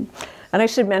I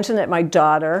should mention that my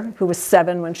daughter, who was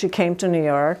 7 when she came to New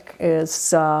York,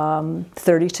 is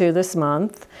 32 this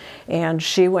month. And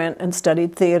she went and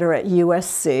studied theater at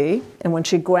USC. And when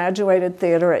she graduated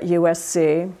theater at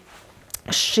USC,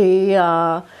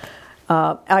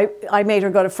 I made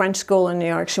her go to French school in New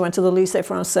York. She went to the Lycée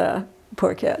Français,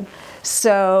 poor kid.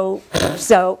 So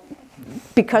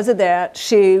because of that,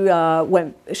 she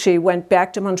went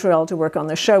back to Montreal to work on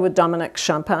the show with Dominique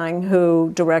Champagne,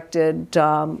 who directed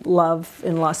Love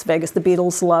in Las Vegas, the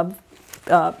Beatles' Love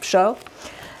show.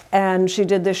 And she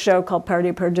did this show called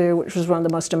Party Perdu, which was one of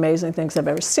the most amazing things I've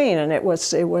ever seen. And it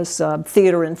was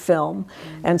theater and film.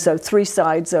 And so 3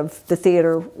 sides of the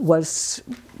theater was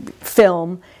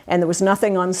film, and there was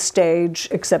nothing on stage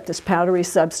except this powdery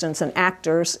substance and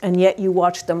actors, and yet you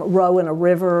watched them row in a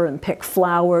river and pick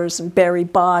flowers and bury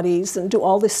bodies and do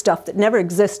all this stuff that never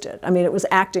existed. I mean, it was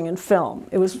acting and film.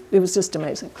 It was just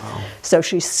amazing. Wow. So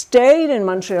she stayed in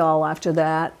Montreal after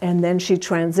that, and then she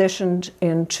transitioned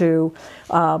into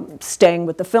staying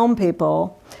with the film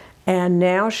people, and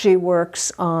now she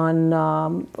works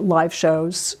on live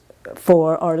shows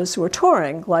for artists who are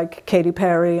touring, like Katy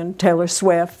Perry and Taylor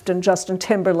Swift and Justin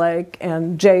Timberlake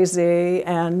and Jay-Z,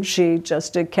 and she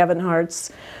just did Kevin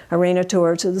Hart's arena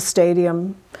tour to the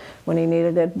stadium when he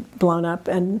needed it blown up,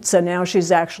 and so now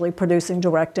she's actually producing,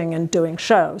 directing, and doing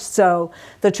shows. So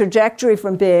the trajectory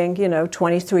from being,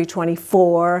 23,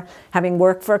 24, having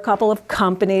worked for a couple of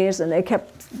companies, and they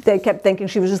kept thinking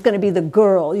she was just going to be the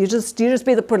girl. You just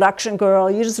be the production girl.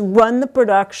 You just run the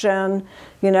production.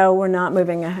 We're not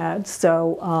moving ahead.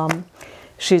 So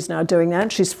she's now doing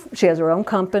that. She has her own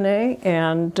company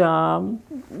and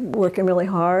working really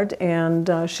hard. And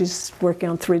she's working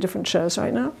on 3 different shows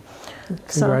right now.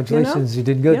 Congratulations, you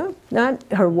did good. Yeah,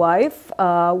 her wife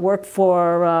worked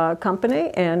for a company,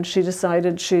 and she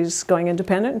decided she's going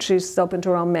independent, and she's opened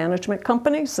her own management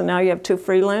company. So now you have 2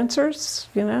 freelancers,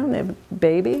 and they have a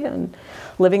baby, and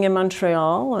living in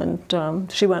Montreal,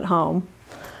 and she went home.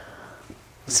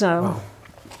 So, wow.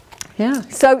 Yeah.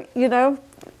 So, you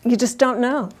just don't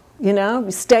know.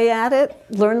 You stay at it,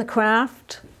 learn the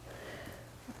craft,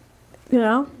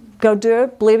 go do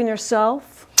it, believe in yourself.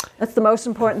 That's the most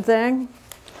important thing.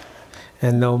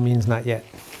 And no means not yet.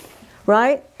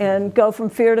 Right? And go from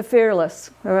fear to fearless,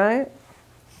 all right?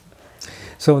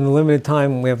 So in the limited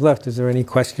time we have left, is there any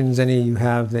questions you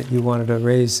have that you wanted to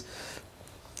raise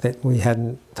that we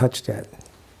hadn't touched yet?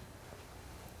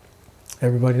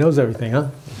 Everybody knows everything, huh?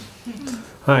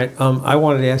 All right, I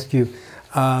wanted to ask you,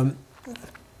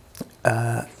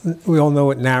 we all know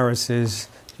what NARAS is,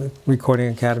 Recording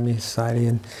Academy Society,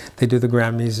 and they do the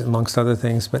Grammys amongst other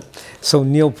things. But so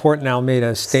Neil Portnow made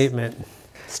a statement.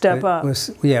 Step up. I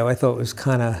thought it was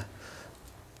kind of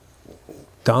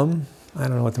dumb. I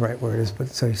don't know what the right word is, but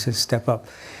so he says step up.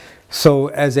 So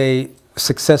as a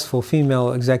successful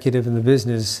female executive in the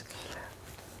business,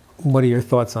 what are your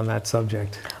thoughts on that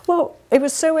subject? Well, it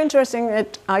was so interesting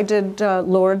that I did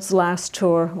Lord's last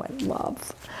tour, who I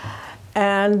love,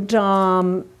 and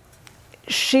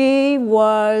she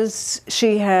was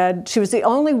the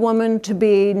only woman to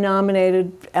be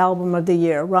nominated Album of the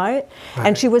Year, right?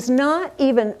 And she was not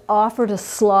even offered a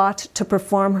slot to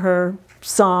perform her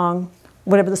song,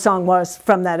 whatever the song was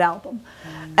from that album.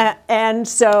 And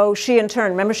so she in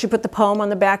turn, remember she put the poem on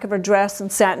the back of her dress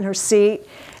and sat in her seat,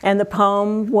 and the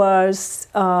poem was,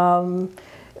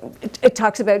 it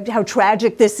talks about how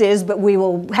tragic this is, but we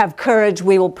will have courage,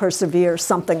 we will persevere,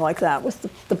 something like that was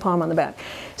the poem on the back.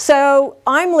 So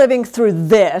I'm living through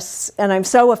this, and I'm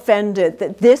so offended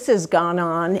that this has gone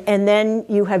on, and then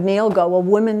you have Neil go, well,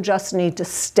 women just need to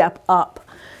step up.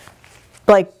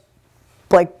 Like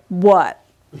what?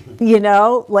 You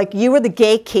know, like you were the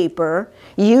gatekeeper,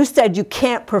 you said you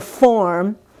can't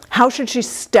perform, how should she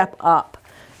step up?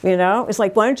 You know, it's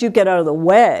like, why don't you get out of the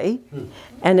way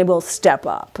and it will step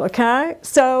up, okay?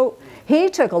 So he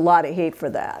took a lot of heat for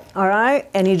that, all right?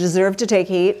 And he deserved to take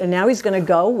heat, and now he's going to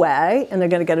go away, and they're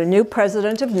going to get a new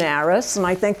president of NARIS, and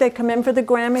I think they come in for the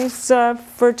Grammys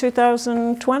for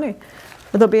 2020.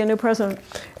 There'll be a new president.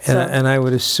 And I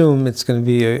would assume it's going to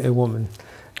be a woman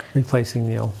replacing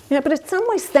Neil. Yeah, but in some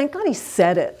ways, thank God he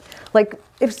said it. Like,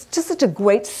 it was just such a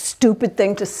great, stupid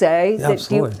thing to say.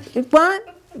 Absolutely. What?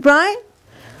 Right?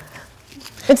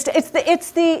 It's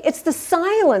the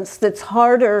silence that's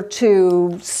harder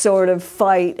to sort of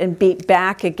fight and beat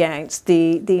back against,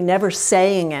 the never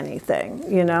saying anything,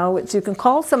 you know? You can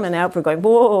call someone out for going,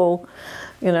 whoa,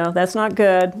 you know, that's not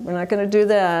good, we're not going to do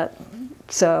that.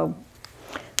 So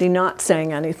the not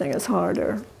saying anything is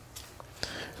harder.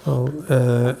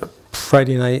 Oh,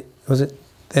 Friday night, was it,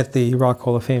 at the Rock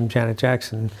Hall of Fame, Janet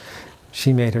Jackson,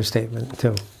 she made her statement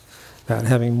too, about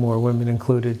having more women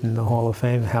included in the Hall of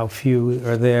Fame, how few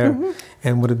are there,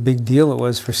 and what a big deal it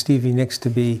was for Stevie Nicks to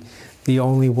be the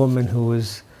only woman who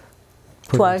was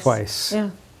put in twice. Yeah.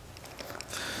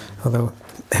 Although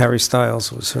Harry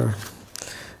Styles was her,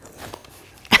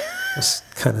 was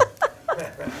kind of,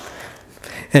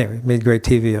 anyway, made great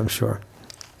TV, I'm sure.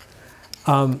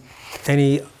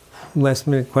 Any last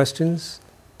minute questions?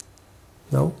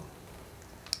 No?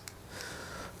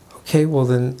 Okay, well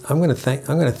then I'm going to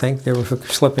thank Debra for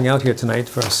slipping out here tonight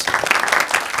for us.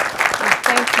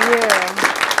 Thank you.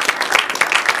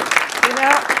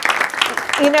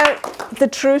 You know, the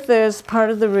truth is, part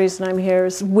of the reason I'm here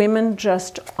is women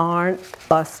just aren't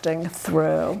busting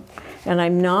through, and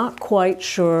I'm not quite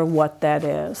sure what that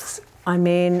is. I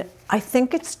mean, I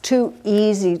think it's too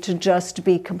easy to just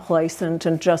be complacent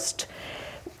and just,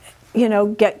 you know,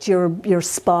 get your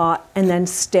spot and then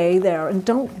stay there. And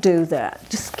don't do that.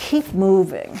 Just keep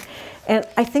moving. And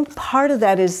I think part of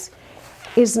that is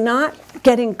not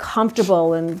getting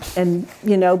comfortable and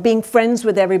you know, being friends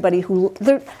with everybody who,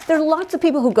 there are lots of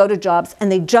people who go to jobs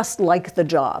and they just like the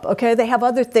job, okay? They have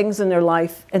other things in their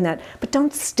life and that, but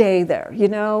don't stay there, you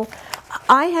know?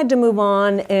 I had to move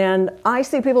on, and I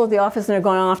see people at the office and they're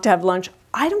going off to have lunch.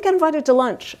 I don't get invited to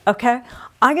lunch, okay?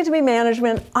 I get to be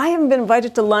management. I haven't been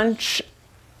invited to lunch.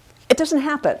 It doesn't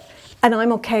happen. And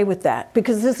I'm okay with that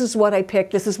because this is what I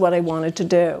picked. This is what I wanted to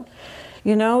do.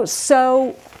 You know,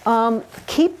 so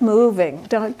keep moving.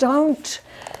 Don't,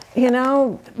 you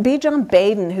know, be John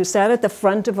Baden, who sat at the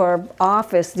front of our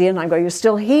office the end I go, you're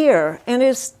still here, and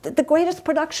is the greatest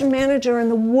production manager in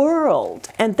the world.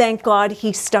 And thank God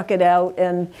he stuck it out,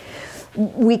 and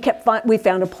we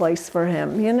found a place for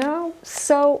him, you know?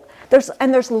 So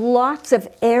there's lots of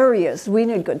areas. We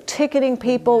need good ticketing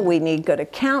people, we need good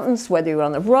accountants, whether you're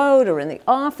on the road or in the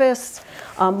office,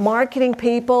 marketing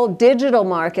people, digital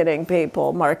marketing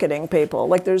people.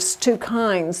 Like there's two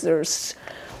kinds. There's,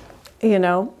 you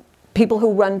know, people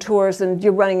who run tours and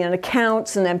you're running an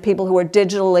accounts, and then people who are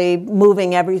digitally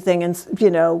moving everything in, you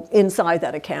know, inside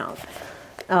that account.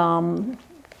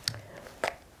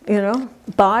 You know,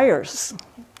 buyers,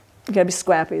 you gotta be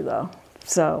scrappy though.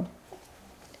 So,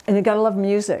 and you gotta love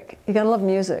music. You gotta love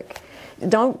music.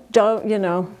 Don't, you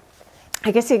know,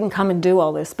 I guess you can come and do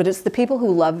all this, but it's the people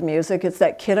who love music. It's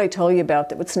that kid I told you about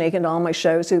that would sneak into all my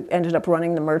shows who ended up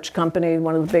running the merch company,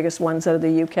 one of the biggest ones out of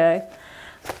the UK.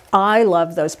 I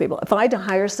love those people. If I had to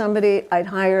hire somebody, I'd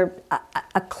hire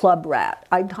a club rat.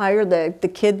 I'd hire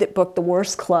the kid that booked the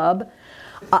worst club.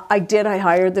 I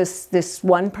hired this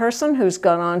one person who's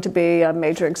gone on to be a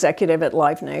major executive at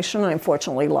Live Nation. I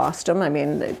unfortunately lost him. I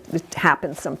mean, it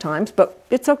happens sometimes, but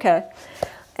it's okay.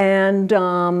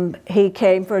 And he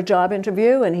came for a job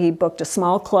interview, and he booked a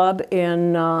small club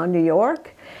in New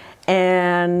York.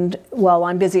 And while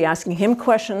I'm busy asking him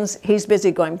questions, he's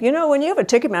busy going, you know, when you have a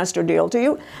Ticketmaster deal, do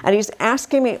you? And he's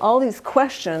asking me all these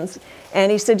questions.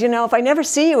 And he said, you know, if I never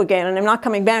see you again and I'm not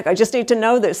coming back, I just need to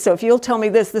know this. So if you'll tell me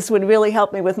this, this would really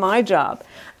help me with my job.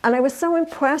 And I was so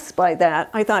impressed by that.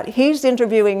 I thought, he's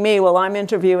interviewing me while I'm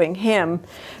interviewing him,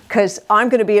 because I'm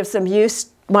going to be of some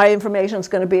use. My information is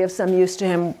going to be of some use to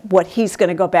him, what he's going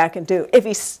to go back and do if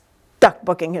he's stuck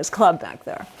booking his club back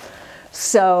there.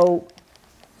 So,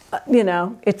 you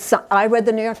know, I read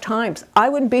the New York Times. I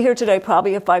wouldn't be here today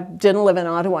probably if I didn't live in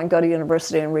Ottawa and go to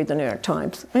university and read the New York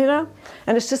Times, you know?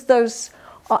 And it's just those,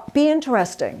 be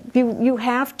interesting. You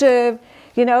have to,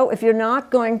 you know, if you're not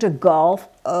going to golf,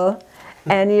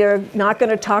 and you're not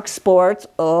going to talk sports,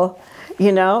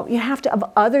 you know, you have to have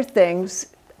other things,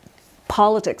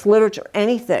 politics, literature,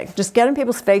 anything. Just get in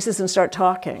people's faces and start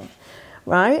talking,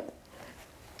 right?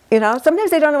 You know, sometimes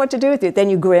they don't know what to do with you.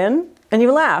 Then you grin and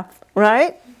you laugh,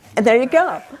 right? And there you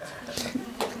go.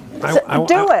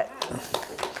 Do it.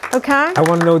 Okay? I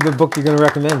want to know the book you're going to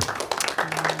recommend.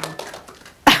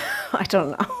 I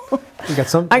don't know. You got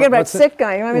some? I got about sick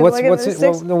guy. You want me to look at the six?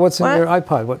 Well, no, what's in your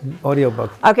iPod? What audio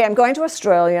book? Okay, I'm going to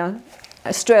Australia.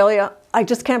 Australia, I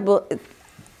just can't believe.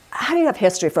 How do you have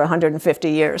history for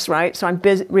 150 years, right? So I'm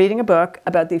busy reading a book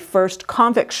about the first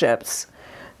convict ships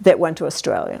that went to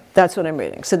Australia. That's what I'm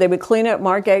reading. So they would clean out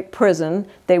Margate prison.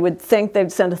 They would think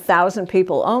they'd send 1,000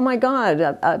 people. Oh my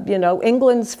God, you know,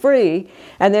 England's free.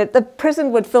 And the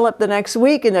prison would fill up the next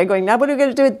week, and they're going, now what are we going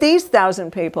to do with these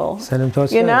 1,000 people? Send them to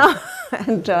Australia. You know?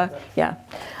 And yeah.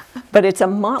 But it's a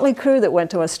motley crew that went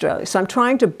to Australia. So I'm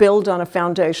trying to build on a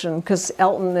foundation, because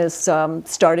Elton is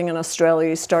starting in Australia.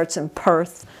 He starts in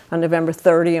Perth on November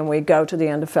 30, and we go to the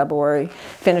end of February,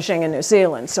 finishing in New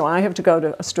Zealand. So I have to go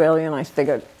to Australia, and I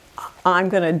figured I'm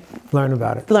going to learn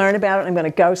about it. I'm going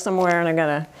to go somewhere, and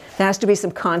there has to be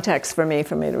some context for me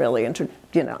to really,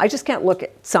 you know, I just can't look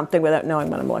at something without knowing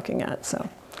what I'm looking at. So,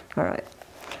 all right.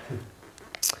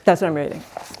 That's what I'm reading.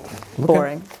 Okay.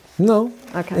 Boring. No.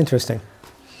 Okay. Interesting.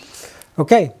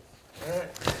 Okay.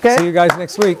 Good. See you guys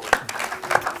next week.